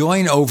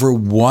 Join over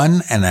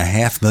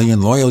 1.5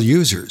 million loyal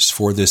users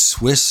for this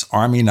Swiss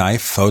Army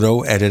knife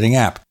photo editing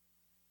app.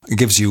 It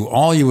gives you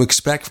all you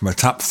expect from a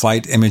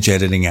top-flight image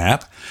editing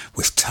app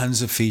with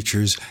tons of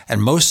features,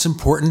 and most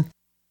important,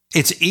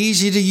 it's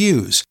easy to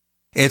use.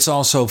 It's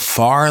also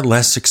far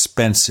less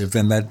expensive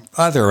than that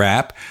other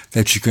app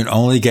that you can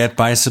only get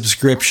by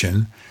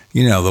subscription.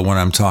 You know, the one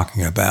I'm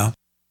talking about.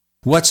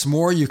 What's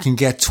more, you can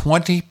get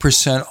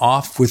 20%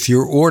 off with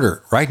your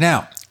order right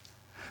now.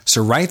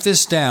 So write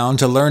this down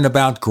to learn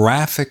about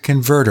Graphic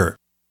Converter.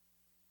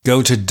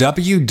 Go to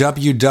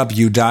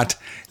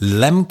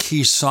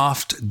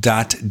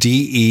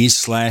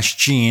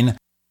www.lemkesoft.de/Gene.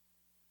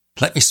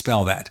 Let me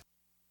spell that.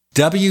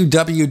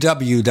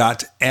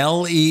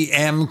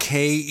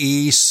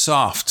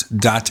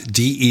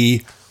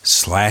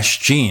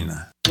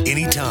 www.lemkesoft.de/Gene.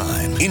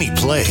 Anytime, any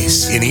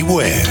place,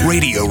 anywhere.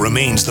 Radio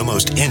remains the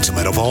most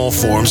intimate of all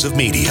forms of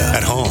media.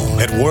 At home,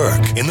 at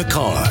work, in the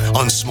car,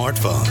 on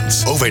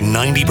smartphones. Over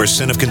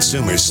 90% of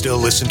consumers still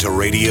listen to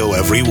radio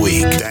every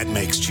week. That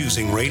makes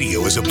choosing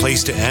radio as a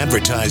place to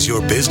advertise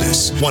your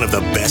business one of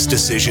the best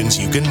decisions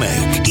you can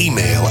make.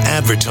 Email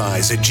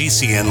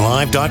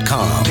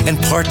advertise@gcnlive.com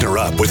and partner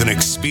up with an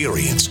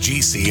experienced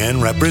GCN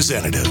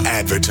representative.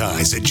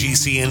 Advertise at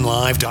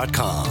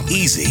gcnlive.com.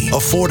 Easy,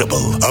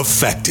 affordable,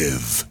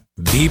 effective.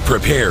 Be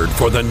prepared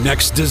for the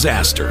next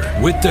disaster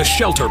with the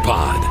Shelter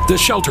Pod. The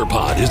Shelter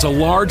Pod is a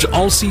large,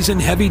 all-season,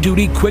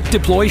 heavy-duty,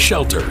 quick-deploy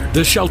shelter.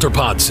 The Shelter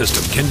Pod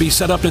system can be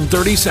set up in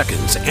 30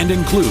 seconds and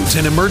includes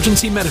an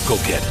emergency medical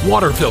kit,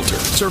 water filter,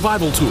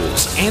 survival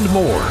tools, and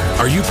more.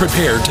 Are you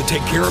prepared to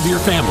take care of your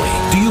family?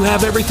 Do you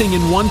have everything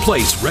in one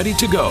place ready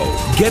to go?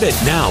 Get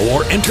it now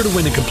or enter to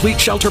win a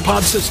complete Shelter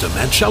Pod system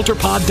at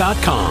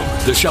shelterpod.com.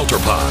 The Shelter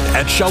Pod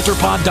at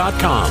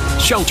shelterpod.com.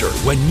 Shelter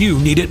when you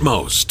need it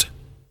most.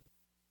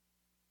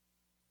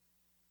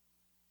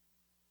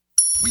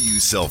 We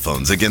use cell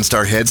phones against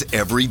our heads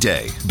every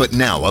day. But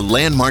now, a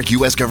landmark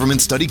U.S.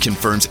 government study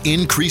confirms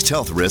increased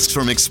health risks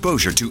from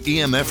exposure to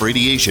EMF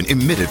radiation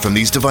emitted from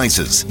these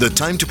devices. The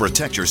time to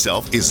protect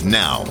yourself is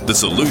now. The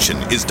solution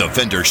is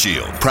Defender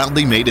Shield.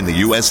 Proudly made in the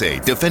USA,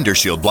 Defender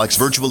Shield blocks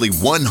virtually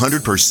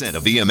 100%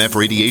 of EMF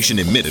radiation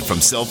emitted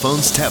from cell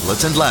phones,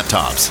 tablets, and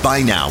laptops.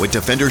 Buy now at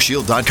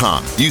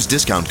DefenderShield.com. Use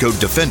discount code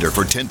DEFENDER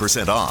for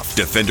 10% off.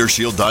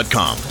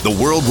 DefenderShield.com,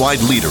 the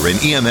worldwide leader in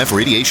EMF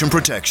radiation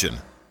protection.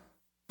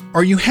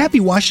 Are you happy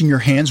washing your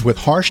hands with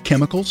harsh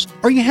chemicals?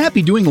 Are you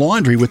happy doing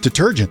laundry with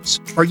detergents?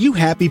 Are you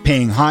happy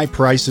paying high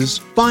prices?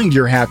 Find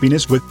your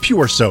happiness with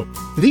Pure Soap.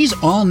 These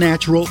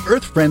all-natural,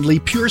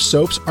 earth-friendly Pure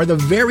Soaps are the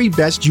very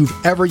best you've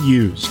ever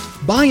used.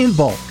 Buy in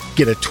bulk.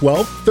 Get a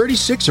 12,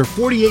 36, or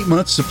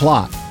 48-month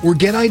supply, or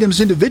get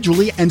items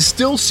individually and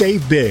still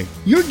save big.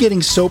 You're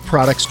getting soap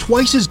products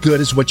twice as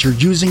good as what you're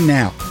using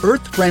now,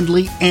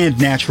 earth-friendly and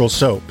natural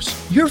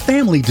soaps. Your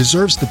family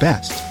deserves the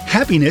best.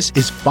 Happiness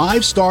is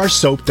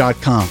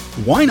 5starsoap.com.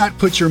 Why not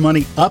put your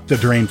money up the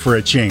drain for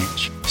a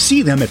change?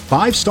 See them at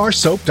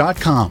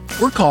 5starsoap.com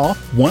or call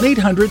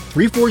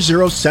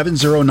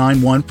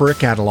 1-800-340-7091 for a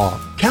catalog.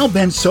 Cal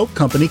Ben Soap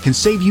Company can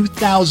save you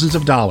thousands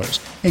of dollars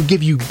and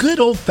give you good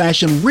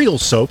old-fashioned real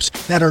soaps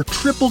that are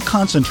triple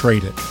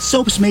concentrated.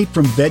 Soaps made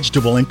from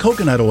vegetable and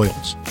coconut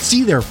oils.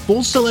 See their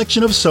full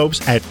selection of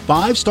soaps at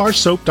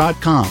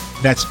 5starsoap.com.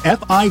 That's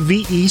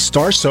F-I-V-E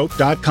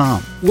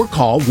starsoap.com. Or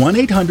call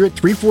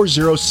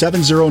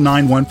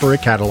 1-800-340-7091 for a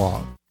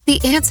catalog. The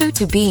answer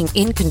to being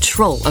in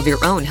control of your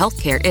own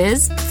healthcare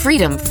is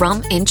freedom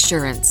from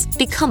insurance.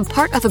 Become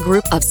part of a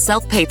group of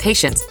self-pay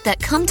patients that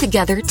come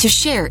together to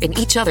share in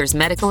each other's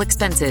medical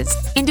expenses.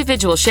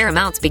 Individual share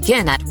amounts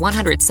begin at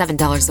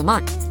 $107 a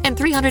month and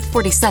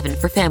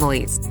 $347 for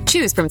families.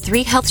 Choose from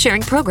 3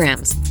 health-sharing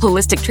programs.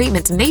 Holistic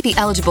treatments may be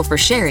eligible for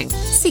sharing.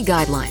 See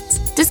guidelines.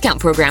 Discount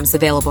programs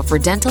available for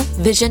dental,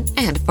 vision,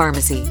 and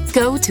pharmacy.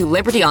 Go to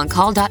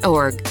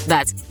libertyoncall.org.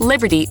 That's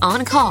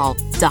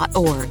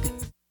libertyoncall.org.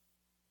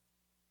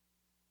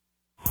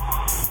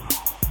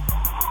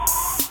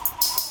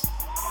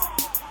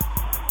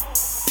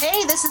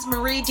 Hey, this is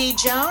Marie D.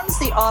 Jones,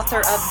 the author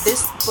of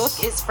This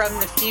Book is from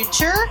the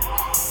Future,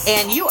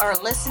 and you are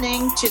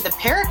listening to the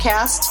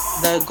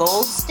Paracast, the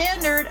gold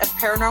standard of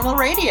paranormal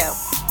radio.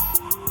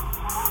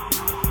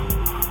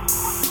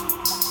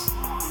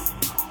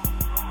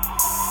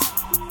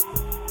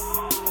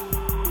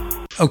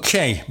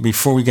 Okay,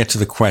 before we get to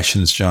the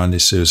questions, John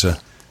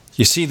DeSouza,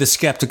 you see the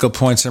skeptical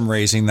points I'm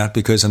raising, not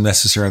because I'm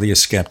necessarily a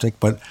skeptic,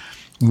 but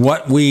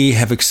what we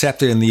have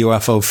accepted in the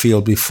UFO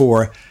field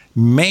before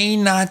may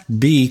not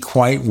be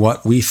quite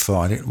what we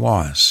thought it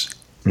was.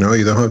 No,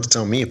 you don't have to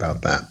tell me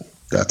about that.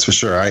 That's for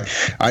sure. I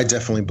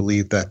definitely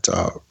believe that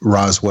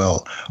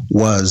Roswell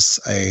was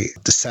a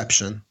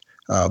deception,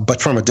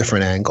 but from a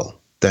different angle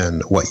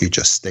than what you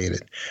just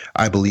stated.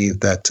 I believe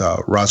that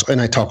Roswell,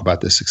 and I talk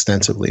about this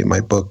extensively in my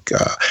book,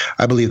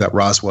 I believe that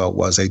Roswell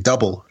was a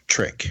double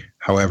trick.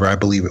 However, I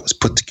believe it was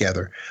put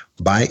together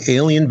by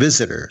alien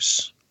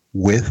visitors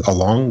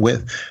along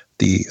with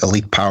the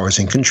elite powers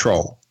in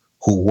control,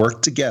 who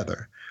worked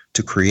together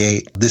to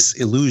create this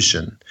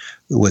illusion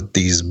with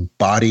these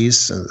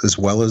bodies, as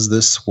well as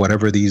this,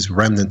 whatever these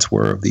remnants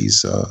were of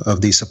these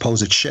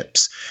supposed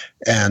ships.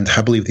 And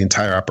I believe the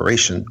entire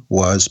operation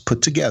was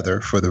put together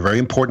for the very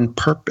important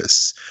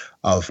purpose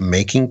of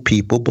making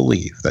people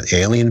believe that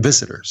alien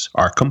visitors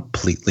are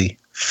completely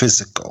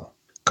physical,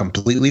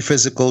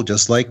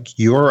 just like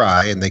you or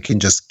I, and they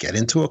can just get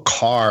into a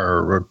car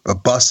or a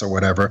bus or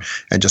whatever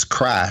and just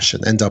crash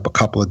and end up a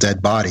couple of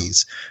dead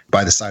bodies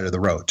by the side of the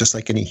road, just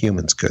like any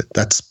humans could.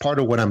 That's part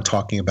of what I'm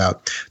talking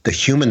about, the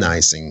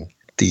humanizing,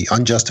 the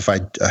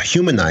unjustified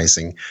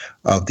humanizing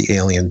of the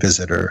alien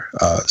visitor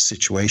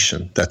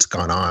situation that's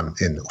gone on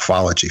in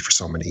ufology for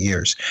so many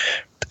years.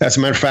 As a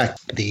matter of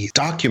fact, the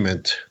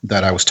document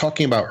that I was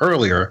talking about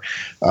earlier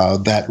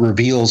that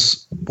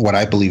reveals what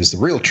I believe is the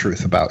real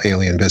truth about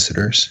alien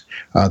visitors,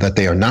 that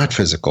they are not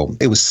physical,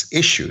 it was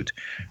issued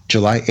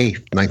July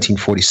 8th,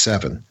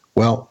 1947.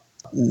 Well,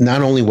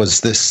 not only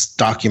was this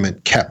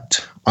document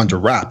kept under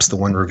wraps, the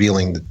one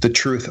revealing the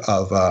truth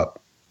of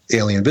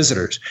alien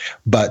visitors,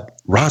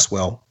 but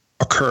Roswell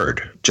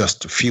occurred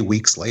just a few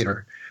weeks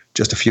later.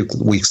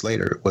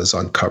 It was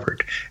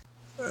uncovered.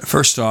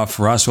 First off,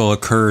 Roswell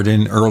occurred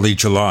in early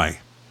July.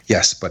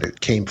 Yes, but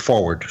it came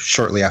forward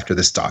shortly after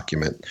this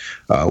document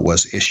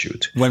was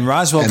issued. When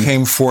Roswell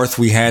came forth,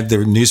 we had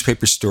the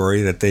newspaper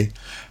story that they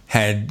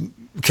had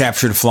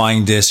captured a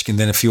flying disc, and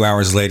then a few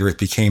hours later it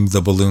became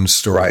the balloon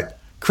story. Right.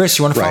 Chris,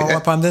 you want to follow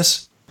up on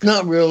this?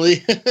 Not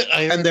really.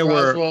 I heard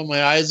Roswell,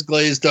 my eyes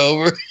glazed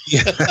over.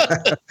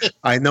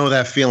 I know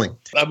that feeling.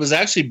 I was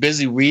actually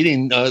busy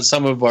reading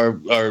some of our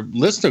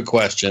listener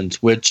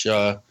questions, which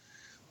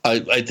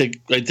I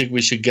think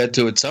we should get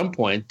to at some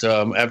point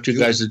after you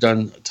guys are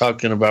done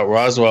talking about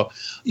Roswell.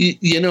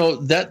 You know,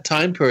 that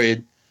time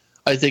period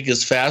I think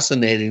is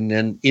fascinating,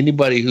 and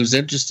anybody who's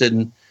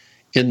interested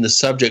in the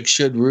subject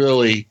should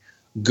really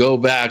go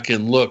back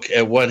and look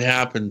at what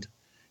happened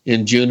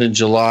in June and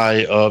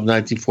July of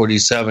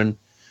 1947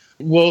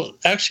 Well,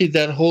 actually,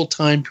 that whole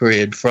time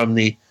period from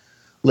the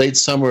late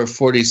summer of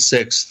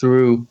 46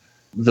 through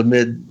the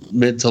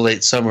mid to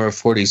late summer of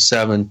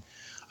 47,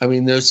 I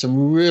mean, there's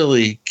some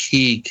really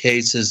key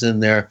cases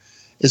in there,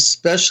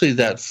 especially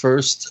that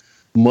first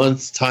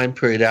month time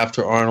period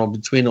after Arnold,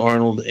 between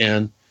Arnold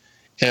and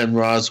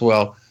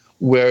Roswell,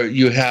 where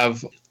you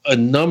have a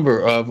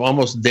number of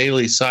almost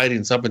daily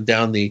sightings up and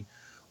down the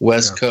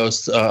West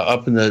Coast,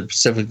 up in the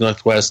Pacific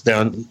Northwest,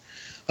 down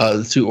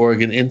through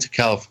Oregon into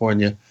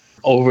California,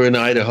 over in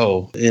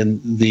Idaho, in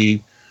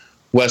the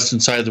western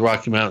side of the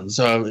Rocky Mountains.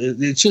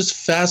 It's just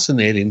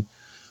fascinating,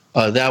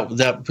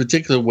 that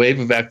particular wave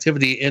of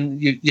activity.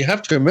 And you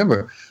have to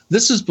remember,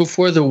 this is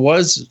before there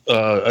was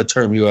a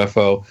term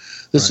UFO.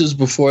 This is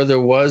before there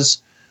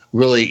was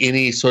really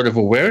any sort of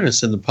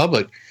awareness in the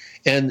public.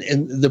 And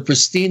the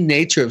pristine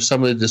nature of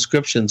some of the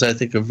descriptions, I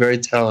think, are very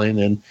telling.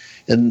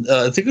 And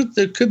I think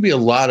there could be a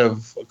lot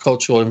of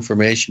cultural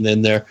information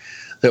in there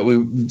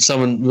that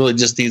someone really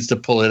just needs to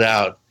pull it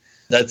out.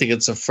 I think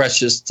it's the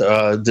freshest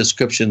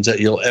descriptions that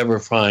you'll ever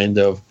find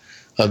of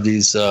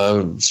these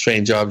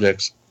strange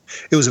objects.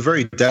 It was a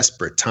very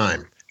desperate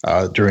time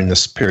during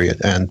this period,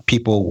 and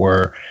people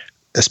were,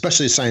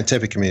 especially the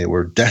scientific community,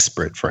 were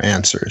desperate for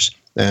answers.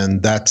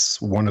 And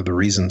that's one of the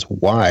reasons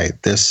why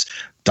this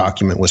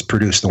document was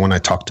produced, the one I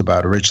talked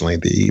about originally,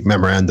 the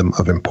Memorandum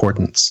of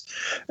Importance.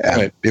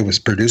 And it was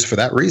produced for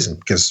that reason,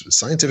 because the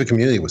scientific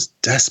community was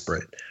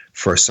desperate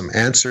for some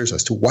answers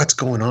as to what's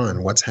going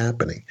on, what's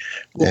happening.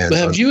 And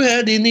have you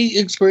had any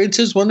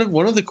experiences? One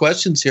of the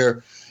questions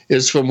here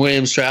is from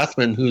William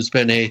Strathman, who's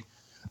been a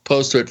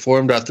poster at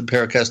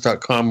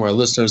forum.theparacast.com, where our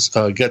listeners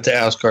get to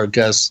ask our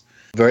guests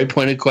very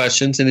pointed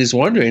questions. And he's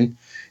wondering,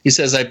 he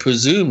says, I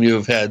presume you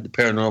have had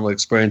paranormal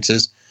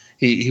experiences.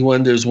 He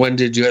wonders, when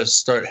did you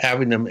start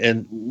having them,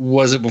 and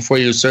was it before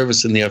your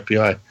service in the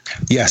FBI?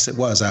 Yes, it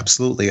was,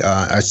 absolutely.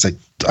 I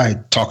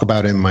talk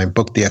about in my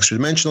book, The Extra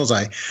Dimensionals.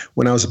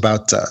 When I was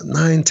about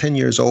 9-10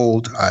 years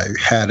old, I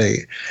had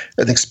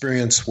an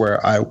experience where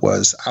I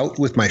was out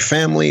with my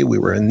family. We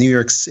were in New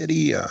York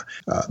City.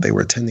 They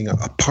were attending a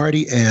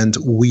party, and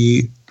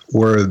we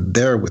were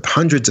there with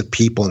hundreds of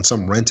people in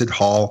some rented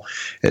hall.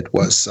 It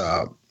was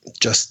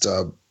just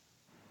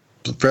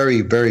very,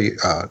 very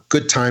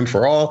good time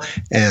for all.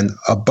 And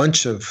a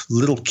bunch of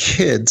little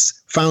kids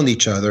found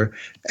each other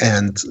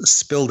and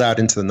spilled out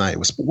into the night. It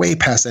was way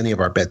past any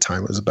of our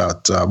bedtime. It was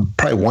about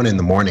probably 1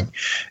 a.m.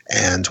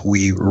 And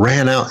we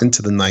ran out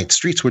into the night.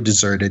 Streets were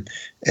deserted.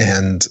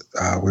 And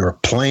we were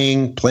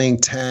playing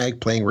tag,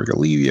 playing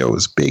Rigolevio.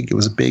 It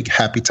was a big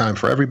happy time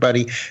for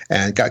everybody,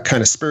 and got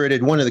kind of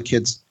spirited. One of the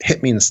kids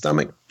hit me in the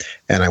stomach,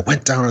 and I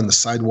went down on the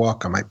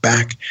sidewalk on my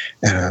back,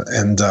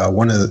 and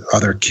one of the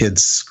other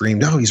kids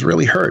screamed, "Oh, he's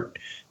really hurt."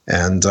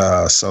 And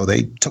so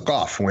they took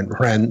off,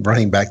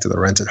 running back to the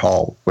rented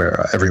hall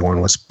where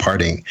everyone was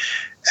partying.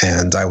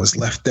 And I was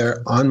left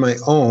there on my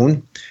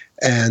own,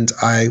 and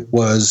I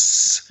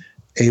was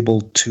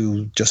able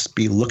to just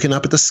be looking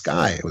up at the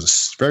sky. It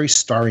was a very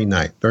starry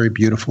night, very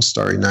beautiful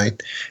starry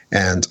night.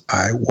 And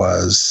I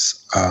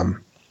was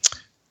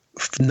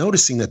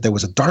noticing that there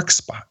was a dark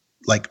spot,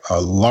 like a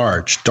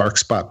large dark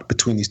spot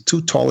between these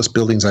two tallest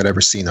buildings I'd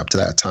ever seen up to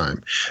that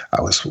time.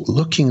 I was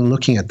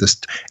looking at this,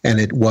 and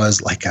it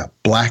was like a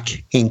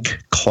black ink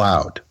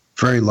cloud,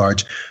 very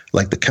large,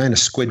 like the kind of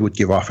squid would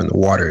give off in the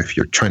water if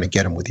you're trying to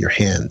get them with your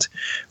hand.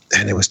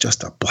 And it was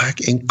just a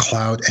black ink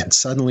cloud, and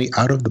suddenly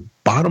out of the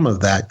bottom of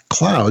that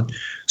cloud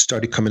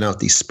started coming out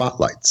these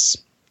spotlights.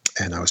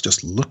 And I was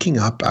just looking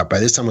up. By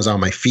this time I was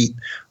on my feet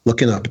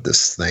looking up at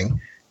this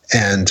thing.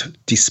 And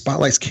these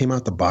spotlights came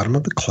out the bottom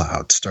of the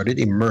cloud, started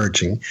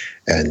emerging,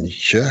 and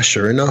yeah,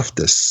 sure enough,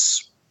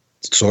 this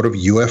sort of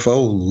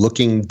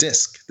UFO-looking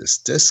disc,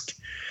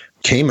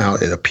 came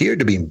out. It appeared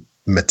to be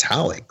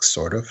metallic,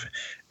 sort of,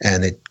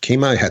 and it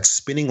came out. It had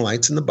spinning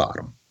lights in the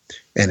bottom,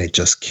 and it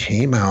just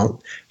came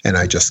out, and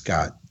I just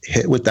got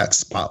hit with that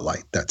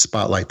spotlight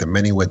that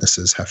many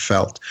witnesses have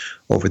felt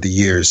over the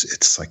years.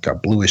 It's like a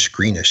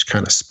bluish-greenish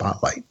kind of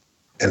spotlight.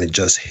 And it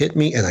just hit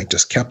me, and I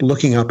just kept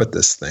looking up at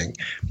this thing.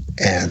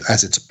 And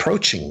as it's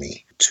approaching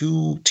me,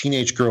 2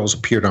 teenage girls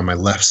appeared on my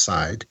left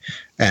side,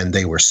 and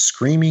they were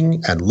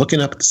screaming and looking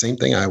up at the same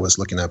thing I was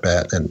looking up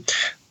at. And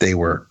they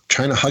were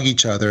trying to hug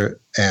each other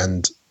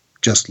and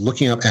just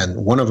looking up.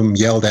 And one of them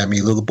yelled at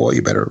me, "Little boy,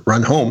 you better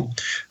run home.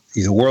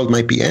 The world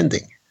might be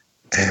ending."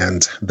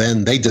 And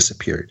then they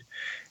disappeared.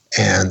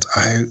 And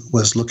I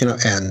was looking up,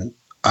 and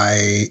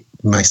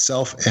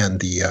myself and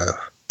the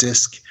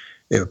disc,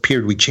 it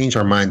appeared we changed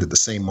our mind at the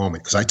same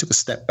moment, because I took a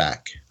step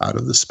back out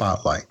of the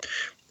spotlight,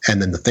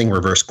 and then the thing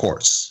reversed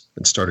course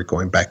and started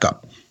going back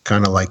up,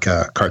 kind of like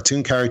a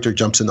cartoon character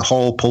jumps in the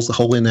hole, pulls the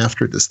hole in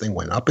after it. This thing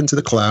went up into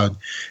the cloud,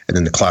 and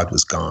then the cloud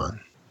was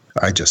gone.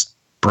 I just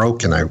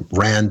broke, and I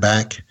ran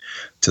back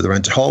to the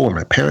rented hall where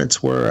my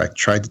parents were. I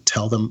tried to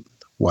tell them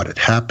what had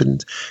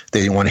happened.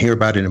 They didn't want to hear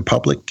about it in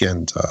public,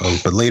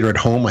 but later at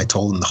home, I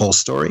told them the whole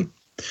story.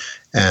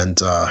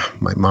 And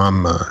my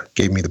mom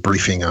gave me the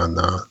briefing on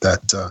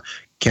that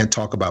can't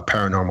talk about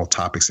paranormal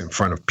topics in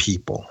front of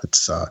people.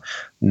 It's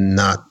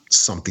not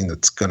something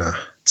that's gonna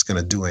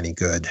do any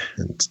good,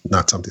 and it's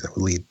not something that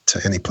would lead to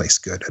any place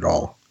good at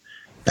all.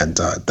 And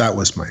that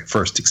was my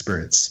first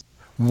experience.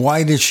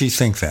 Why did she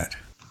think that?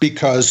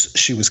 Because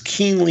she was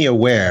keenly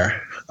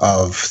aware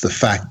of the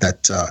fact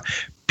that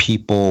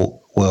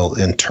people will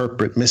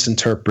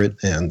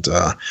misinterpret, and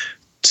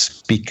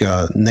speak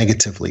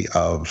negatively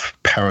of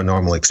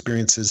paranormal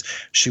experiences.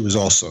 She was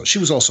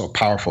also a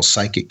powerful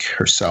psychic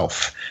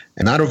herself,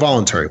 and not a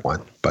voluntary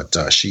one, but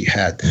she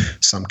had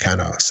some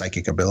kind of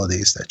psychic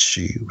abilities that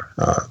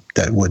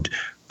that would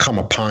come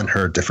upon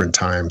her different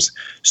times.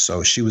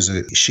 So she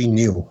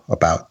knew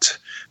about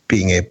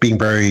being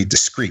very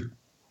discreet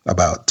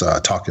about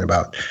talking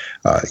about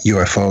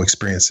UFO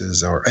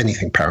experiences or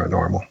anything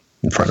paranormal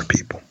in front of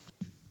people.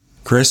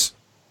 Chris?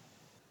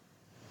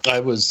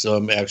 I was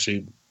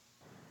actually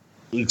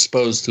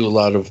exposed to a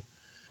lot of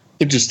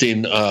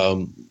interesting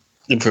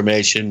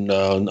information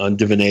on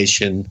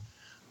divination,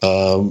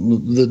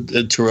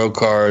 the tarot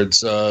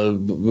cards,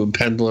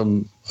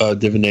 pendulum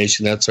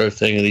divination, that sort of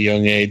thing at a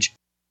young age.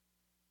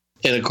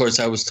 And of course,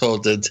 I was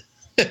told that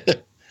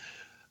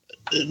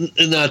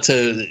not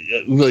to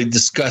really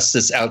discuss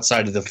this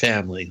outside of the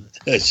family,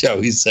 shall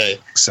we say?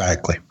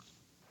 Exactly.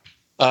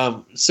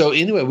 So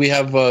anyway, we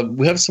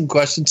have some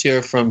questions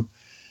here from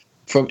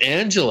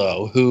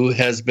Angelo, who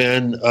has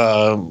been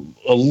a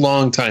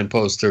long-time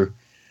poster.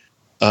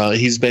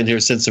 He's been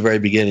here since the very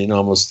beginning,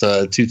 almost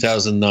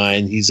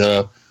 2009. He's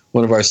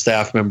one of our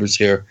staff members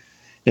here,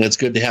 and it's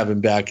good to have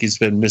him back. He's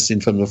been missing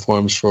from the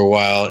forums for a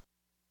while.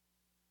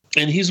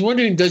 And he's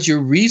wondering, does your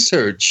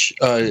research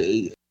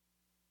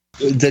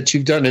that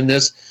you've done in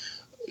this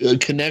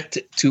connect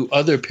to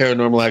other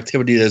paranormal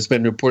activity that's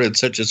been reported,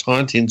 such as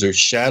hauntings or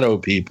shadow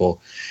people?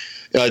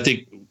 I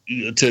think,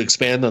 to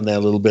expand on that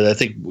a little bit, I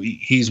think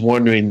he's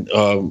wondering,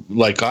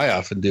 like I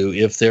often do,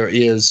 if there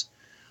is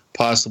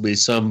possibly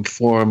some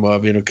form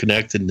of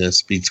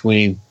interconnectedness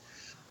between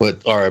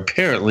what are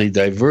apparently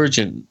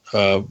divergent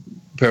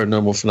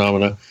paranormal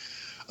phenomena.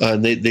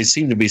 They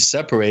seem to be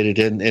separated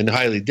and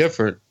highly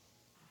different.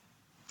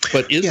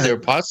 But is there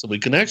possibly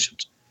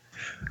connections?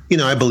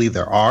 I believe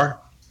there are.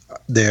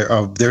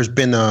 There's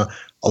been a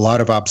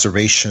lot of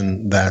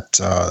observation that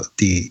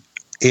the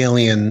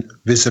alien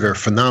visitor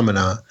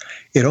phenomena,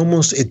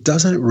 it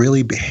doesn't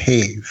really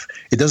behave.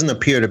 It doesn't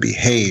appear to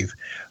behave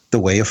the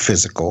way a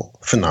physical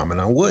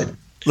phenomena would.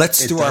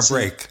 Let's do our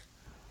break.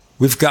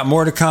 We've got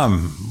more to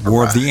come.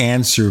 More of the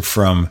answer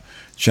from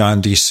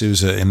John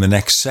DeSouza in the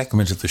next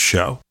segment of the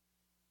show.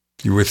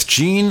 You're with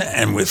Gene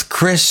and with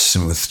Chris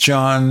and with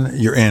John.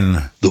 You're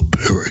in the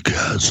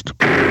Paracast.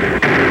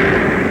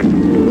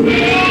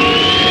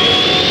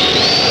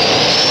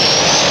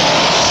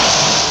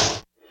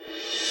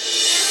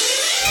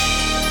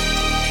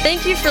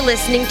 Thank you for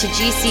listening to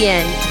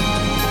GCN.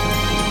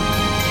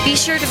 Be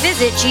sure to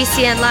visit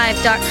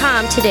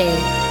GCNlive.com today.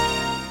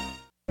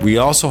 We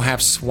also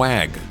have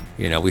swag.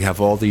 We have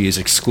all these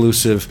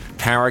exclusive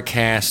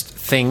Paracast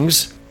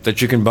things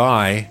that you can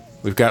buy.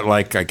 We've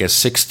got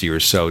 60 or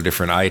so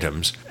different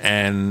items,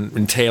 and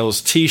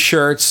entails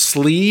T-shirts,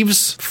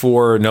 sleeves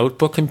for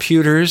notebook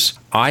computers,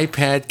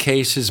 iPad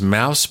cases,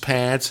 mouse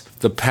pads,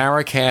 the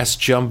Paracast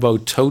Jumbo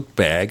tote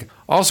bag,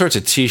 all sorts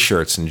of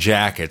T-shirts and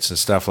jackets and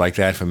stuff like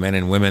that for men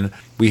and women.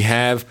 We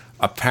have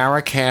a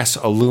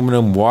Paracast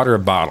aluminum water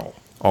bottle.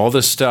 All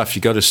this stuff,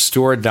 you go to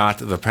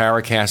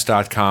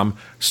store.theparacast.com,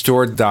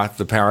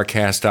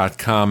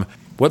 store.theparacast.com.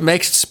 What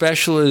makes it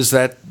special is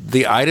that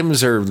the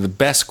items are the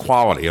best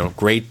quality,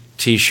 great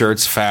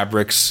T-shirts,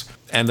 fabrics,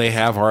 and they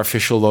have our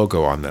official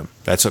logo on them.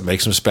 That's what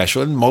makes them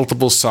special, in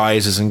multiple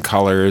sizes and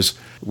colors.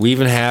 We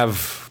even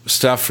have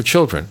stuff for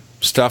children,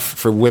 stuff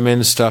for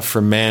women, stuff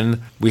for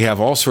men. We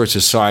have all sorts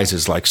of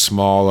sizes, like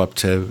small up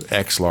to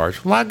X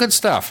large. A lot of good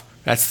stuff.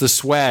 That's the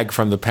swag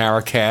from the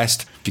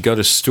Paracast. If you go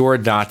to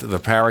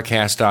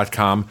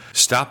store.theparacast.com,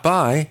 stop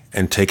by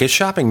and take a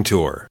shopping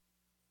tour.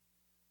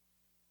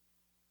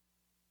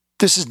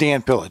 This is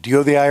Dan Pilla. Do you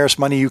owe the IRS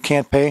money you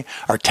can't pay?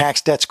 Are tax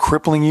debts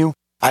crippling you?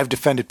 I've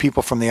defended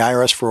people from the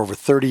IRS for over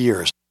 30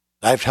 years.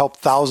 I've helped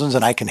thousands,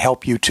 and I can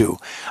help you too.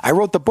 I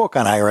wrote the book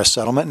on IRS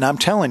settlement, and I'm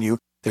telling you,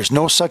 there's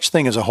no such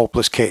thing as a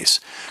hopeless case.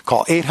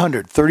 Call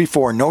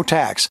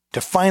 800-34-NO-TAX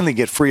to finally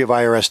get free of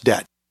IRS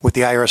debt. With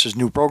the IRS's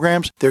new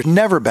programs, there's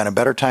never been a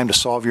better time to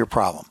solve your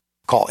problem.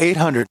 Call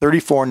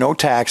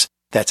 800-34-NO-TAX.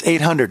 That's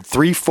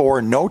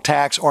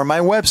 800-34-NO-TAX, or my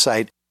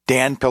website,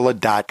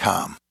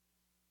 danpilla.com.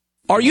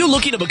 Are you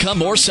looking to become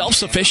more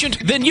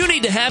self-sufficient? Then you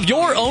need to have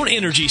your own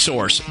energy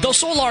source. The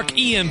SolarArc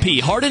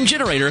EMP hardened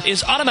generator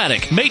is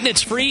automatic,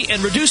 maintenance-free,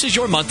 and reduces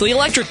your monthly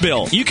electric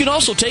bill. You can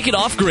also take it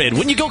off-grid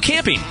when you go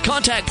camping.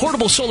 Contact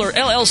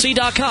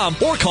PortableSolarLLC.com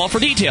or call for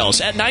details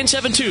at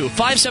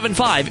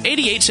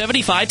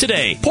 972-575-8875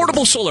 today.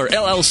 Portable Solar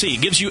LLC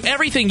gives you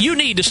everything you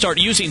need to start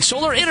using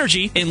solar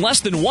energy in less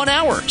than 1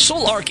 hour.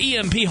 SolarArc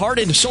EMP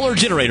hardened solar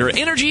generator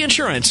energy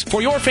insurance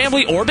for your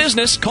family or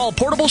business. Call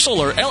Portable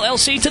Solar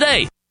LLC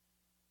today.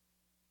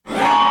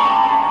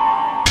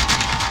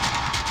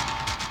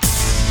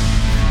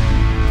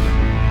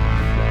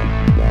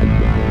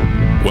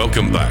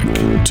 Welcome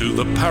back to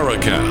the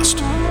Paracast,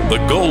 the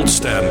gold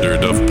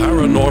standard of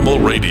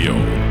paranormal radio.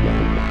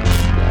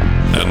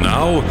 And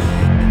now,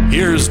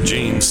 here's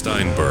Gene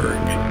Steinberg.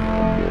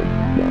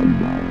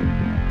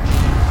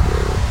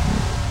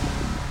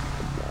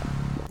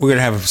 We're going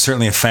to have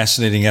certainly a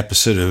fascinating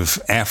episode of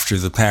After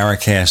the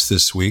Paracast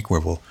this week,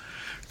 where we'll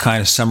kind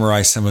of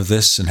summarize some of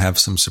this and have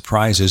some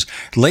surprises.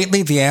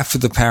 Lately, the After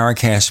the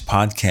Paracast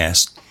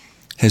podcast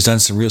has done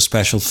some real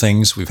special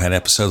things. We've had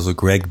episodes with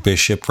Greg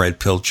Bishop, Red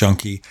Pill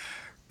Junkie,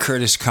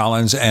 Curtis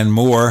Collins, and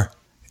more.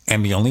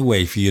 And the only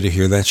way for you to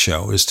hear that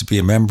show is to be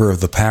a member of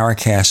the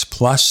Paracast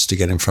Plus. To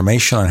get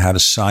information on how to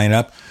sign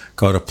up,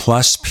 go to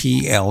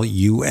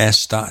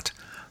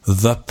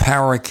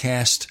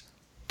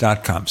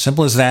plus.theparacast.com.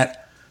 Simple as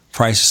that.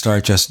 Prices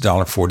start just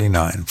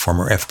 $1.49.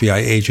 Former FBI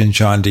agent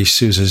John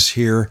DeSouza is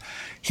here.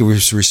 He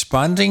was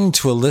responding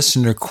to a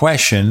listener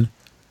question.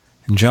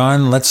 And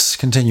John, let's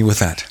continue with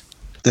that.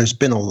 There's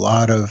been a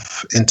lot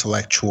of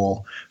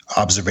intellectual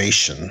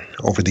observation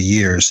over the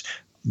years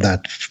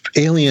that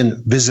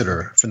alien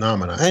visitor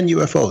phenomena and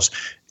UFOs,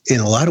 in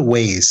a lot of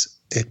ways,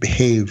 it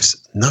behaves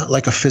not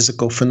like a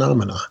physical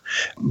phenomena,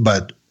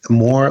 but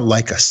more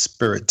like a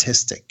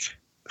spiritistic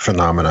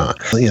phenomena,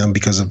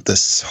 because of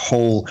this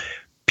whole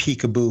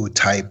peekaboo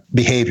type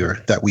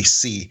behavior that we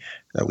see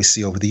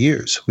over the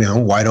years.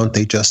 Why don't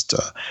they just,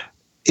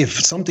 if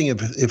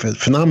a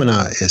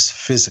phenomena is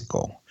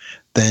physical,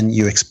 then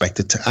you expect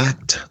it to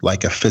act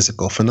like a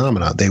physical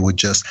phenomena. They would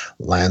just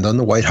land on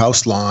the White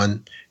House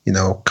lawn,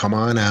 come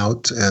on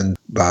out and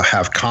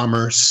have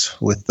commerce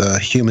with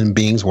human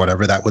beings,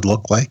 whatever that would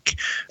look like.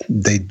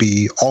 They'd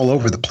be all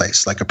over the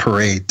place, like a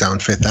parade down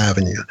Fifth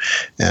Avenue.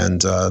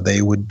 And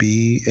they would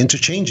be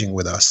interchanging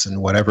with us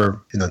in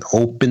an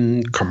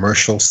open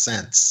commercial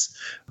sense.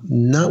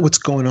 Not what's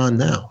going on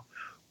now,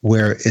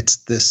 where it's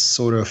this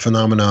sort of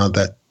phenomena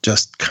that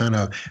just kind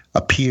of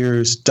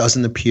appears,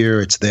 doesn't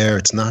appear, it's there,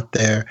 it's not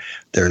there.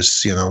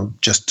 There's,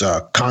 just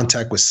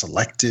contact with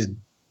selected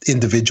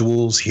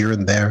individuals here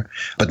and there,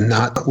 but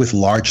not with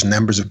large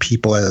numbers of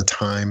people at a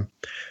time.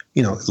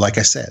 Like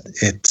I said,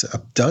 it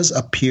does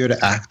appear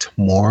to act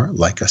more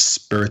like a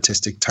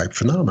spiritistic type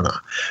phenomena,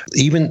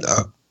 even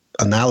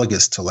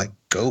analogous to like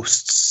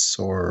ghosts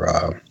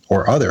or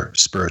other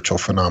spiritual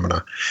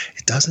phenomena.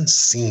 It doesn't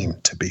seem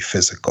to be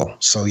physical.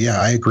 So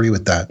yeah, I agree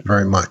with that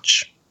very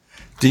much.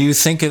 Do you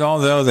think at all,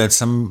 though, that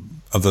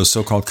some of those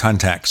so-called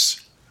contacts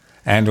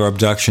and or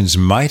abductions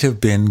might have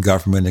been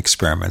government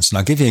experiments? And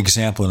I'll give you an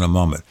example in a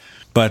moment.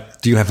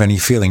 But do you have any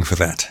feeling for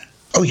that?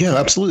 Oh, yeah,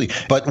 absolutely.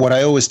 But what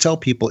I always tell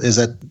people is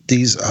that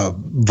these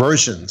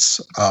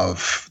versions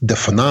of the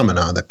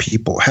phenomena that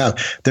people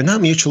have, they're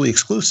not mutually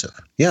exclusive.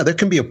 Yeah, there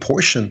can be a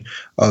portion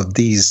of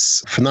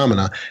these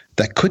phenomena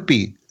that could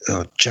be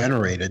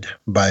generated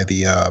by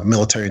the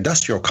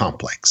military-industrial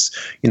complex.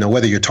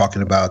 Whether you're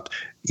talking about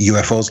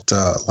UFOs,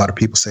 a lot of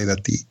people say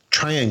that the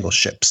triangle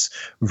ships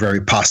very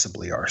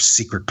possibly are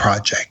secret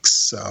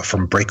projects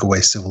from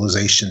breakaway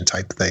civilization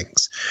type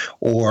things,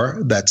 or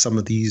that some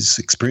of these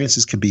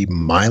experiences could be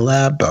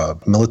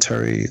MILAB,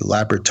 military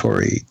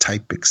laboratory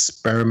type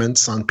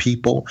experiments on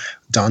people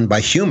done by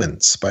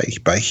humans, by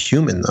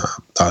human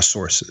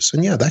sources.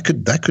 And yeah, that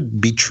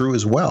could be true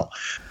as well.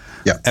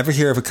 Yeah. Ever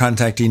hear of a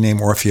contactee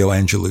named Orfeo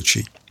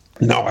Angelucci?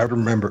 No, I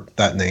remember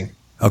that name.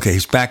 Okay,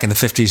 he's back in the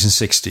 50s and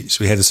 60s.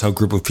 We had this whole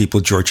group of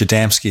people, George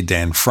Adamski,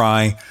 Dan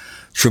Fry,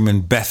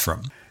 Truman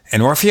Bethram.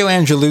 And Orfeo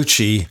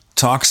Angelucci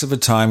talks of a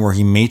time where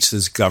he meets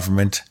this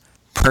government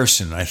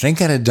person, I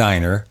think at a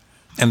diner,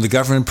 and the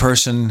government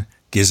person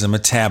gives him a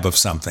tab of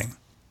something.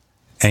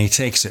 And he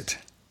takes it.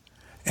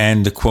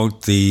 And to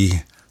quote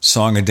the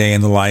song A Day in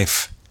the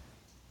Life,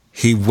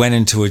 he went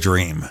into a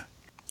dream.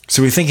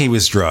 So we think he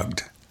was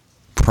drugged.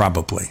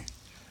 Probably.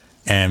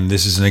 And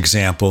this is an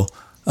example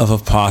of a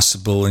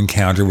possible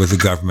encounter with a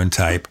government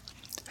type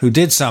who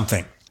did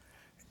something.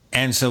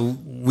 And so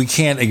we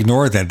can't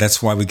ignore that.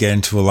 That's why we get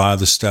into a lot of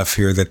the stuff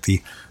here that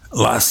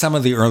some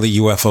of the early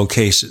UFO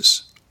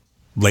cases,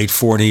 late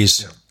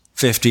 40s,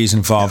 50s,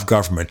 involved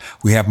government.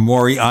 We have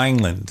Maury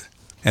Island.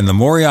 And the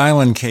Maury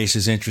Island case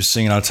is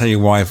interesting, and I'll tell you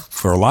why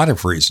for a lot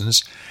of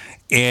reasons.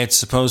 It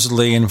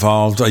supposedly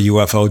involved a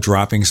UFO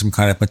dropping some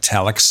kind of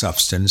metallic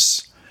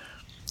substance.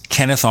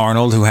 Kenneth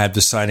Arnold, who had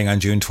the sighting on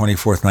June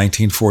 24th,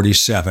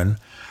 1947,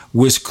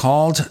 was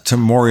called to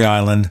Maury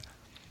Island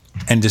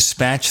and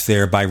dispatched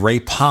there by Ray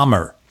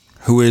Palmer,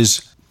 who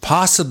is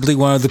possibly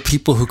one of the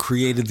people who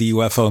created the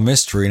UFO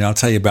mystery, and I'll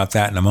tell you about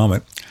that in a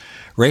moment.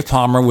 Ray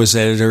Palmer was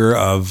editor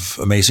of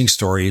Amazing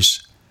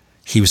Stories.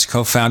 He was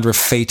co-founder of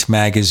Fate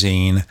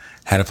magazine,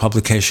 had a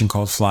publication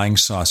called Flying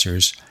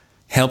Saucers,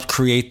 helped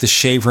create the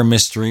Shaver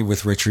mystery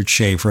with Richard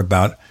Shaver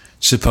about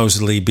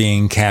supposedly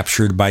being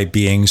captured by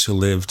beings who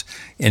lived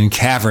in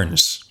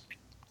caverns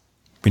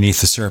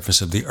beneath the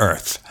surface of the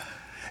earth.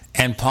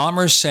 And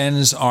Palmer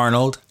sends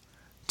Arnold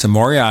to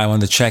Maury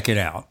Island to check it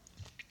out.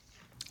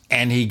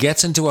 And he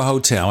gets into a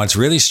hotel. It's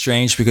really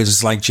strange because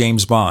it's like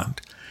James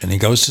Bond. And he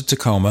goes to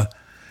Tacoma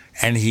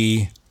and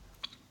he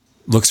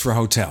looks for a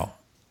hotel.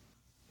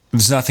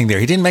 There's nothing there.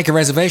 He didn't make a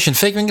reservation,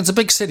 figuring it's a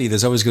big city.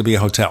 There's always going to be a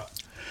hotel.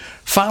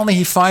 Finally,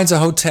 he finds a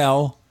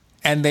hotel,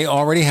 and they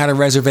already had a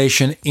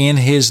reservation in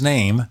his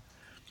name.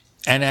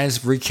 And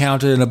as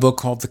recounted in a book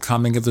called The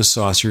Coming of the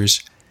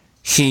Saucers,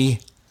 he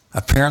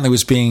apparently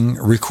was being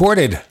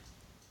recorded.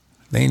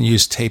 They didn't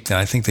use tape then.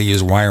 I think they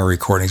used wire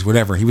recordings,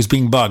 whatever. He was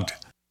being bugged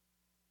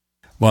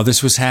while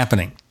this was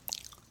happening.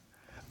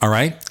 All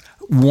right?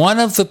 One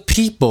of the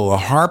people, a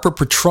harbor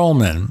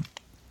patrolman,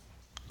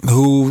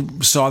 who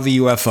saw the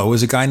UFO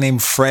was a guy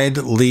named Fred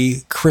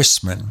Lee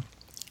Chrisman.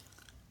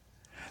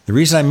 The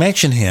reason I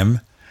mention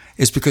him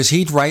is because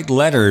he'd write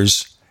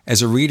letters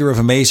as a reader of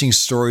Amazing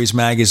Stories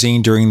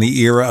magazine during the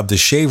era of the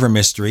Shaver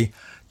mystery,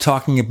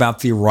 talking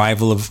about the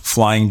arrival of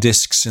flying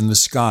discs in the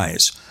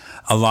skies.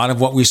 A lot of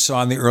what we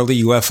saw in the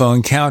early UFO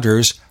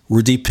encounters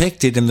were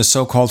depicted in the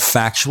so-called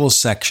factual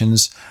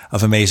sections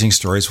of Amazing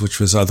Stories, which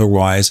was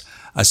otherwise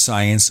a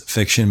science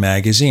fiction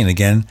magazine,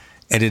 again,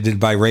 edited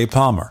by Ray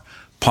Palmer.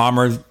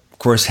 Palmer, of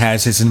course,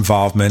 has his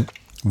involvement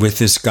with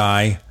this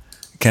guy,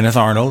 Kenneth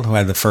Arnold, who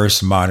had the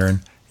first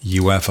modern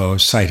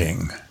UFO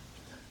sighting.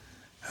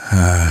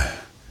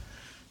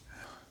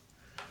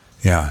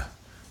 Yeah,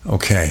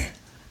 okay.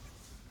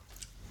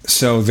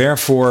 So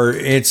therefore,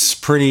 it's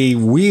pretty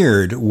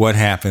weird what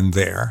happened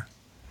there.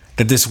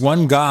 That this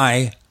one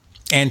guy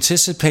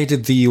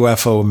anticipated the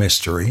UFO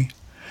mystery,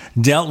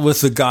 dealt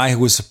with the guy who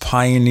was a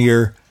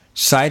pioneer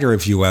sighter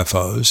of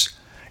UFOs,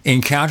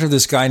 encountered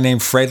this guy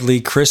named Fred Lee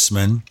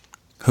Chrisman,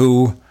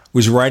 who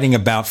was writing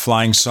about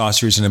flying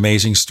saucers and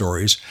Amazing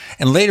Stories.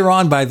 And later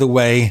on, by the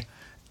way,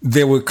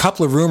 there were a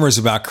couple of rumors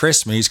about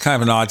Chrisman. He's kind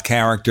of an odd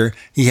character.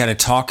 He had a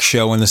talk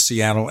show in the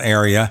Seattle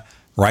area,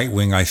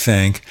 right-wing, I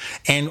think.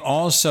 And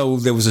also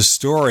there was a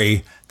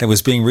story that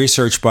was being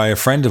researched by a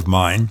friend of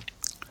mine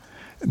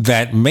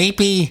that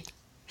maybe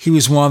he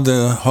was one of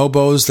the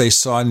hobos they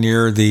saw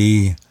near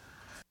the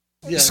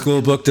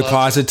school book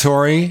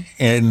depository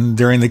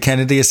during the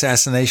Kennedy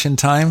assassination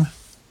time.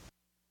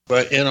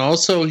 Right, and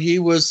also he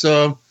was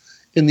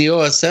in the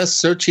OSS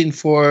searching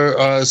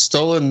for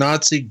stolen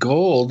Nazi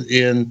gold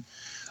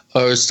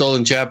or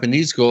stolen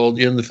Japanese gold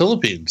in the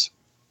Philippines.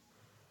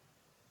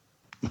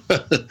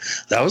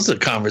 That was a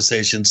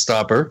conversation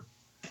stopper.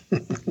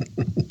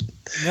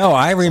 No,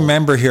 I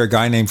remember here a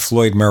guy named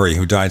Floyd Murray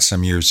who died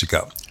some years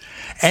ago.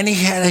 And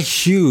he had a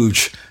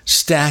huge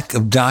stack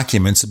of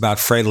documents about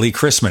Fred Lee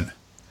Chrisman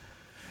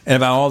and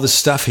about all the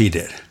stuff he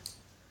did.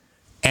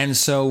 And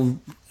so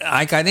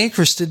I got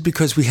interested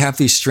because we have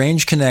these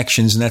strange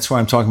connections, and that's why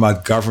I'm talking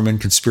about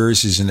government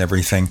conspiracies and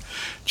everything,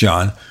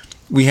 John.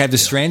 We had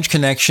this strange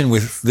connection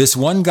with this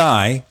one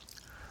guy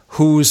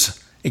whose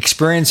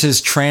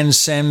experiences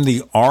transcend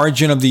the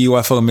origin of the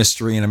UFO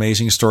mystery in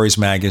Amazing Stories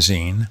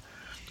magazine,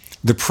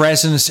 the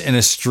presence in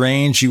a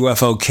strange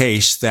UFO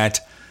case that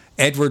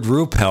Edward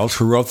Ruppelt,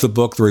 who wrote the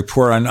book The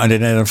Report on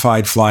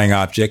Unidentified Flying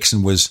Objects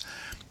and was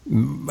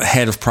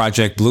head of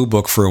Project Blue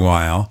Book for a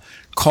while,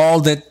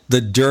 called it the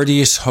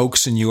dirtiest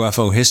hoax in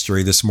UFO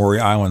history, this Maury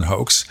Island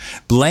hoax,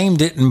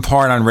 blamed it in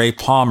part on Ray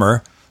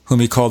Palmer, whom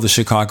he called the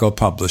Chicago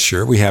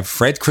publisher. We have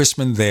Fred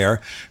Chrisman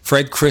there.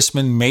 Fred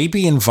Chrisman may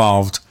be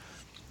involved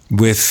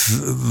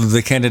with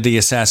the Kennedy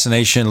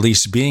assassination, at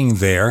least being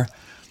there.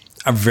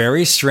 A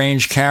very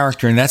strange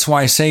character. And that's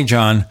why I say,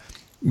 John,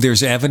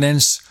 there's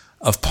evidence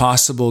of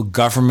possible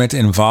government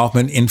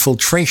involvement,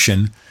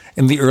 infiltration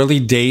in the early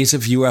days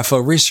of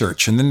UFO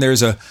research. And then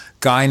there's a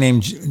guy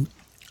named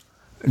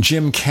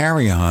James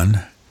Carrion,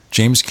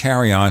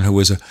 who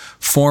was a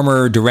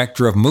former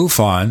director of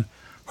MUFON,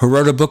 who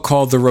wrote a book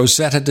called The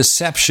Rosetta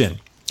Deception,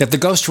 that the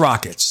ghost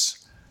rockets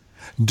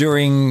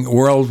during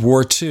World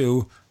War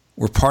II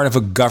were part of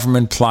a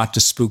government plot to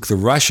spook the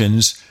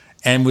Russians,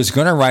 and was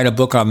going to write a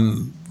book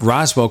on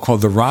Roswell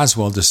called The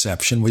Roswell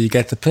Deception. Well, you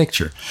get the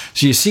picture.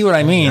 So you see what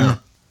I mean,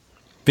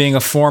 being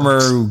a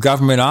former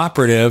government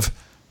operative,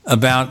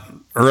 about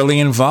early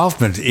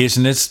involvement.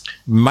 Isn't it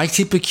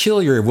mighty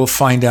peculiar? We'll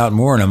find out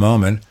more in a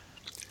moment.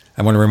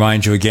 I want to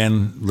remind you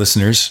again,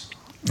 listeners,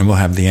 and we'll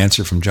have the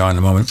answer from John in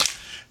a moment,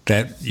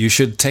 that you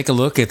should take a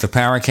look at the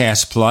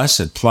Paracast Plus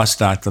at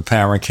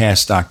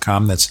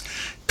plus.theparacast.com. That's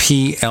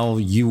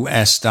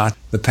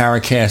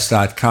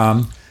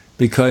plus.theparacast.com,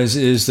 because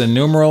it is the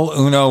numero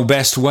uno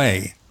best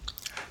way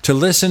to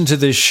listen to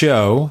this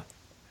show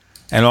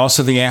and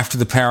also the After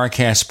the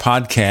Paracast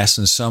podcast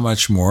and so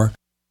much more.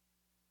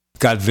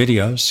 Got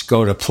videos.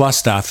 Go to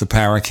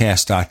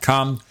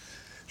plus.theparacast.com.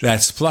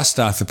 That's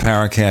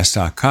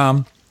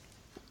plus.theparacast.com.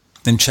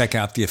 And check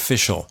out the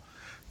official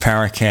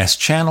Paracast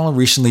channel,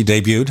 recently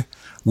debuted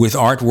with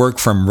artwork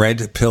from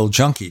Red Pill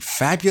Junkie.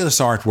 Fabulous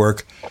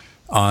artwork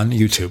on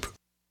YouTube.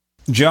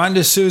 John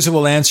DeSouza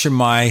will answer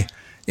my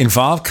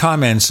involved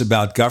comments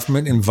about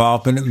government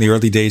involvement in the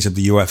early days of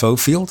the UFO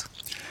field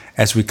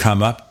as we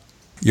come up.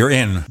 You're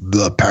in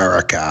the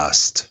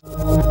Paracast.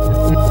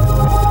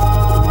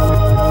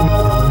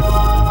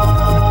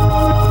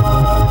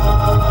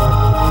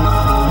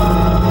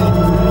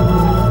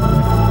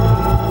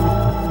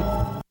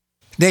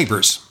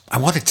 Neighbors, I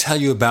want to tell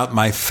you about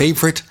my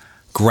favorite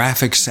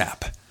graphics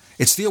app.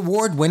 It's the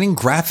award-winning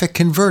Graphic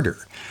Converter.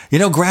 You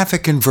know,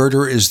 Graphic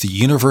Converter is the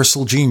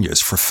universal genius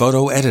for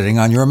photo editing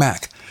on your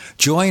Mac.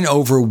 Join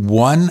over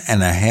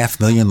 1.5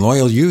 million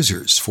loyal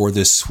users for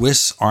this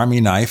Swiss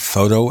Army knife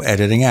photo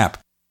editing app.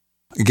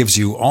 It gives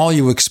you all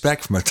you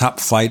expect from a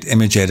top-flight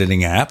image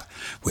editing app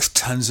with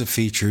tons of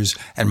features,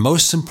 and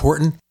most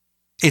important,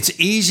 it's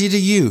easy to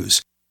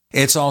use.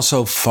 It's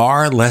also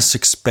far less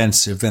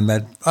expensive than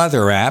that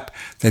other app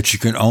that you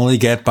can only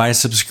get by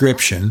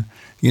subscription.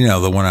 You know,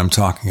 the one I'm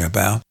talking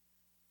about.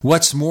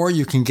 What's more,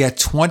 you can get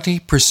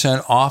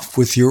 20% off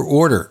with your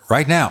order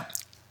right now.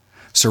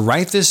 So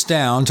write this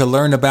down to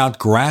learn about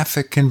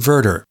Graphic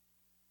Converter.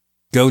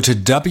 Go to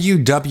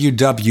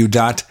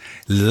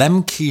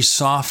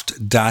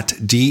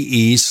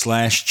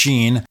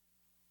www.lemkesoft.de/Gene.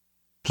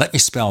 Let me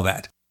spell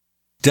that.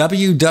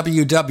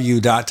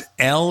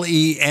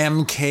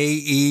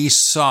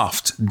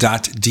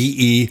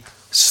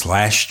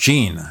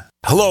 www.lemkesoft.de/Gene.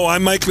 Hello,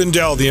 I'm Mike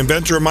Lindell, the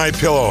inventor of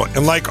MyPillow,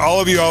 and like all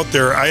of you out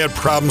there, I had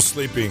problems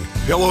sleeping.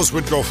 Pillows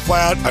would go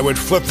flat, I would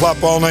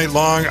flip-flop all night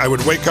long, I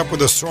would wake up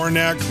with a sore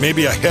neck,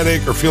 maybe a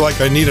headache, or feel like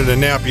I needed a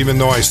nap even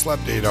though I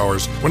slept 8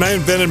 hours. When I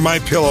invented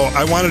MyPillow,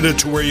 I wanted it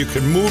to where you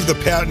could move the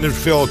patented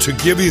fill to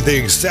give you the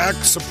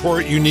exact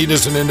support you need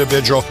as an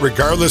individual,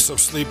 regardless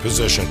of sleep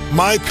position.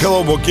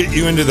 MyPillow will get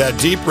you into that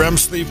deep REM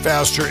sleep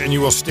faster, and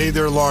you will stay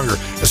there longer.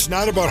 It's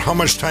not about how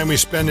much time we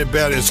spend in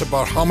bed, it's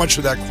about how much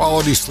of that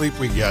quality sleep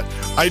we get.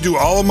 I do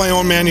all of my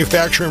own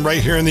manufacturing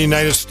right here in the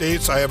United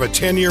States. I have a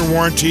 10-year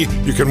warranty.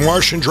 You can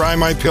wash and dry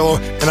my pillow,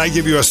 and I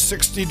give you a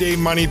 60-day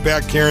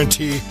money-back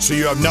guarantee, so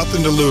you have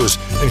nothing to lose.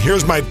 And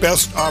here's my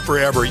best offer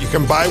ever. You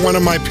can buy one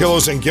of my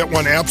pillows and get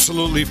one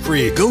absolutely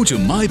free. Go to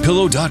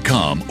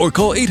mypillow.com or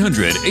call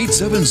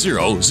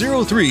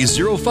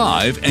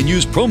 800-870-0305 and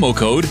use promo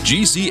code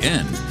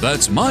GCN.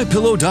 That's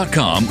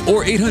mypillow.com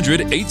or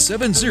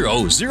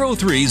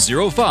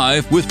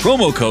 800-870-0305 with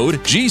promo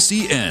code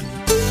GCN.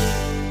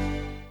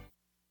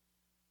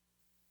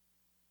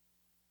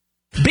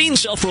 Being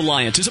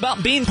self-reliant is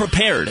about being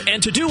prepared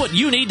and to do what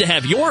you need to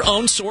have your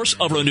own source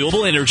of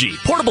renewable energy.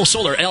 Portable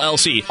Solar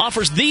LLC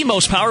offers the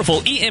most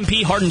powerful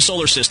EMP-hardened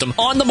solar system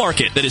on the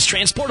market that is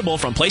transportable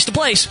from place to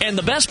place. And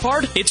the best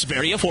part, it's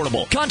very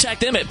affordable.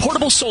 Contact them at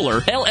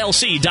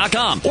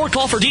portablesolarllc.com or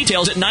call for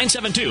details at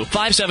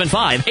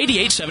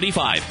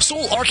 972-575-8875.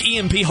 Soul Arc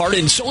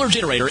EMP-hardened solar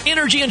generator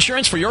energy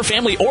insurance for your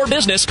family or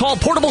business. Call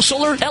Portable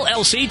Solar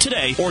LLC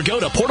today or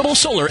go to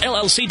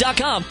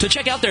portablesolarllc.com to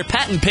check out their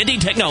patent-pending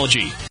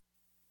technology.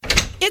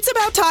 It's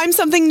about time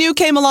something new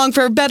came along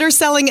for better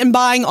selling and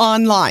buying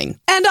online.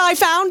 And I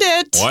found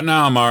it. What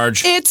now,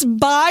 Marge? It's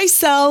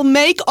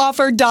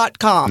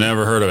buysellmakeoffer.com.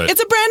 Never heard of it.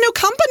 It's a brand new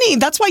company.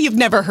 That's why you've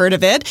never heard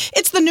of it.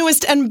 It's the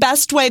newest and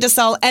best way to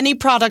sell any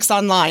products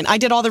online. I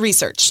did all the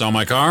research. Sell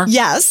my car?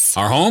 Yes.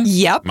 Our home?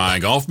 Yep. My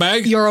golf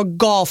bag? Your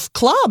golf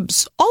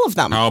clubs. All of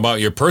them. How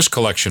about your purse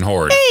collection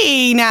hoard?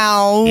 Hey,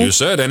 now. You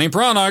said any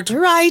product.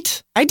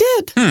 Right. I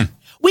did.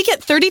 We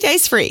get 30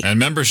 days free. And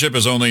membership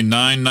is only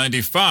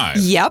 $9.95.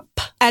 Yep.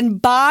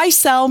 And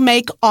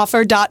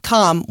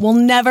buysellmakeoffer.com will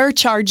never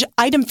charge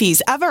item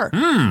fees ever.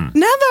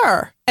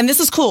 Never. And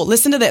this is cool.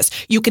 Listen to this.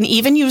 You can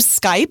even use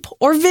Skype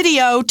or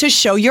video to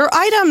show your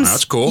items.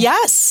 That's cool.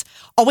 Yes.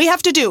 All we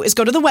have to do is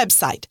go to the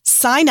website,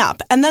 sign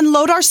up, and then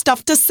load our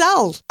stuff to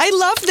sell. I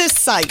love this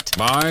site.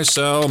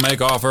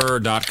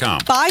 Buysellmakeoffer.com.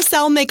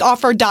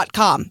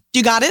 Buysellmakeoffer.com.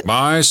 You got it?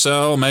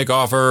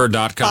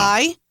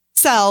 Buysellmakeoffer.com.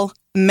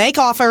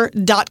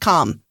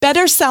 Buysellmakeoffer.com.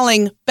 Better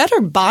selling, better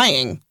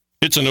buying.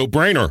 It's a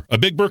no-brainer. A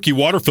Big Berkey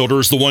water filter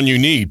is the one you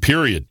need,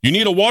 period. You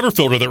need a water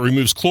filter that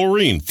removes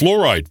chlorine,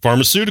 fluoride,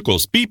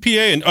 pharmaceuticals,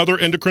 BPA, and other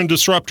endocrine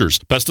disruptors,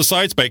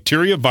 pesticides,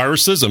 bacteria,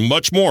 viruses, and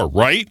much more,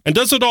 right? And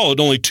does it all at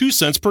only 2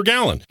 cents per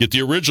gallon. Get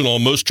the original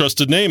and most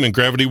trusted name in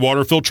gravity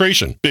water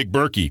filtration, Big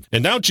Berkey.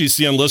 And now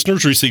GCN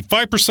listeners receive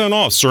 5%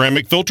 off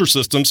ceramic filter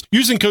systems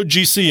using code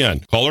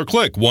GCN. Call or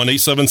click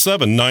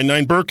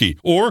 1-877-99-BERKEY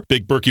or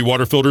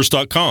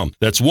BigBerkeyWaterFilters.com.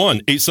 That's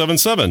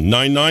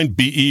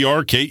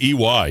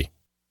 1-877-99-BERKEY.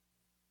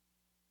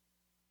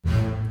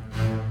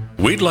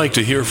 We'd like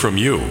to hear from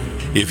you.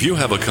 If you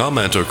have a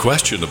comment or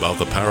question about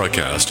the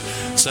Paracast,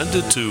 send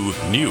it to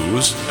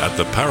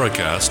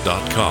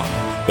news@theparacast.com.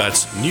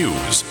 That's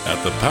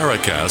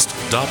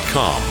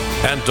news@theparacast.com.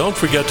 And don't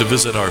forget to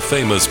visit our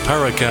famous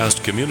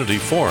Paracast community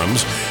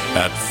forums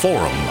at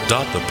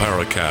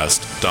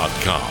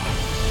forum.theparacast.com.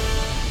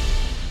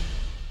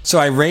 So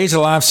I raised a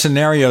lot of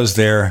scenarios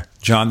there,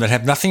 John, that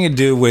have nothing to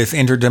do with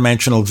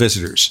interdimensional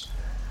visitors,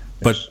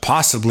 but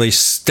possibly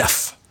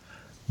stuff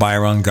by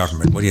our own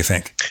government. What do you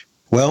think?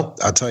 Well,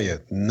 I'll tell you,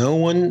 no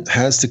one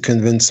has to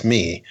convince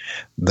me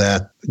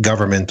that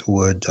government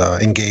would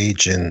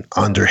engage in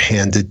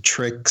underhanded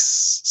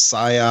tricks,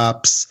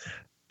 psyops,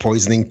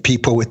 poisoning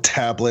people with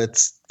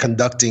tablets,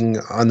 conducting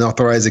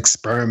unauthorized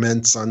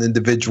experiments on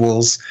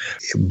individuals,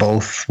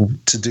 both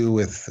to do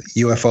with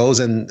UFOs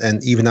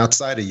and even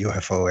outside of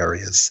UFO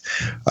areas.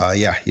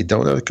 You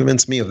don't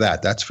convince me of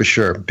that, that's for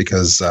sure,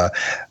 because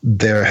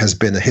there has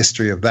been a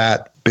history of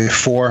that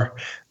before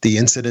the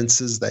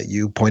incidences that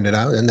you pointed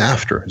out and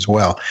after as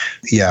well.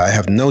 Yeah, I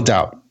have no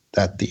doubt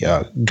that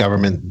the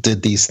government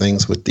did these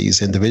things with these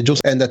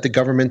individuals, and that the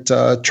government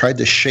tried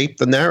to shape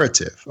the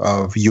narrative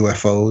of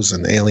UFOs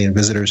and alien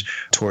visitors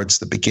towards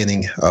the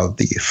beginning of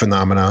the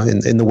phenomena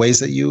in the ways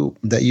that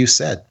you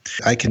said.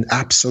 I can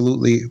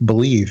absolutely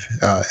believe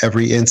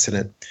every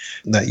incident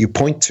that you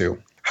point to.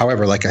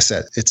 However, like I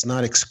said, it's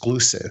not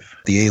exclusive.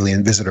 The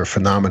alien visitor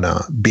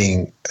phenomena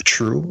being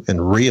true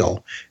and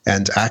real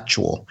and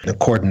actual in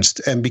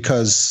accordance, and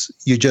because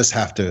you just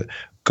have to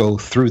go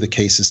through the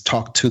cases,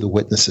 talk to the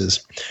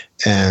witnesses,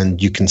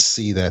 and you can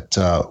see that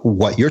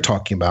what you're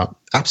talking about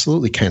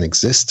absolutely can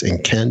exist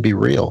and can be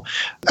real.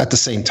 At the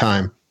same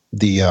time,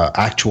 the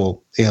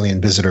actual alien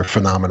visitor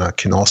phenomena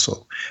can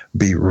also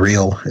be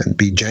real and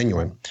be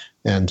genuine.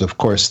 And of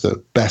course,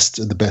 the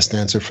best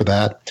answer for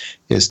that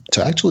is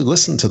to actually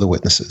listen to the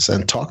witnesses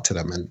and talk to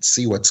them and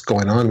see what's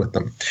going on with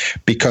them,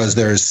 because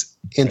there's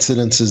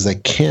incidences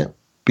that can't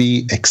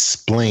be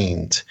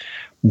explained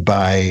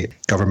by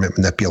government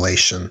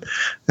manipulation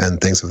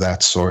and things of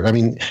that sort. I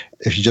mean,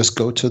 if you just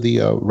go to the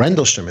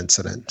Rendlesham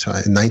incident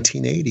in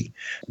 1980,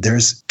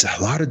 there's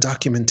a lot of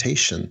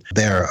documentation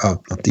there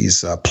of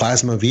these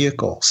plasma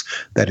vehicles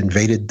that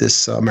invaded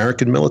this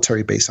American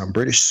military base on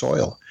British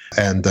soil.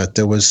 And that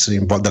there was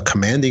the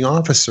commanding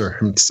officer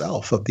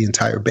himself of the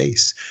entire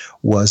base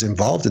was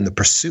involved in the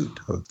pursuit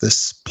of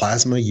this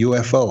plasma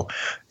UFO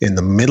in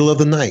the middle of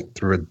the night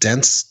through a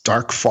dense,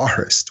 dark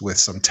forest with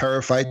some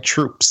terrified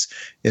troops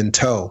in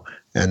tow,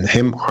 and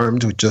him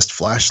armed with just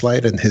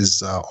flashlight and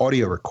his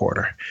audio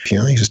recorder. He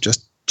was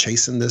just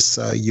chasing this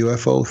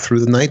UFO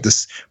through the night.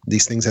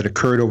 These things had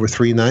occurred over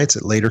 3 nights.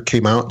 It later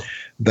came out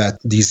that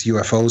these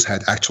UFOs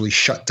had actually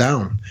shut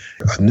down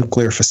a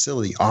nuclear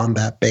facility on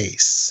that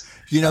base.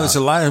 There's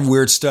a lot of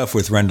weird stuff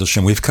with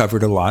Rendlesham. We've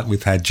covered a lot.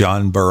 We've had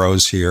John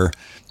Burroughs here.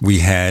 We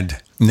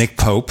had Nick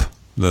Pope,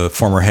 the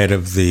former head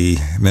of the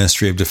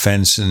Ministry of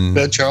Defense. And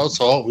we've had Charles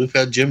Hall. We've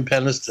had Jim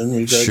Peniston.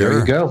 We've had, There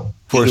you go.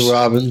 Peter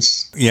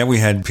Robbins. Yeah, we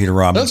had Peter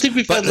Robbins. I don't think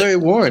we've had Larry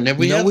Warren. Have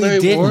we had Larry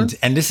Warren? No, we Warren? didn't.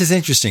 And this is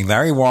interesting.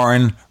 Larry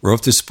Warren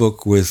wrote this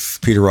book with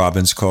Peter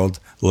Robbins called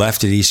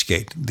Left at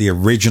Eastgate, the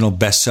original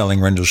best-selling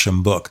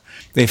Rendlesham book.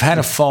 They've had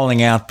a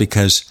falling out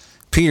because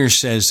Peter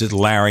says that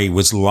Larry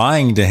was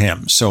lying to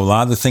him. So a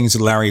lot of the things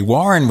that Larry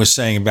Warren was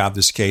saying about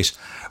this case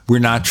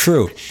were not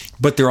true.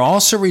 But there are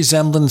also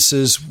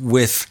resemblances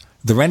with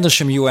the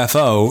Rendlesham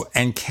UFO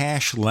and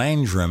Cash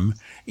Landrum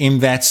in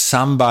that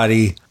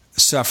somebody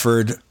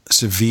suffered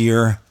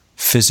severe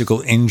physical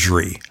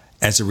injury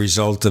as a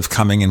result of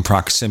coming in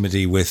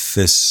proximity with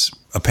this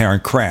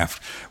apparent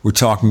craft. We're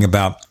talking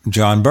about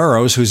John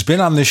Burroughs, who's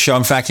been on this show.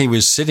 In fact, he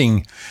was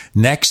sitting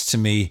next to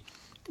me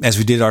as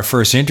we did our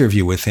first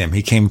interview with him.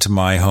 He came to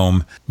my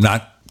home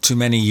not too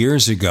many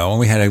years ago, and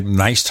we had a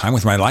nice time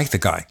with him. I like the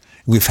guy.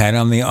 We've had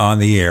him on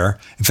the air.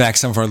 In fact,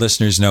 some of our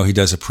listeners know he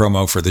does a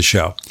promo for the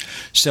show.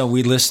 So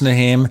we listen to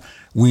him.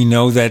 We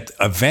know that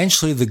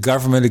eventually the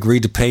government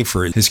agreed to pay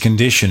for his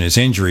condition, his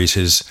injuries,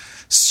 his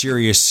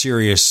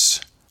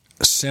serious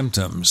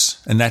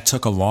symptoms, and that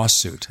took a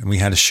lawsuit, and we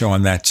had a show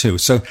on that too.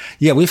 So,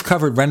 yeah, we've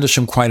covered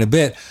Rendlesham quite a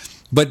bit,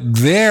 but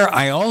there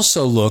I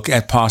also look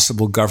at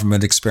possible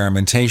government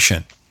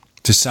experimentation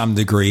to some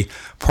degree,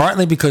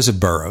 partly because of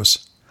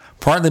Burroughs,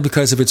 partly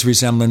because of its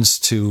resemblance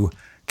to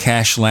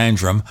Cash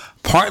Landrum,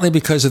 partly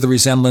because of the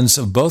resemblance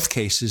of both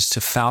cases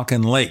to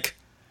Falcon Lake.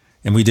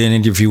 And we did an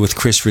interview with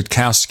Chris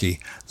Rutkowski,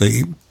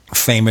 the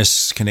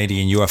famous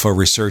Canadian UFO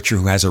researcher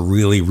who has a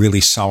really,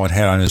 really solid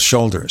head on his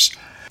shoulders.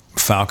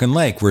 Falcon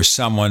Lake, where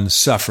someone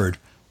suffered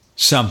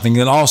something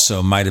that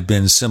also might have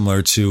been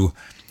similar to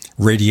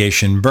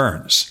radiation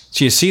burns.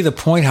 So you see the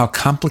point, how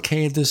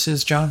complicated this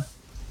is, John?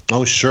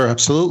 Oh, sure,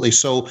 absolutely.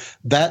 So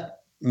that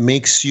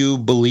makes you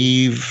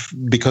believe,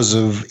 because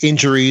of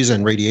injuries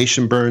and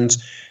radiation burns,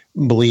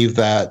 believe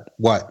that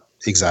what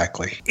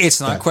exactly?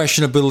 It's not a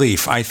question of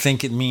belief. I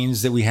think it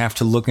means that we have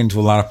to look into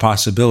a lot of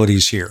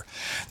possibilities here.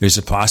 There's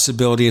a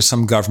possibility of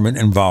some government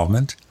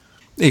involvement.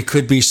 It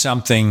could be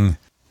something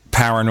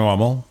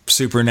paranormal,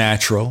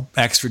 supernatural,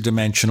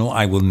 extra-dimensional.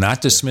 I will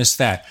not dismiss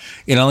that.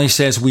 It only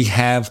says we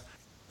have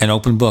an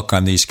open book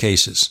on these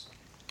cases,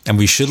 and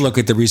we should look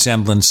at the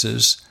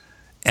resemblances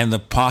and the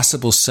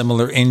possible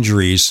similar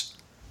injuries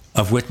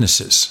of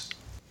witnesses.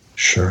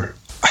 Sure.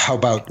 How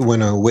about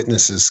when a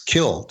witness is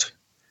killed?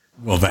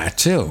 Well, that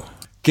too.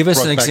 Give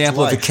us an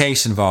example of a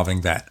case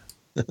involving that.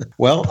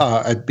 Well,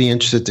 I'd be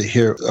interested to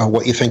hear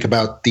what you think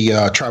about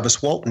the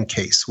Travis Walton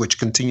case, which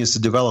continues to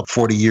develop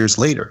 40 years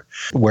later,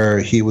 where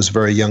he was a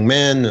very young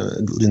man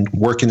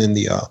working in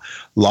the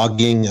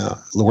logging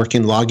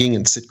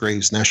in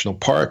Sitgraves National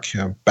Park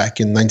back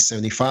in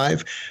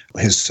 1975.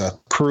 His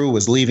crew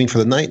was leaving for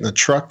the night in a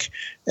truck,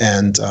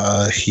 and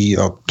a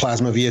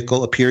plasma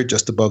vehicle appeared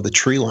just above the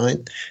tree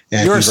line.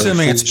 And you're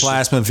assuming it's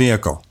plasma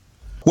vehicle.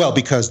 Well,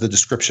 because the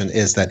description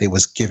is that it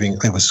was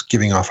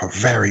giving off a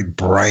very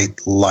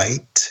bright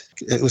light.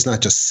 It was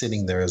not just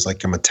sitting there as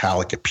like a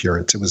metallic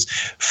appearance.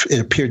 It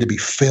appeared to be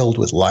filled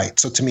with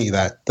light. So to me,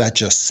 that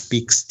just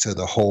speaks to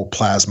the whole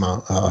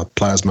plasma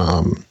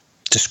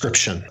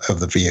description of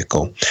the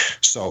vehicle.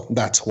 So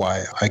that's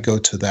why I go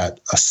to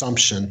that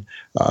assumption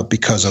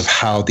because of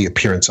how the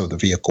appearance of the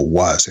vehicle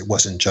was. It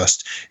wasn't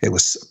just,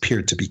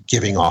 appeared to be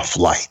giving off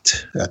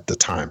light at the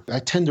time. I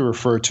tend to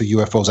refer to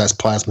UFOs as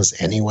plasmas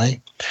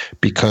anyway,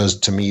 because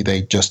to me,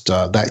 they just,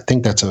 I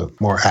think that's a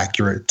more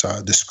accurate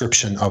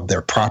description of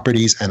their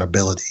properties and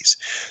abilities.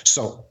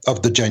 So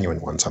of the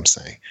genuine ones, I'm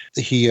saying.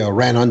 He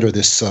ran under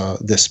this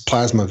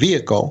plasma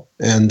vehicle,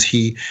 and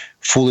he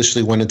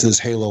foolishly went into this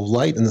halo of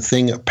light, and the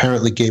thing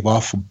apparently gave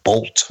off a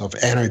bolt of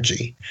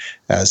energy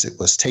as it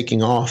was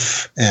taking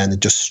off, and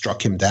it just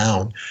struck him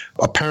down,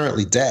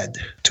 apparently dead,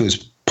 to his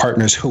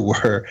partners who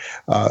were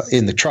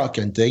in the truck,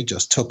 and they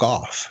just took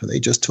off. And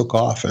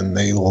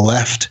they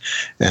left,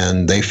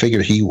 and they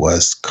figured he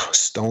was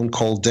stone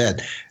cold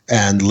dead.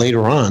 And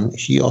later on,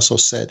 he also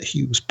said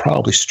he was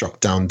probably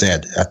struck down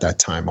dead at that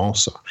time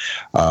also.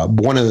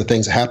 One of the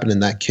things that happened in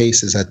that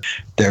case is that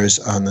there's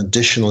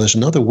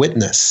another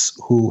witness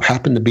who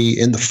happened to be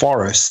in the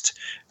forest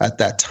at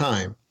that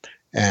time,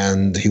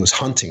 and he was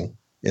hunting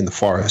in the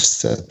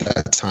forest at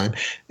that time,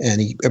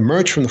 and he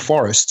emerged from the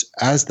forest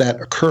as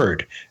that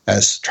occurred,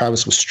 as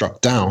Travis was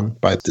struck down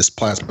by this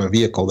plasma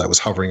vehicle that was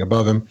hovering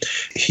above him.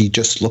 He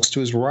just looks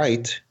to his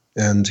right,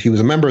 and he was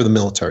a member of the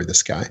military,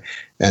 this guy,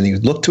 and he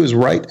looked to his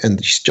right, and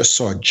he just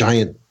saw a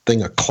giant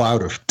thing, a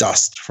cloud of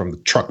dust from the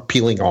truck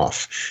peeling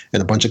off,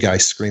 and a bunch of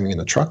guys screaming in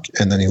the truck.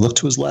 And then he looked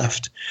to his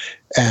left,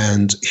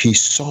 and he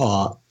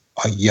saw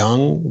a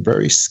young,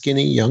 very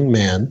skinny young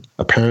man,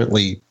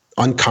 apparently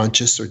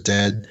unconscious or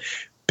dead,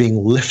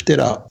 being lifted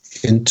up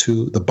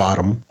into the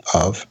bottom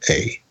of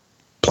a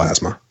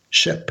plasma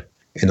ship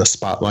in a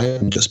spotlight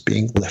and just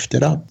being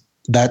lifted up.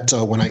 That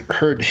when I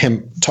heard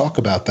him talk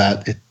about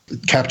that, it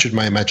captured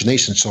my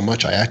imagination so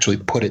much, I actually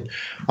put it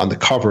on the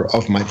cover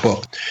of my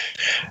book,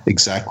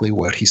 exactly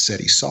what he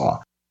said he saw.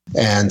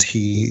 And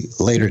he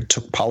later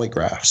took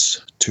polygraphs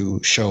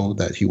to show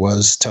that he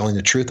was telling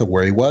the truth of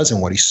where he was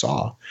and what he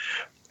saw.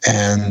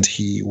 And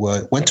he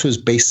went to his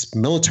base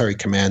military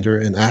commander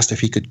and asked if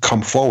he could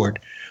come forward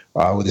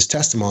with his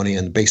testimony,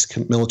 and the base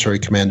military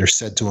commander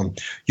said to him,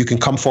 "You can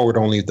come forward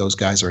only if those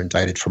guys are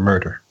indicted for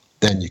murder.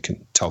 Then you can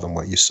tell them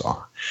what you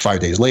saw." 5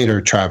 days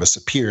later, Travis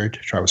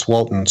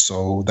Walton,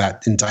 so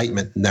that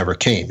indictment never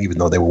came, even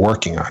though they were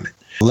working on it.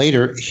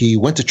 Later, he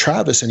went to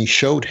Travis and he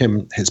showed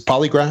him his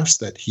polygraphs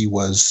that he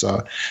was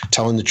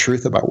telling the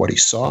truth about what he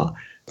saw.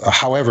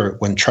 However,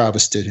 when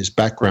Travis did his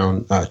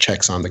background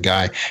checks on the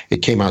guy,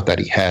 it came out that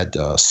he had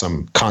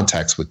some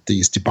contacts with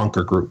these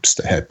debunker groups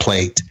that had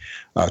plagued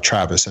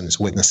Travis and his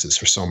witnesses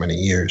for so many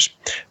years.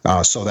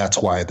 So that's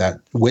why that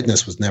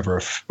witness was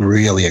never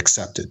really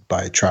accepted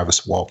by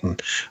Travis Walton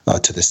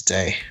to this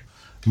day.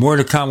 More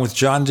to come with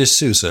John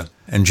DeSouza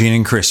and Gene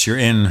and Chris. You're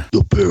in the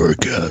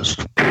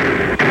Paracast.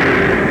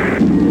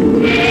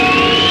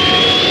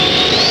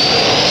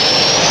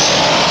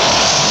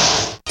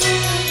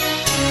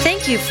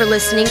 Thank you for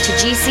listening to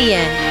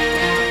GCN.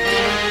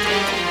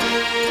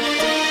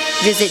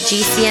 Visit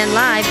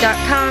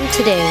GCNlive.com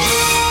today.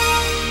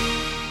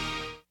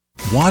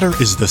 Water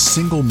is the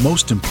single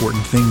most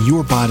important thing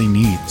your body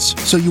needs,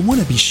 so you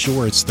want to be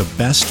sure it's the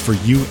best for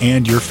you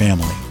and your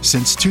family.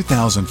 Since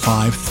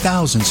 2005,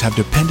 thousands have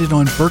depended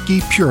on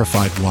Berkey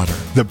purified water.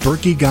 The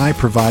Berkey Guy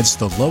provides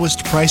the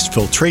lowest priced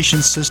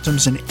filtration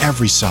systems in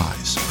every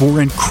size.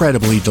 For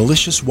incredibly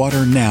delicious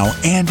water now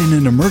and in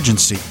an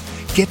emergency,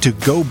 get to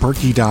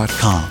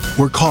GoBerkey.com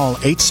or call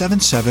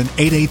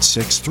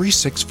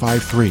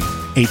 877-886-3653.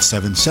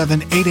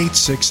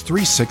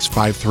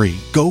 877-886-3653.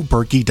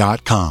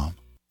 GoBerkey.com.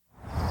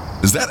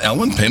 Is that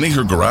Ellen painting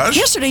her garage?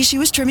 Yesterday she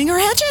was trimming her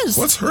hedges.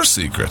 What's her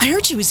secret? I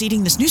heard she was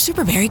eating this new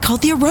super berry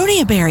called the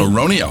Aronia berry.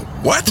 Aronia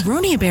what?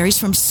 Aronia berries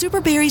from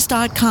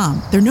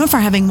superberries.com. They're known for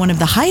having one of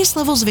the highest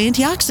levels of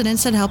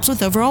antioxidants that helps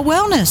with overall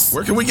wellness.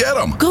 Where can we get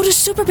them? Go to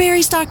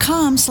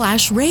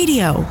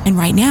superberries.com/radio. And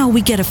right now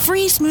we get a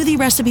free smoothie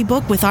recipe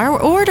book with our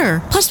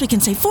order. Plus we can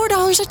save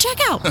 $4 at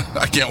checkout.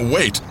 I can't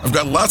wait. I've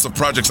got lots of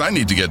projects I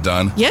need to get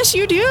done. Yes,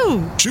 you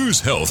do. Choose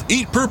health.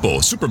 Eat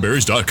purple.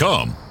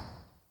 Superberries.com.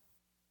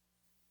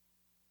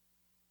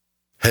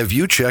 Have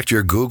you checked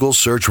your Google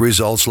search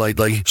results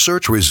lately?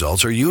 Search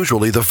results are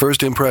usually the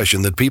first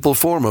impression that people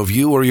form of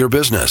you or your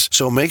business,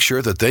 so make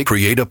sure that they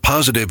create a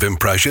positive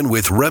impression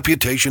with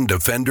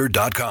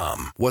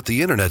ReputationDefender.com. What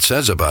the internet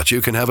says about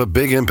you can have a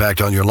big impact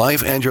on your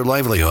life and your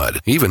livelihood,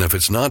 even if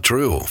it's not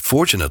true.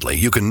 Fortunately,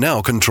 you can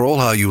now control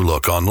how you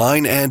look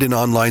online and in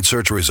online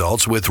search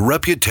results with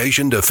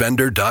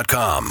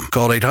ReputationDefender.com.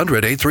 Call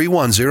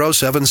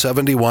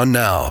 800-831-0771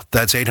 now.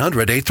 That's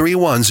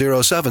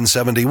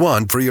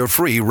 800-831-0771 for your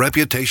free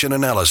reputation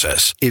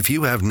analysis. If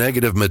you have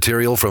negative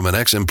material from an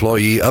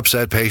ex-employee,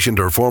 upset patient,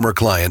 or former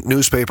client,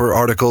 newspaper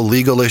article,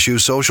 legal issue,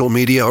 social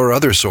media, or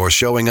other source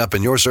showing up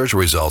in your search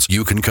results,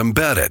 you can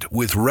combat it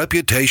with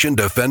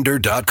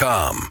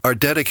ReputationDefender.com. Our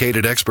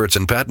dedicated experts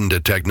in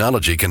patented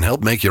technology can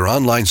help make your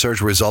online search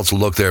results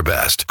look their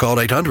best. Call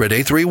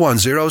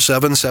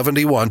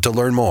 800-831-0771 to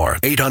learn more.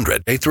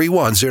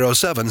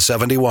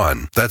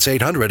 800-831-0771. That's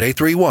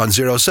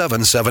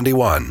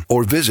 800-831-0771.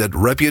 Or visit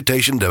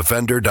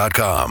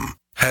ReputationDefender.com.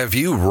 Have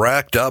you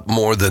racked up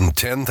more than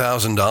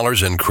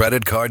 $10,000 in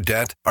credit card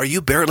debt? Are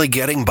you barely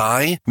getting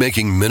by,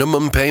 making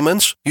minimum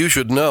payments? You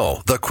should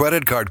know the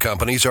credit card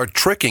companies are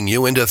tricking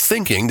you into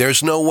thinking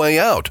there's no way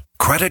out.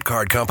 Credit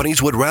card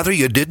companies would rather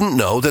you didn't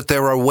know that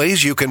there are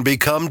ways you can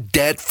become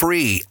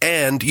debt-free,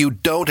 and you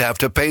don't have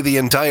to pay the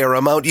entire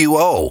amount you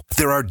owe.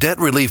 There are debt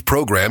relief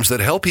programs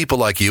that help people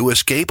like you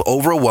escape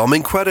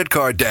overwhelming credit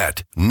card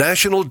debt.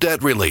 National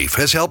Debt Relief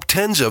has helped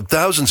tens of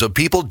thousands of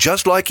people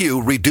just like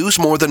you reduce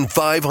more than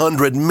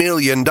 $500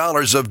 million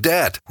of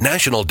debt.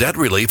 National Debt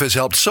Relief has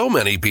helped so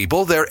many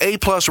people they're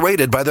A-plus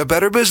rated by the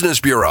Better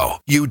Business Bureau.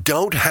 You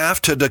don't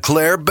have to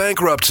declare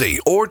bankruptcy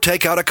or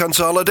take out a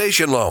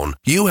consolidation loan.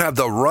 You have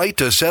the right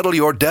to settle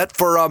your debt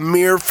for a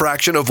mere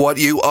fraction of what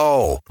you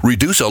owe.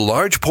 Reduce a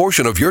large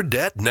portion of your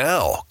debt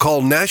now.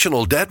 Call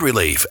National Debt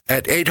Relief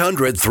at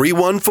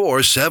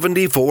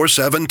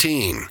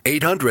 800-314-7417.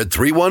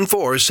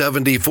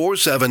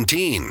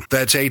 800-314-7417.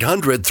 That's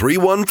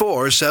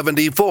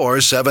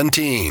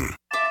 800-314-7417.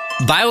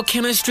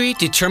 Biochemistry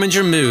determines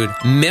your mood,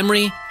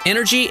 memory,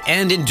 energy,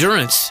 and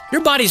endurance. Your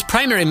body's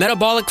primary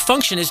metabolic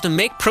function is to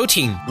make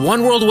protein.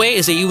 One World Whey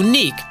is a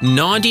unique,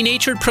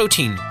 non-denatured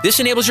protein. This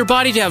enables your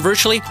body to have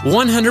virtually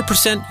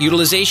 100%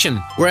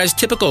 utilization, whereas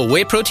typical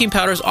whey protein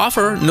powders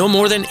offer no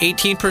more than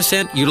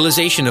 18%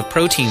 utilization of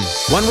protein.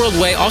 One World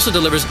Whey also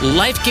delivers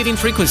life-giving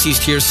frequencies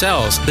to your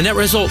cells. The net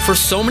result for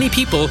so many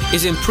people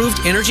is improved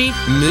energy,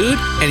 mood,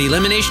 and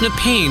elimination of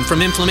pain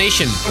from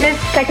inflammation. This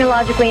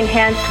technologically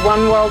enhanced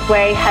One World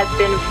Whey has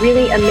been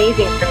really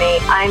amazing for me.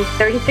 I'm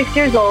 36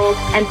 years old,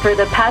 and for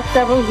the past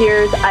several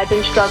years, I've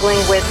been struggling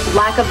with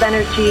lack of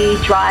energy,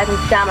 drive, and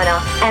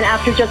stamina. And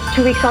after just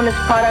 2 weeks on this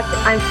product,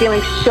 I'm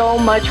feeling so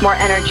much more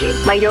energy.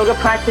 My yoga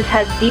practice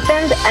has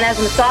deepened, and as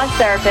a massage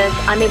therapist,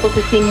 I'm able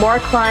to see more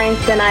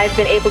clients than I've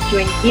been able to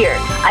in years.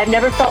 I've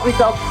never felt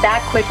results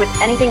that quick with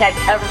anything I've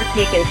ever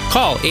taken.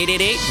 Call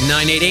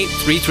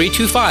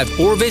 888-988-3325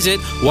 or visit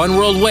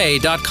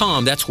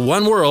oneworldwhey.com. That's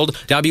oneworld,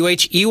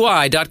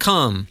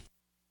 WHEY.com.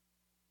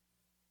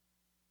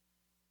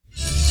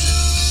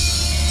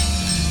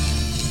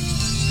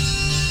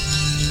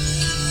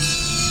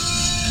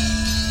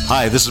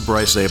 Hi, this is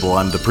Bryce Abel.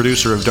 I'm the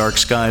producer of Dark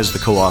Skies, the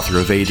co-author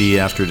of AD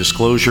After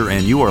Disclosure,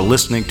 and you are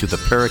listening to the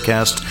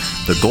Paracast,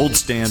 the gold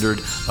standard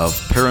of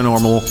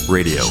paranormal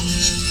radio.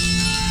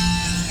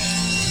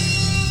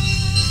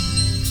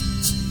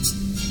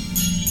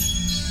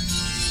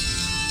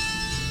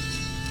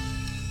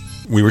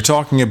 We were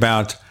talking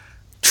about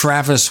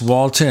Travis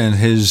Walton and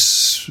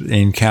his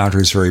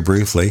encounters very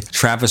briefly.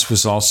 Travis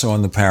was also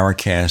on the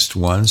Paracast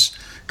once.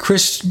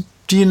 Chris,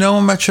 do you know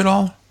him much at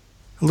all?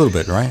 A little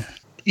bit, right?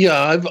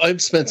 Yeah,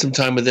 I've spent some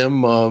time with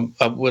him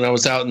when I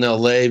was out in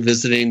L.A.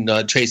 visiting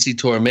Tracy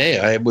Torme.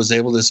 I was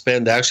able to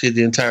spend actually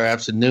the entire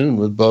afternoon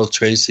with both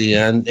Tracy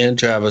and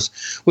Travis.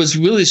 Was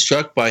really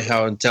struck by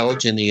how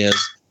intelligent he is.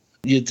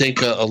 You'd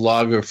think a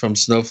logger from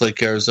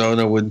Snowflake,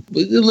 Arizona, with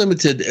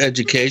limited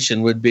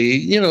education would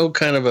be,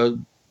 kind of a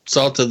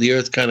salt of the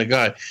earth kind of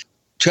guy.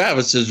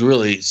 Travis is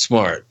really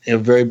smart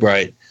and very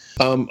bright.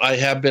 I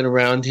have been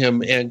around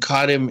him and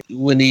caught him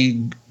when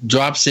he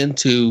drops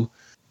into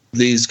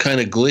these kind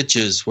of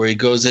glitches where he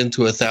goes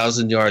into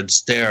 1,000-yard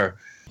stare,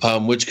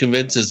 which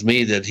convinces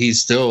me that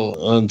he's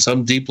still, on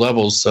some deep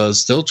levels,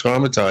 still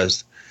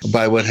traumatized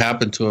by what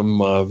happened to him,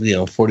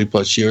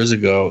 40-plus years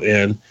ago.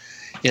 And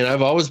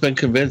I've always been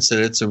convinced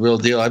that it's a real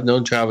deal. I've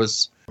known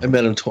Travis. I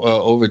met him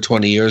over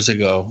 20 years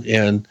ago,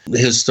 and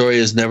his story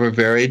has never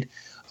varied.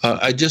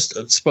 I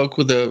just spoke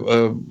with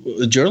a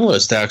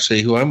journalist,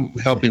 actually, who I'm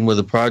helping with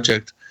a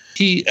project.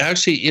 He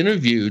actually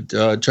interviewed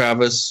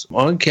Travis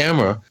on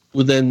camera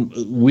within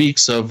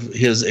weeks of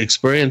his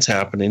experience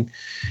happening.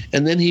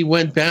 And then he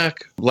went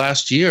back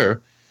last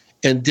year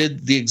and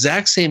did the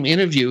exact same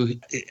interview,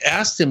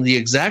 asked him the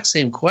exact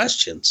same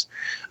questions.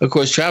 Of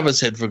course,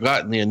 Travis had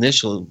forgotten the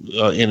initial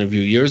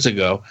interview years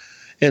ago.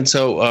 And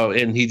so,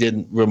 and he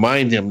didn't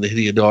remind him that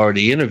he had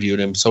already interviewed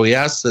him. So he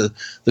asked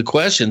the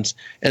questions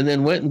and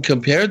then went and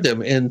compared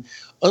them. And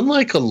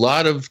unlike a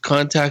lot of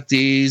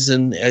contactees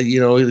and,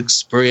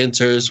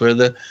 experiencers where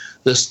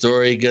the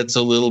story gets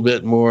a little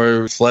bit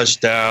more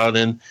fleshed out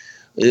and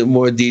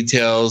more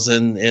details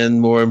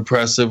and more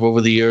impressive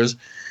over the years,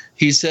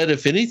 he said,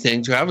 if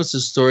anything,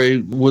 Travis's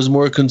story was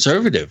more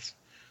conservative.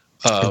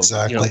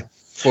 Exactly.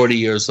 40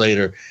 years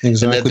later.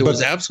 Exactly. And that there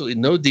was absolutely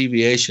no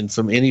deviation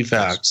from any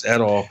facts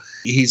at all.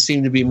 He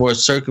seemed to be more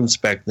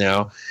circumspect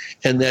now,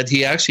 and that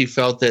he actually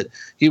felt that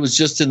he was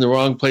just in the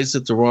wrong place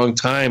at the wrong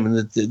time, and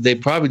that they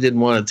probably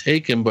didn't want to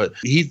take him, but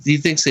he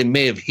thinks they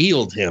may have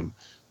healed him,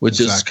 which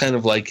is kind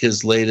of like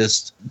his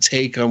latest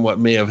take on what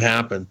may have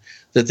happened,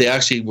 that they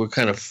actually were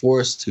kind of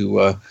forced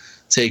to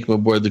take him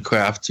aboard the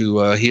craft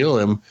to heal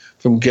him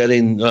from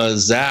getting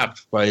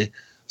zapped by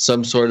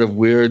some sort of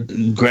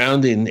weird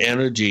grounding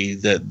energy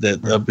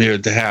that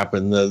appeared to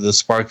happen, the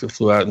spark that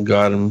flew out and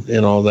got him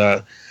and all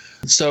that.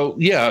 So,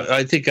 yeah,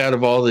 I think out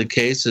of all the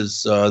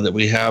cases that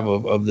we have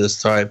of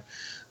this type,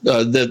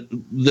 that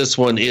this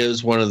one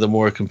is one of the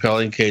more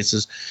compelling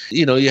cases.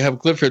 You have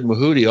Clifford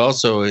Mahooty,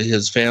 also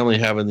his family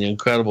having the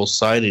incredible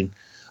sighting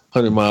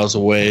 100 miles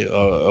away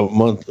a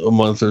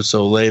month or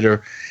so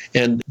later,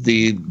 and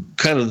the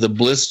kind of the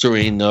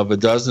blistering of a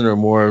dozen or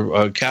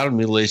more cattle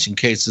mutilation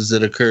cases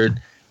that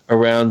occurred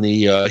around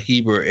the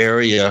Heber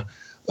area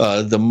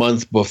the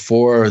month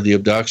before the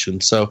abduction.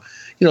 So,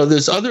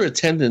 there's other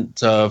attendant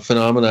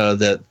phenomena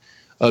that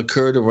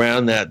occurred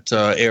around that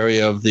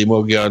area of the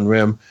Mogollon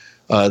Rim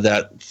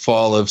that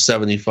fall of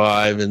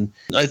 75. And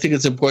I think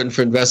it's important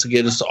for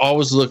investigators to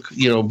always look,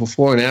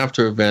 before and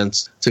after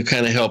events to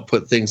kind of help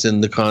put things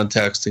into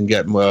context and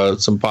get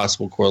some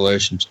possible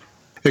correlations.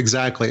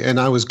 Exactly. And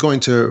I was going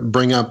to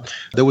bring up,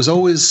 there was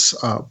always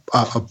a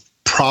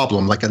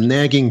problem, like a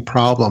nagging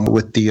problem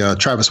with the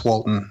Travis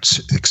Walton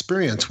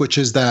experience, which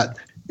is that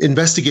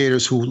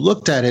investigators who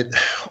looked at it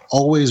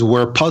always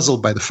were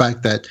puzzled by the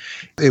fact that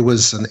it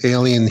was an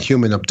alien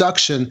human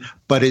abduction,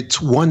 but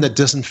it's one that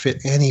doesn't fit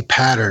any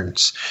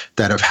patterns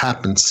that have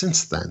happened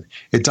since then.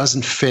 It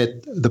doesn't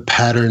fit the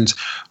patterns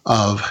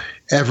of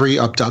every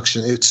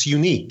abduction. It's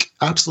unique,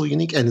 absolutely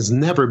unique, and has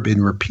never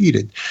been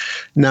repeated.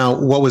 Now,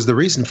 what was the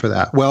reason for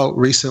that? Well,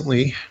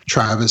 recently,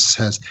 Travis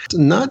has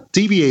not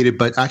deviated,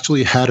 but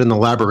actually had an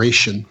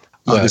elaboration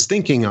of his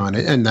thinking on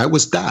it, and that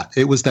was that.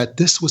 It was that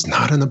this was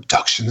not an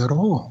abduction at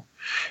all.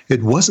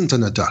 It wasn't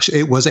an abduction.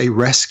 It was a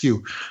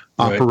rescue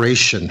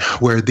operation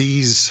where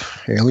these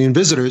alien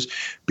visitors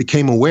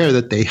became aware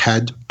that they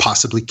had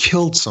possibly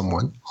killed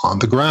someone on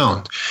the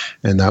ground,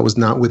 and that was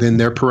not within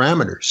their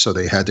parameters. So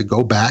they had to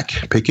go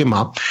back, pick him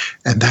up,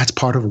 and that's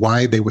part of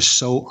why they were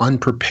so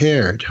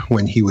unprepared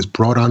when he was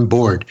brought on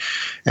board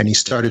and he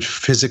started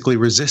physically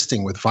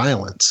resisting with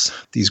violence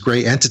these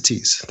gray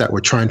entities that were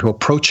trying to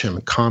approach him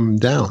and calm him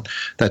down,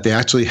 that they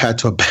actually had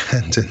to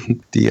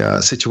abandon the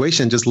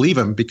situation, just leave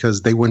him,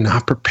 because they were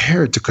not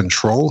prepared to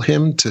control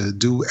him, to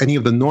do any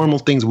of the normal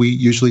things we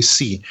usually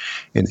see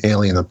in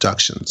alien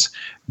abductions.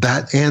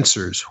 That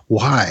answers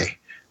why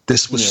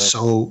this was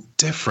so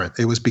different.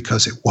 It was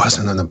because it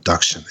wasn't an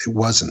abduction. It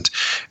wasn't.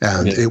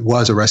 And it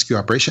was a rescue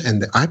operation.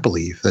 And I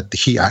believe that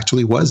he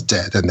actually was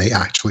dead, and they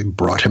actually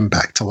brought him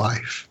back to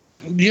life.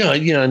 Yeah,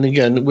 and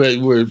again,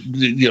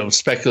 we're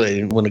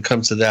speculating when it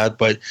comes to that.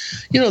 But,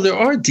 there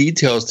are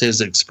details to his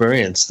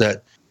experience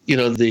that,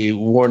 the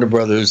Warner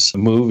Brothers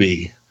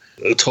movie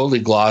totally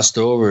glossed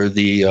over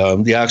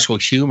the actual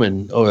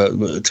human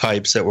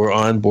types that were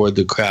on board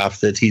the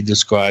craft that he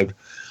described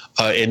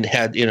and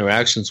had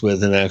interactions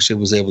with and actually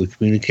was able to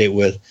communicate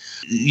with.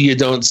 You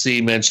don't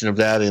see mention of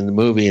that in the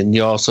movie, and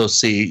you also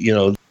see,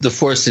 the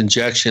forced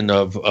injection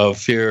of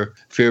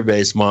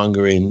fear-based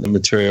mongering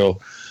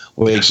material,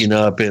 waking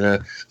up in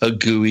a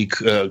gooey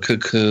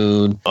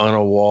cocoon on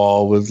a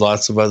wall with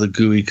lots of other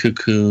gooey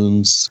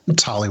cocoons.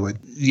 It's Hollywood.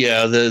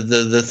 Yeah,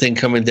 the thing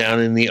coming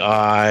down in the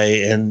eye,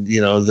 and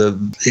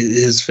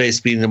his face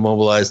being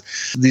immobilized.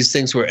 These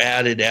things were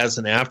added as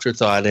an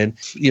afterthought, and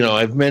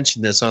I've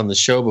mentioned this on the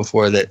show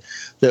before that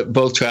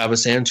both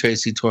Travis and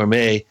Tracy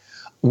Torme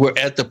were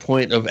at the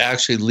point of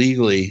actually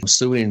legally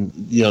suing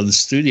the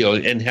studio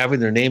and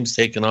having their names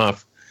taken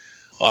off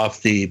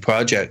the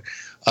project.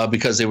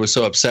 Because they were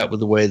so upset with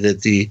the way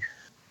that the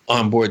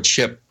onboard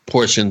ship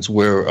portions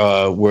were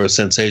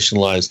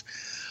sensationalized.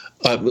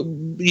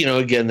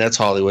 Again, that's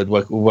Hollywood.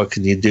 What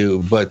can you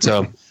do? But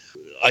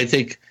I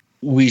think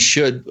we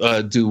should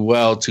do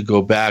well to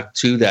go back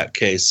to that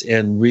case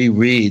and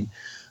reread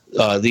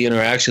the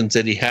interactions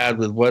that he had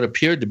with what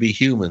appeared to be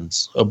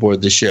humans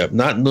aboard the ship,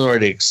 not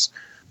Nordics.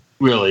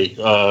 Really,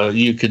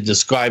 you could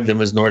describe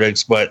them as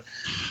Nordics, but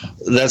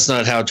that's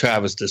not how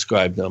Travis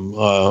described them.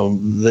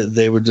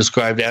 They were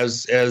described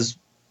as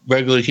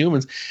regular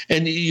humans.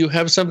 And you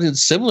have something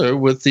similar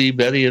with the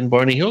Betty and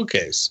Barney Hill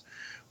case,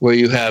 where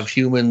you have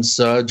humans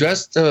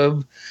dressed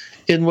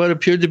in what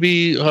appeared to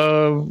be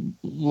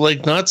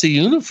like Nazi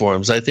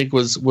uniforms, I think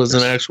was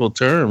an actual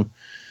term,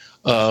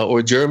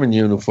 or German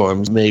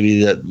uniforms,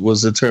 maybe that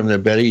was the term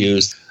that Betty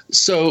used.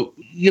 So,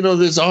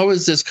 there's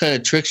always this kind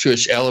of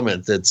tricksterous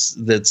element that's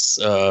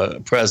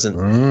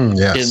present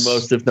yes. in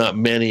most, if not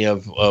many,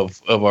 of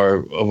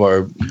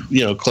our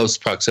close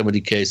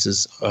proximity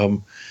cases.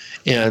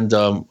 And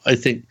I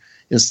think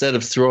instead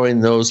of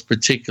throwing those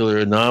particular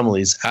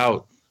anomalies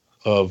out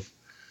of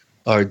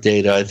our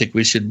data, I think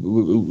we should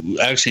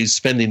actually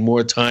spending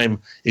more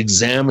time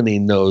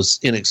examining those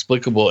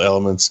inexplicable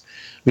elements,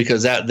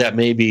 because that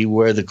may be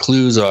where the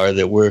clues are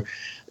that we're,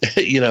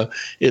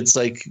 it's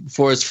like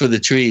forest for the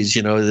trees,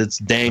 it's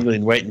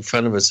dangling right in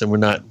front of us and we're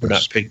not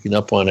picking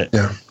up on it.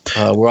 Yeah.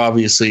 We're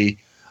obviously,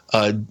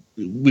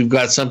 we've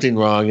got something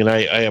wrong. And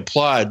I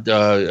applaud,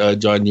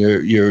 John,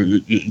 you're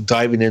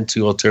diving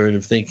into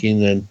alternative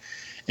thinking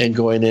and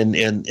going in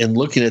and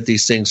looking at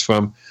these things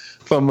from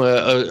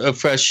a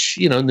fresh,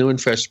 new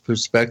and fresh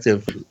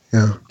perspective,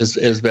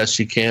 as best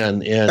you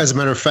can. And as a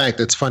matter of fact,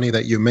 it's funny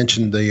that you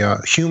mentioned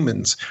the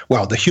humans.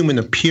 Well, the human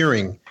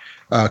appearing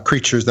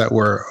creatures that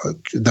were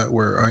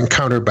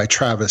encountered by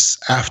Travis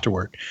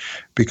afterward,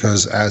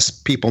 because as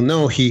people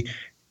know, he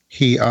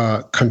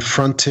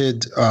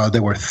confronted.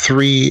 There were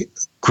 3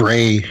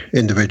 gray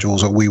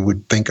individuals, or we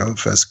would think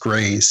of as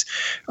grays,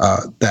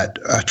 that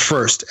at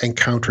first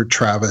encountered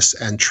Travis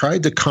and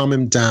tried to calm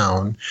him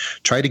down,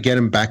 tried to get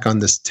him back on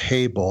this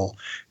table.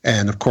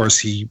 And of course,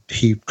 he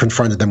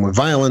confronted them with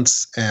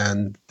violence,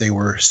 and they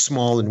were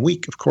small and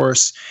weak, of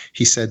course.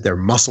 He said their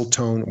muscle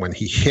tone, when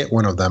he hit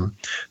one of them,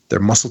 their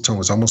muscle tone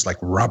was almost like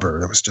rubber.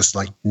 There was just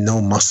like no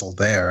muscle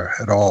there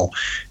at all.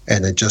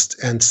 And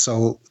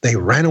so they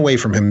ran away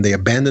from him. They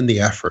abandoned the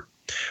effort.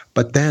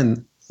 But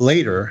then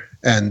later,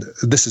 and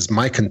this is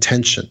my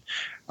contention,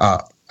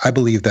 I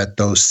believe that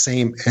those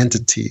same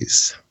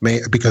entities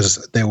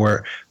because there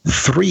were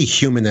 3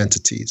 human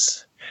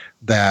entities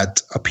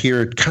that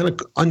appeared kind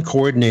of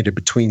uncoordinated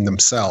between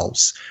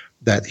themselves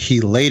that he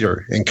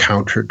later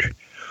encountered,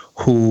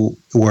 who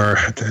were,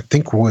 I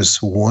think,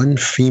 was 1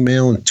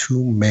 female and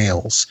 2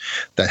 males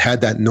that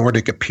had that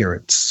Nordic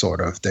appearance,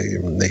 sort of. They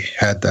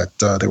had that.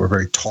 They were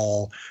very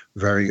tall,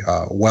 very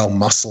well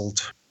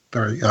muscled,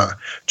 very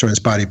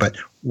joined body. But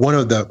one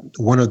of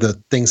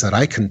the things that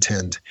I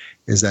contend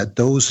is that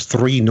those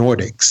 3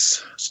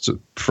 Nordics,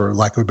 for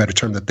lack of a better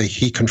term, that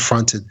he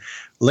confronted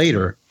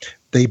later,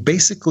 they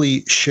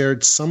basically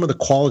shared some of the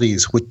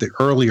qualities with the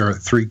earlier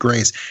 3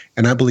 grays.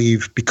 And I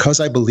believe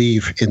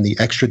in the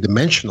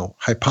extra-dimensional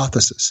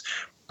hypothesis,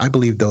 I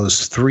believe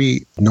those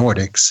 3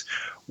 Nordics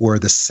were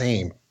the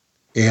same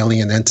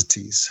alien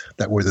entities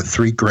that were the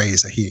 3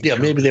 grays that he encountered.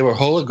 Yeah, maybe they were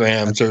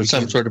holograms or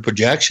some sort of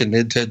projection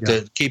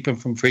to keep him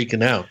from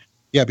freaking out.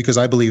 Yeah, because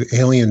I believe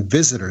alien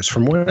visitors,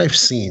 from what I've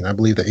seen, I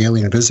believe the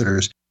alien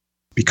visitors,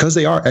 because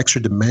they are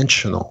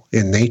extra-dimensional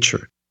in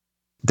nature,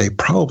 they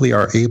probably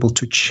are able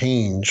to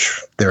change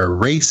their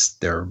race,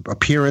 their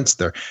appearance.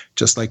 They're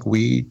just like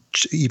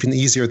even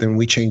easier than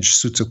we change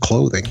suits of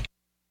clothing.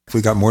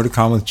 We got more to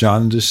come with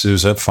John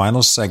DeSouza,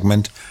 final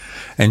segment.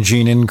 And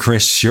Gene and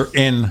Chris, you're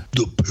in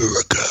the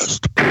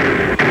Paracast.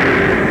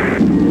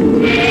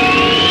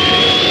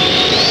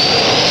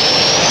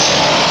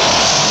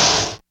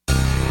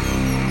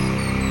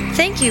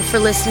 Thank you for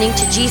listening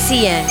to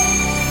GCN.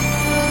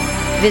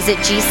 Visit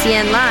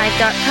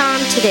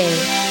GCNlive.com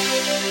today.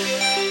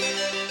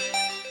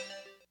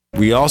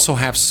 We also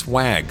have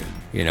swag.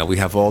 We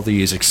have all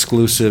these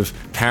exclusive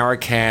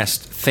Paracast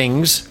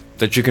things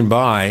that you can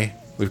buy.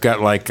 We've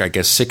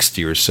got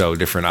 60 or so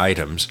different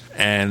items,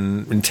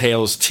 and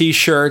entails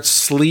t-shirts,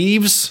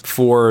 sleeves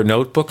for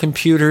notebook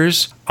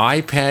computers,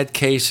 iPad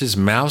cases,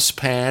 mouse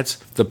pads,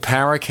 the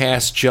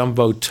Paracast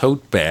Jumbo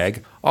tote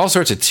bag, all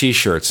sorts of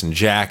t-shirts and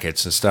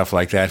jackets and stuff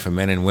like that for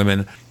men and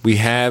women. We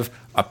have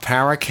a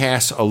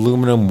Paracast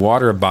aluminum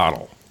water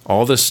bottle.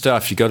 All this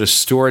stuff, you go to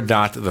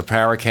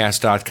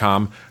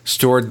store.theparacast.com,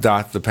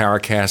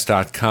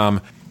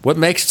 store.theparacast.com. What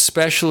makes it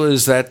special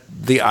is that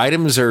the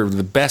items are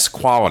the best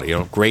quality,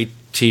 great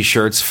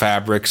t-shirts,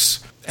 fabrics,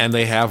 and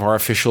they have our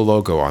official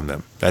logo on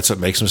them. That's what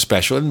makes them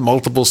special, in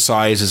multiple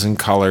sizes and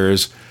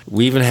colors.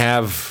 We even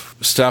have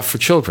stuff for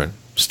children,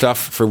 stuff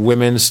for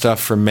women,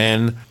 stuff for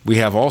men. We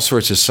have all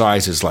sorts of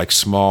sizes, like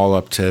small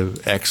up to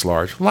X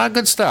large. A lot of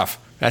good stuff.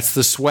 That's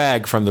the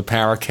swag from the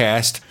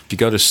Paracast. If you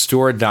go to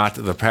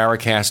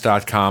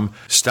store.theparacast.com,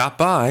 stop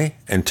by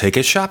and take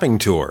a shopping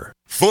tour.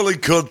 Fully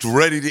cooked,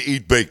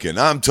 ready-to-eat bacon.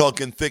 I'm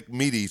talking thick,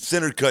 meaty,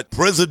 center-cut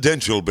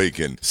presidential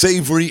bacon.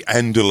 Savory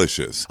and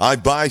delicious. I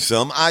buy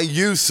some, I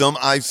use some,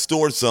 I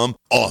store some.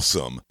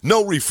 Awesome.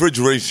 No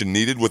refrigeration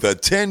needed with a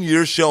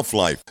 10-year shelf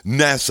life.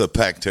 NASA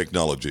pack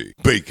technology.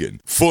 Bacon.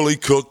 Fully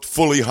cooked,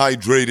 fully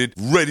hydrated,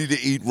 ready to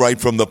eat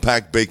right from the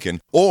packed bacon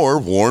or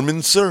warm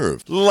and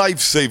served.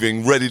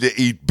 Life-saving,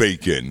 ready-to-eat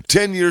bacon.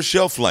 10-year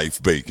shelf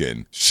life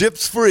bacon.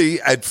 Ships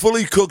free at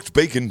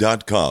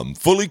fullycookedbacon.com.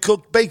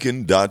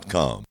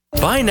 Fullycookedbacon.com.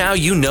 By now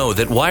you know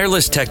that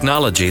wireless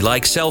technology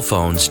like cell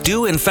phones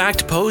do in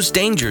fact pose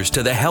dangers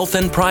to the health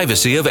and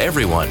privacy of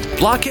everyone.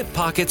 Block-It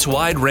Pocket's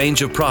wide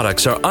range of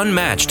products are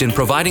unmatched in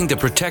providing the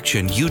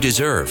protection you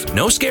deserve.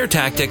 No scare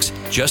tactics,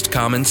 just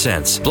common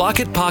sense.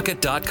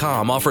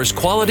 BlockItPocket.com offers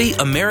quality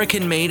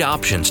American-made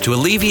options to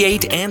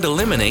alleviate and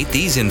eliminate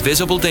these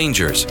invisible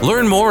dangers.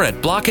 Learn more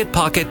at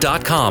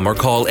BlockItPocket.com or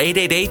call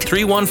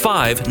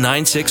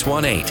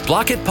 888-315-9618.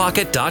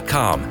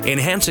 BlockItPocket.com,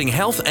 enhancing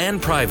health and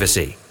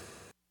privacy.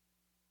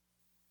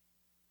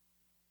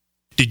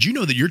 Did you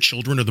know that your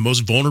children are the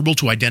most vulnerable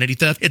to identity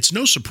theft? It's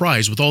no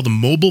surprise with all the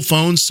mobile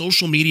phones,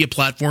 social media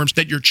platforms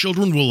that your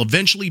children will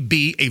eventually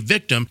be a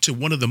victim to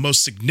one of the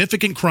most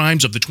significant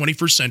crimes of the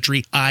 21st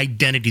century,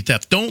 identity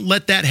theft. Don't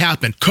let that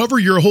happen. Cover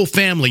your whole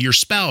family, your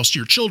spouse,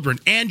 your children,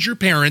 and your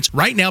parents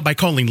right now by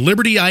calling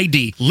Liberty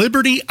ID.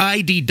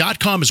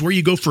 LibertyID.com is where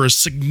you go for a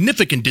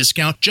significant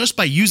discount just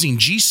by using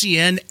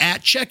GCN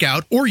at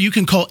checkout, or you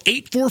can call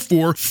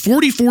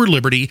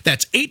 844-44-LIBERTY.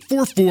 That's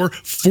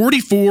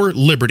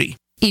 844-44-LIBERTY.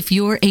 If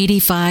you're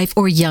 85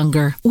 or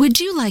younger,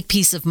 would you like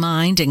peace of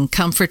mind and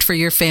comfort for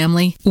your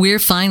family? We're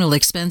Final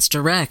Expense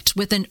Direct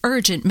with an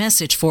urgent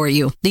message for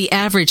you. The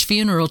average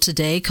funeral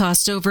today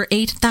costs over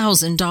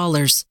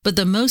 $8,000, but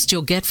the most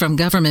you'll get from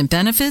government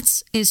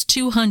benefits is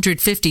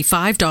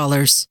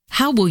 $255.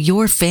 How will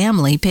your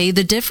family pay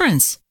the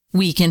difference?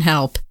 We can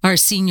help. Our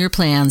senior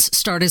plans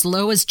start as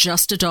low as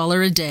just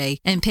 $1 a day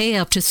and pay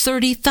up to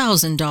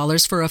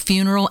 $30,000 for a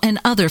funeral and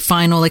other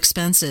final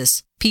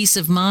expenses. Peace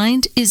of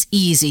mind is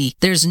easy.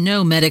 There's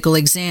no medical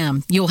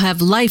exam. You'll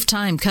have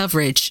lifetime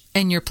coverage,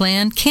 and your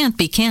plan can't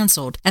be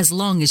canceled as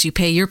long as you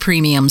pay your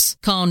premiums.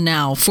 Call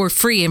now for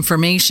free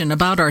information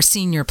about our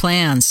senior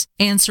plans.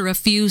 Answer a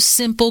few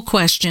simple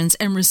questions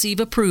and receive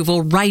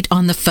approval right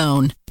on the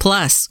phone.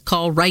 Plus,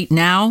 call right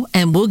now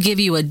and we'll give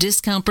you a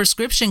discount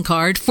prescription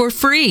card for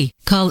free.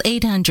 Call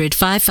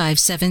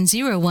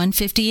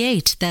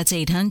 800-557-0158. That's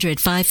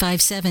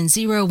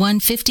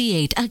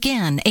 800-557-0158.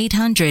 Again,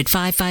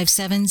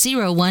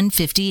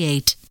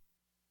 800-557-0158.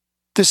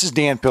 This is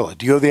Dan Pilla.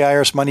 Do you owe the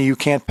IRS money you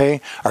can't pay?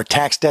 Are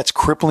tax debts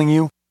crippling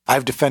you?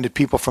 I've defended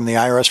people from the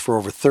IRS for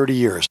over 30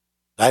 years.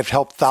 I've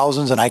helped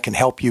thousands, and I can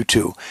help you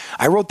too.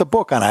 I wrote the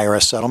book on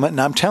IRS settlement,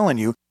 and I'm telling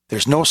you,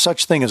 there's no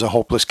such thing as a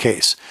hopeless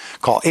case.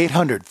 Call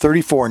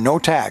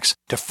 800-34-NO-TAX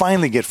to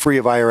finally get free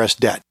of IRS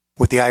debt.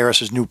 With the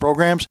IRS's new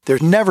programs,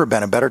 there's never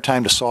been a better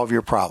time to solve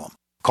your problem.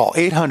 Call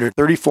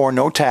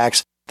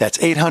 800-34-NO-TAX. That's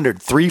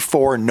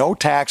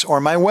 800-34-NO-TAX, or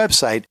my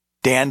website,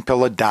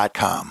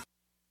 danpilla.com.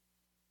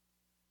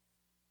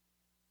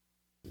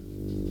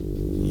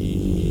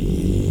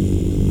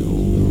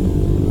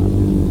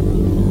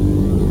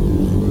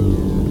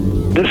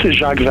 This is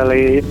Jacques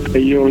Vallée.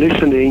 You're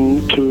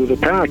listening to the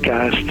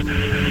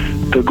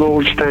Paracast, the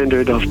gold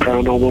standard of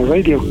paranormal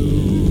radio.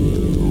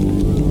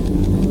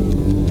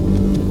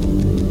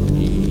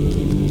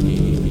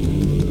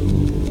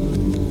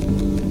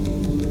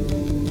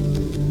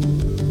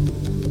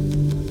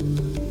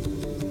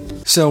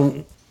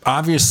 So,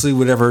 obviously,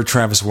 whatever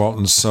Travis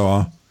Walton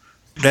saw,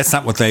 that's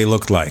not what they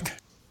looked like.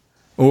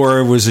 Or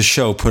it was a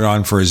show put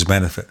on for his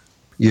benefit.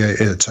 Yeah,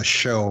 it's a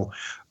show.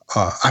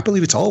 I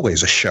believe it's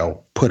always a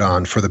show put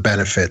on for the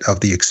benefit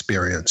of the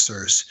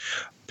experiencers,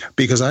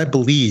 because I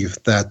believe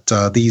that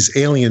these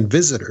alien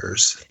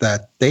visitors,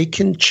 that they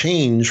can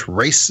change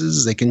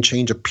races, they can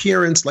change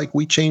appearance like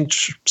we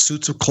change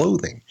suits of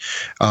clothing,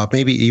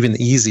 maybe even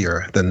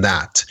easier than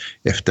that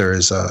if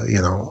there's a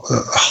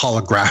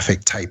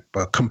holographic type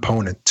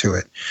component to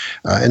it.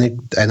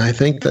 And I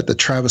think that the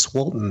Travis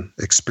Walton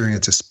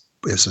experience is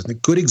a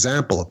good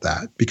example of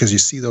that, because you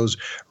see those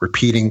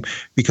repeating,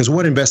 because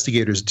what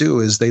investigators do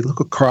is they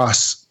look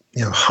across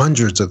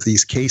hundreds of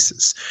these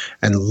cases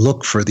and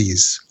look for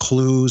these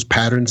clues,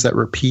 patterns that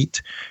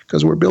repeat,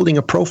 because we're building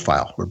a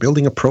profile. We're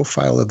building a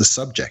profile of the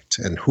subject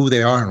and who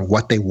they are and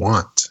what they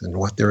want and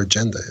what their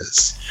agenda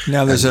is.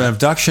 Now, there's an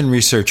abduction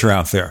researcher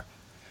out there,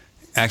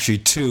 actually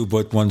two,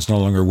 but one's no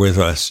longer with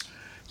us,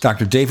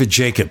 Dr. David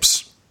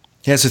Jacobs.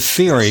 He has a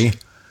theory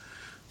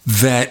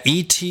that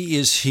ET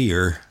is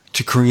here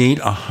to create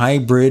a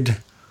hybrid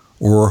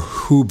or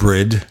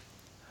hybrid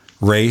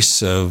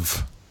race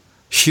of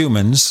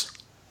humans,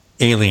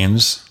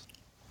 aliens,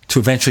 to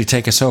eventually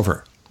take us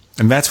over.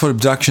 And that's what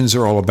abductions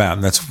are all about.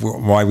 And that's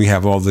why we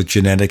have all the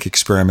genetic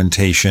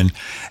experimentation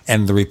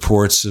and the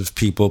reports of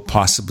people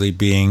possibly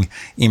being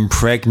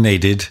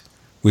impregnated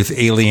with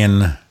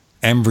alien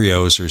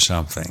embryos or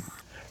something.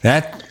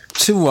 That,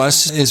 to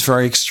us, is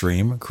very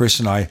extreme. Chris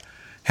and I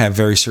have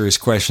very serious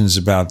questions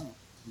about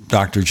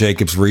Dr.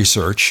 Jacobs'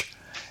 research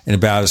and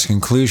about his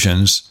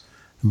conclusions.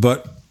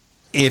 But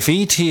if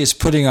ET is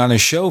putting on a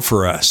show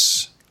for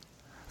us,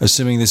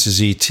 assuming this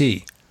is ET,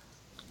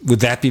 would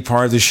that be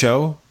part of the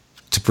show?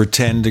 To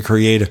pretend to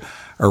create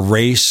a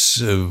race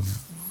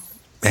of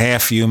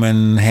half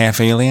human,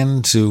 half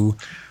alien to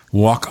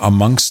walk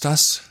amongst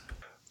us?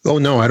 Oh,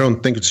 no, I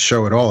don't think it's a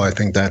show at all. I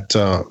think that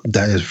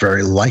that is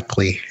very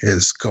likely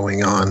is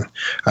going on.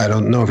 I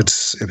don't know if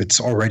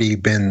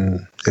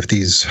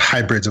these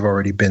hybrids have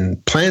already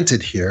been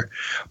planted here,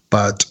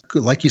 but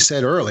like you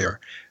said earlier,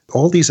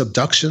 all these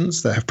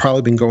abductions that have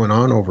probably been going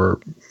on over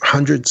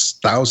hundreds,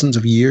 thousands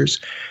of years,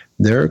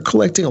 they're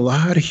collecting a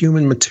lot of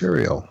human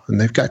material, and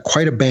they've got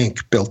quite a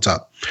bank built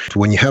up.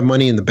 When you have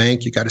money in the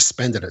bank, you got to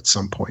spend it at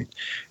some point.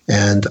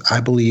 And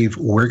I believe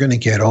we're going to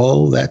get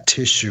all that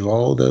tissue,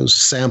 all those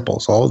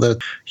samples, all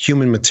the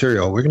human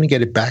material. We're going to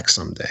get it back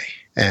someday.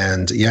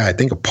 And yeah, I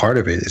think a part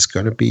of it is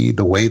going to be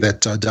the way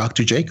that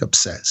Dr. Jacobs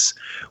says,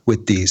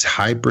 with these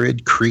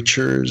hybrid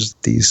creatures,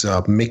 these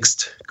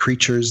mixed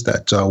creatures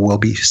that will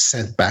be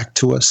sent back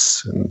to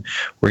us. And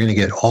we're going to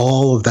get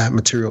all of that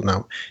material.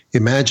 Now,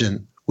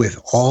 imagine with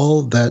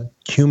all that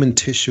human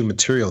tissue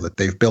material that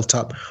they've built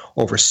up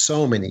over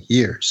so many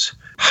years,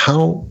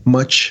 how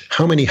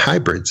many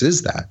hybrids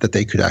is that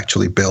they could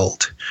actually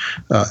build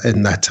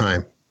in that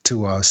time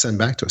to send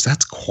back to us?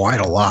 That's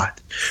quite a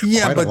lot.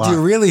 Yeah, but do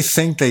you really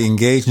think they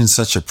engage in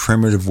such a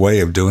primitive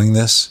way of doing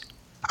this?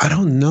 I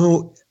don't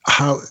know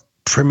how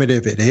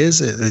primitive it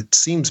is. It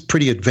seems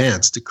pretty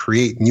advanced to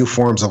create new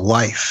forms of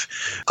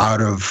life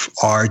out of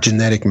our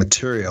genetic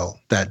material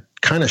that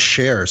kind of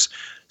shares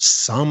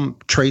some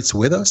traits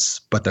with us,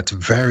 but that's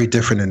very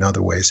different in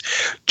other ways.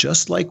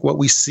 Just like what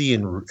we see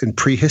in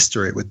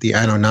prehistory with the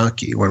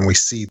Anunnaki, when we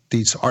see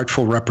these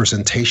artful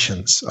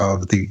representations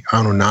of the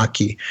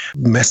Anunnaki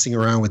messing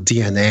around with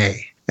DNA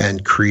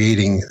and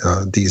creating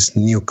these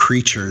new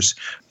creatures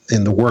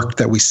in the work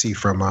that we see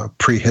from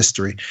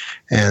prehistory.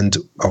 And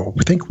I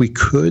think we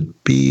could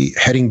be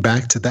heading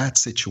back to that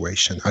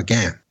situation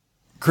again.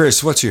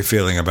 Chris, what's your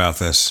feeling about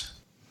this?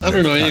 I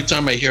don't know.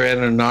 Anytime I hear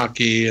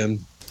Anunnaki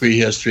and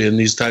prehistory and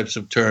these types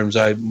of terms,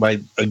 my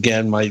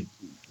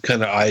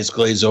kind of eyes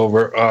glaze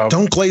over.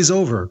 Don't glaze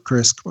over,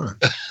 Chris. Come on.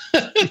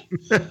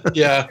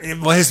 Yeah.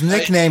 Well, his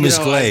nickname is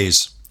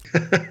Glaze.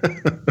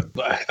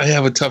 I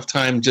have a tough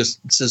time just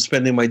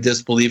suspending my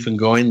disbelief and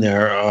going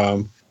there.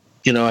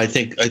 I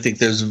think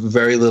there's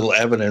very little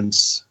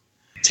evidence,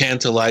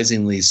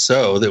 tantalizingly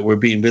so, that we're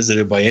being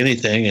visited by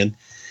anything.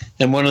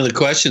 And one of the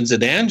questions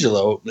that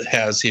Angelo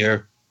has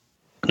here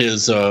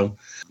is,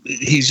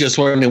 he's just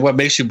wondering what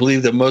makes you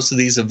believe that most of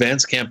these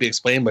events can't be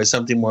explained by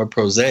something more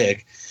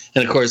prosaic.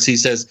 And of course, he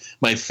says,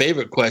 my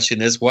favorite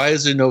question is, why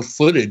is there no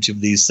footage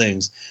of these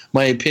things?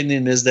 My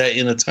opinion is that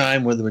in a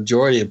time where the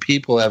majority of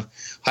people have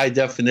high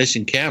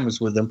definition cameras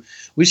with them,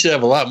 we should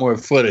have a lot more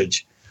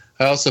footage.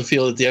 I also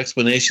feel that the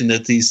explanation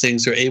that these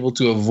things are able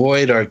to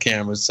avoid our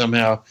cameras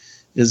somehow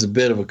is a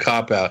bit of a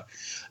cop-out.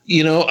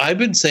 I've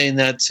been saying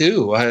that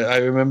too. I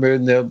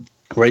remember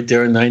right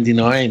there in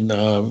 99,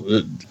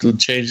 the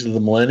change of the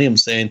millennium,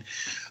 saying,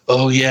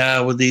 oh yeah,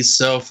 with these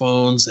cell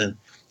phones and,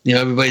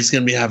 everybody's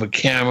going to have a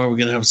camera. We're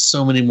going to have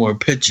so many more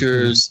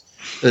pictures.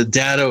 The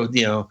data,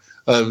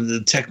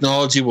 the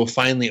technology will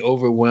finally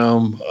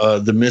overwhelm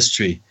the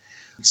mystery.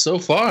 So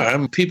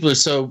far, people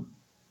are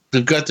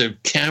they've got their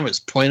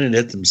cameras pointed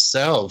at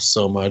themselves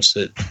so much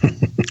that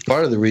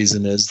part of the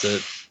reason is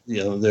that,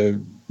 they're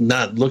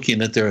not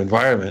looking at their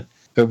environment.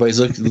 Everybody's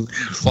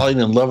falling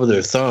in love with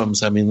their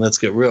thumbs. I mean, let's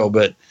get real,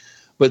 but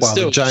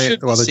still, the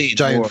giant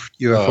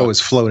UFO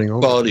is floating over.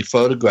 Quality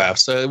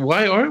photographs.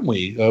 Why aren't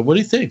we? What do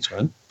you think,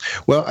 John?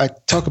 Well, I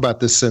talk about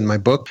this in my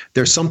book.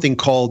 There's something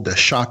called the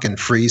shock and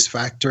freeze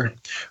factor.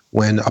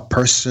 When a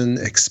person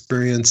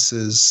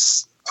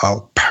experiences a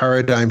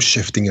paradigm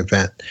shifting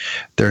event,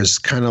 there's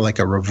kind of like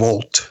a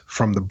revolt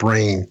from the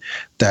brain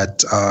that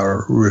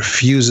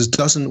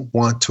doesn't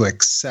want to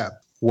accept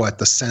what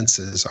the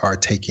senses are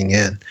taking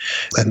in.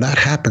 And that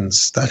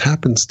happens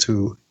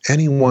to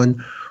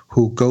anyone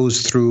who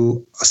goes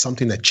through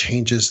something that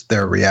changes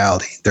their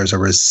reality. There's a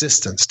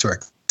resistance to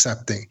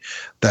accepting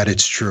that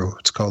it's true.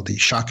 It's called the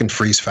shock and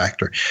freeze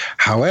factor.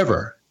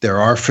 However, there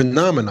are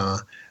phenomena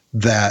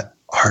that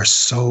are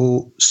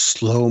so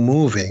slow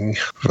moving,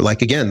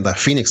 like again, the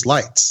Phoenix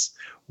Lights,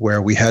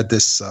 where we had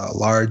this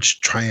large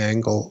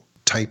triangle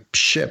type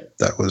ship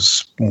that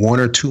was 1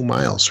 or 2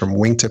 miles from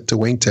wingtip to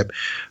wingtip,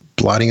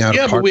 blotting out.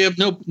 Yeah, but we have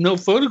no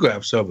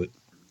photographs of it.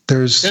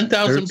 There's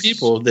 10,000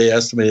 people, they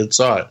estimated,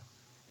 saw it.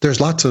 There's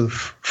lots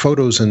of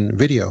photos and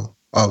video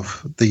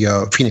of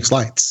the Phoenix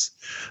Lights.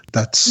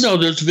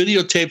 There's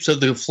videotapes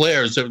of the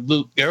flares that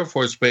Luke Air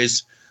Force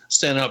Base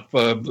sent up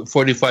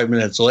 45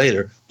 minutes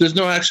later. There's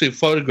no actually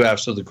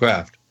photographs of the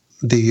craft.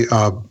 The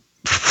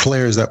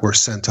flares that were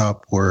sent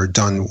up were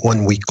done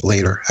 1 week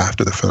later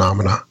after the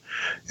phenomena.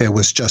 It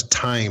was just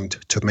timed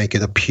to make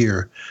it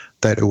appear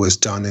that it was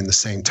done in the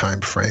same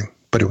time frame.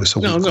 But it was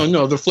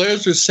No. The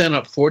flares were sent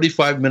up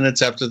 45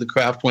 minutes after the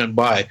craft went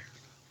by.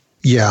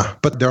 Yeah,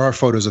 but there are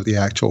photos of the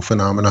actual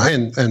phenomena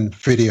and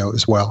video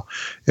as well.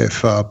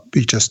 If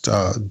you just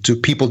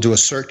people do a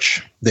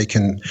search, they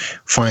can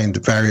find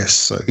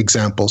various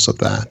examples of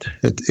that.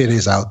 It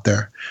is out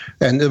there.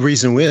 And the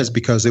reason is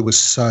because it was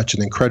such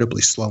an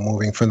incredibly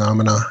slow-moving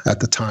phenomena at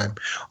the time,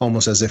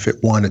 almost as if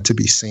it wanted to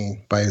be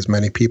seen by as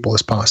many people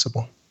as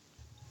possible.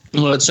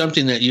 Well, it's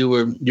something that you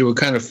were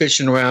kind of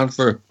fishing around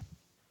for.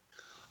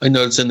 I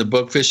know it's in the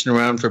book, fishing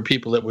around for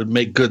people that would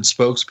make good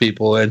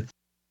spokespeople, and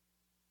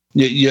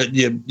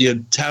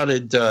you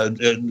touted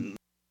Lynn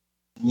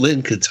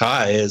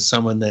Katai as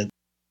someone that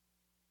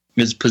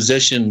is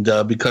positioned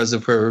because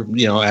of her,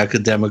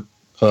 academic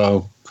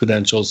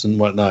credentials and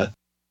whatnot,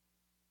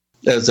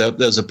 as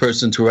a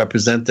person to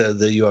represent the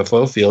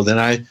UFO field,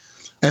 and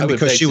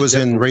because she was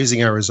in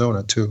Raising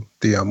Arizona too,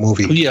 the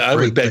movie. Yeah, I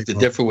would beg to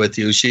differ with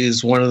you.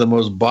 She's one of the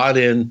most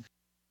bought-in,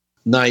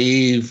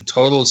 naive,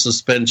 total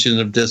suspension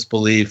of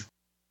disbelief,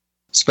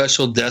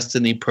 special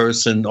destiny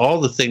person,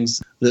 all the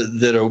things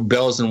that are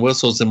bells and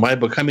whistles in my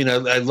book. I mean,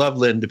 I love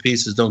Lynn to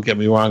pieces, don't get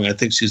me wrong. I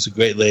think she's a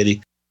great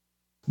lady.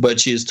 But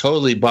she has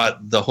totally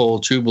bought the whole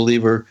true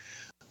believer,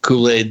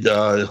 Kool-Aid,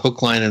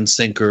 hook, line, and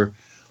sinker.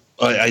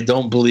 I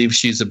don't believe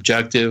she's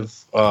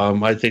objective.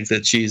 I think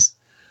that she's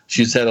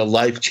had a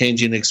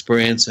life-changing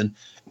experience, and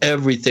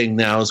everything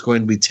now is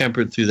going to be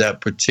tempered through that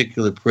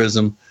particular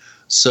prism.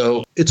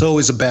 So it's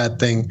always a bad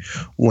thing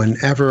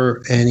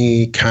whenever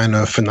any kind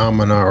of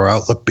phenomena or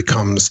outlook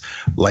becomes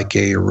like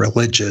a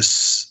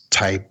religious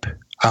type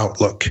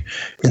outlook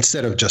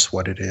instead of just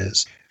what it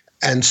is.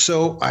 And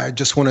so I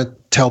just want to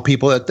tell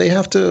people that they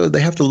have to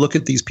look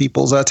at these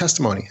people's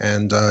testimony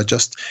and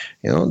just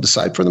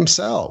decide for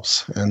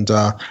themselves, and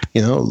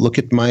look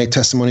at my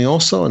testimony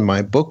also in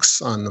my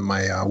books on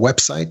my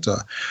website,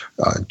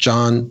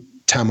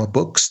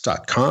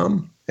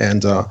 johntamaBooks.com,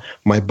 and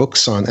my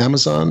books on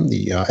Amazon,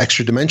 the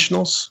Extra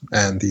Dimensionals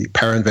and the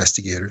Para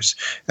Investigators,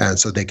 and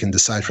so they can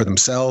decide for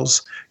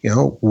themselves,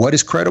 what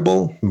is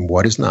credible and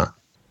what is not.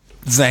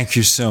 Thank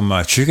you so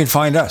much. You can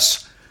find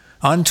us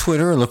on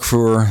Twitter. Look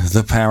for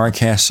the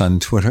Paracast on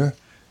Twitter.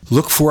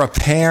 Look for a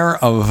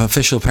pair of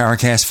official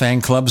Paracast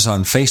fan clubs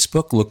on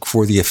Facebook. Look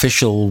for the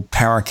official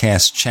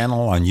Paracast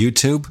channel on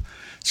YouTube.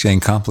 It's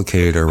getting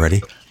complicated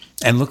already.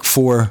 And look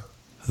for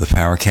the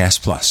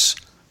Paracast Plus.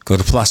 Go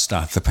to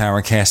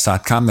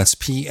plus.theparacast.com. That's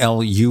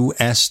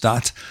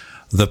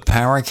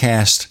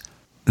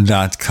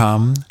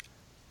plus.theparacast.com.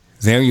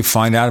 There you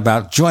find out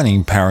about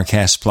joining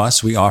Paracast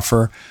Plus. We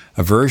offer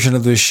a version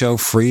of this show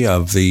free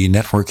of the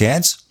network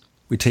ads.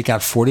 We take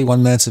out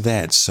 41 minutes of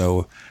ads,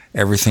 so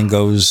everything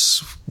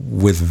goes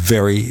with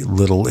very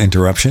little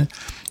interruption.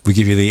 We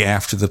give you the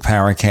After the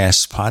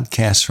Paracast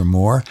podcast for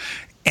more,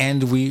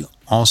 and we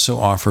also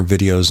offer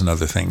videos and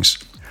other things.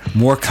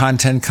 More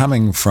content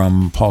coming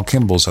from Paul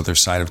Kimball's Other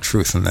Side of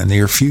Truth in the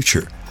near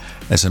future.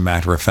 As a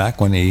matter of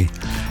fact, when he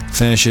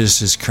finishes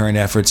his current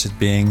efforts at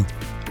being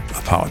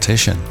a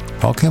politician.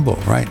 Paul Kimball,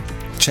 right.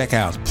 Check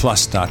out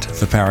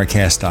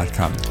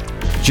plus.theparacast.com.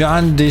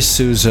 John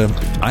DeSouza,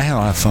 I had a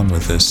lot of fun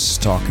with this,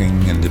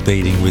 talking and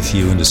debating with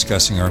you and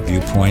discussing our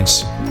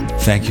viewpoints.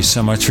 Thank you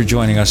so much for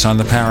joining us on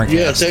the Paracast.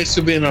 Yeah, thanks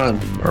for being on.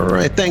 All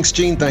right. Thanks,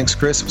 Gene. Thanks,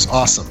 Chris. It was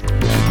awesome.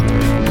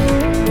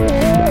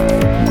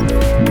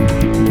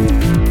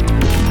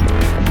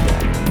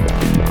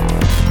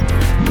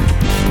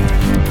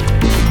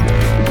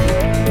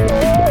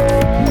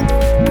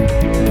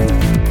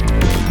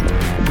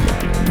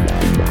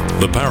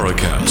 The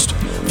Paracast,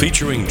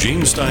 featuring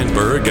Gene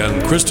Steinberg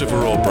and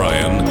Christopher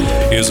O'Brien,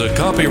 is a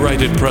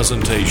copyrighted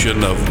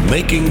presentation of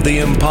Making the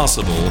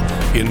Impossible,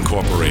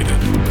 Incorporated.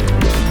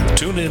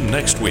 Tune in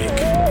next week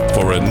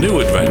for a new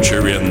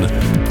adventure in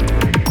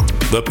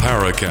The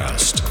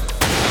Paracast.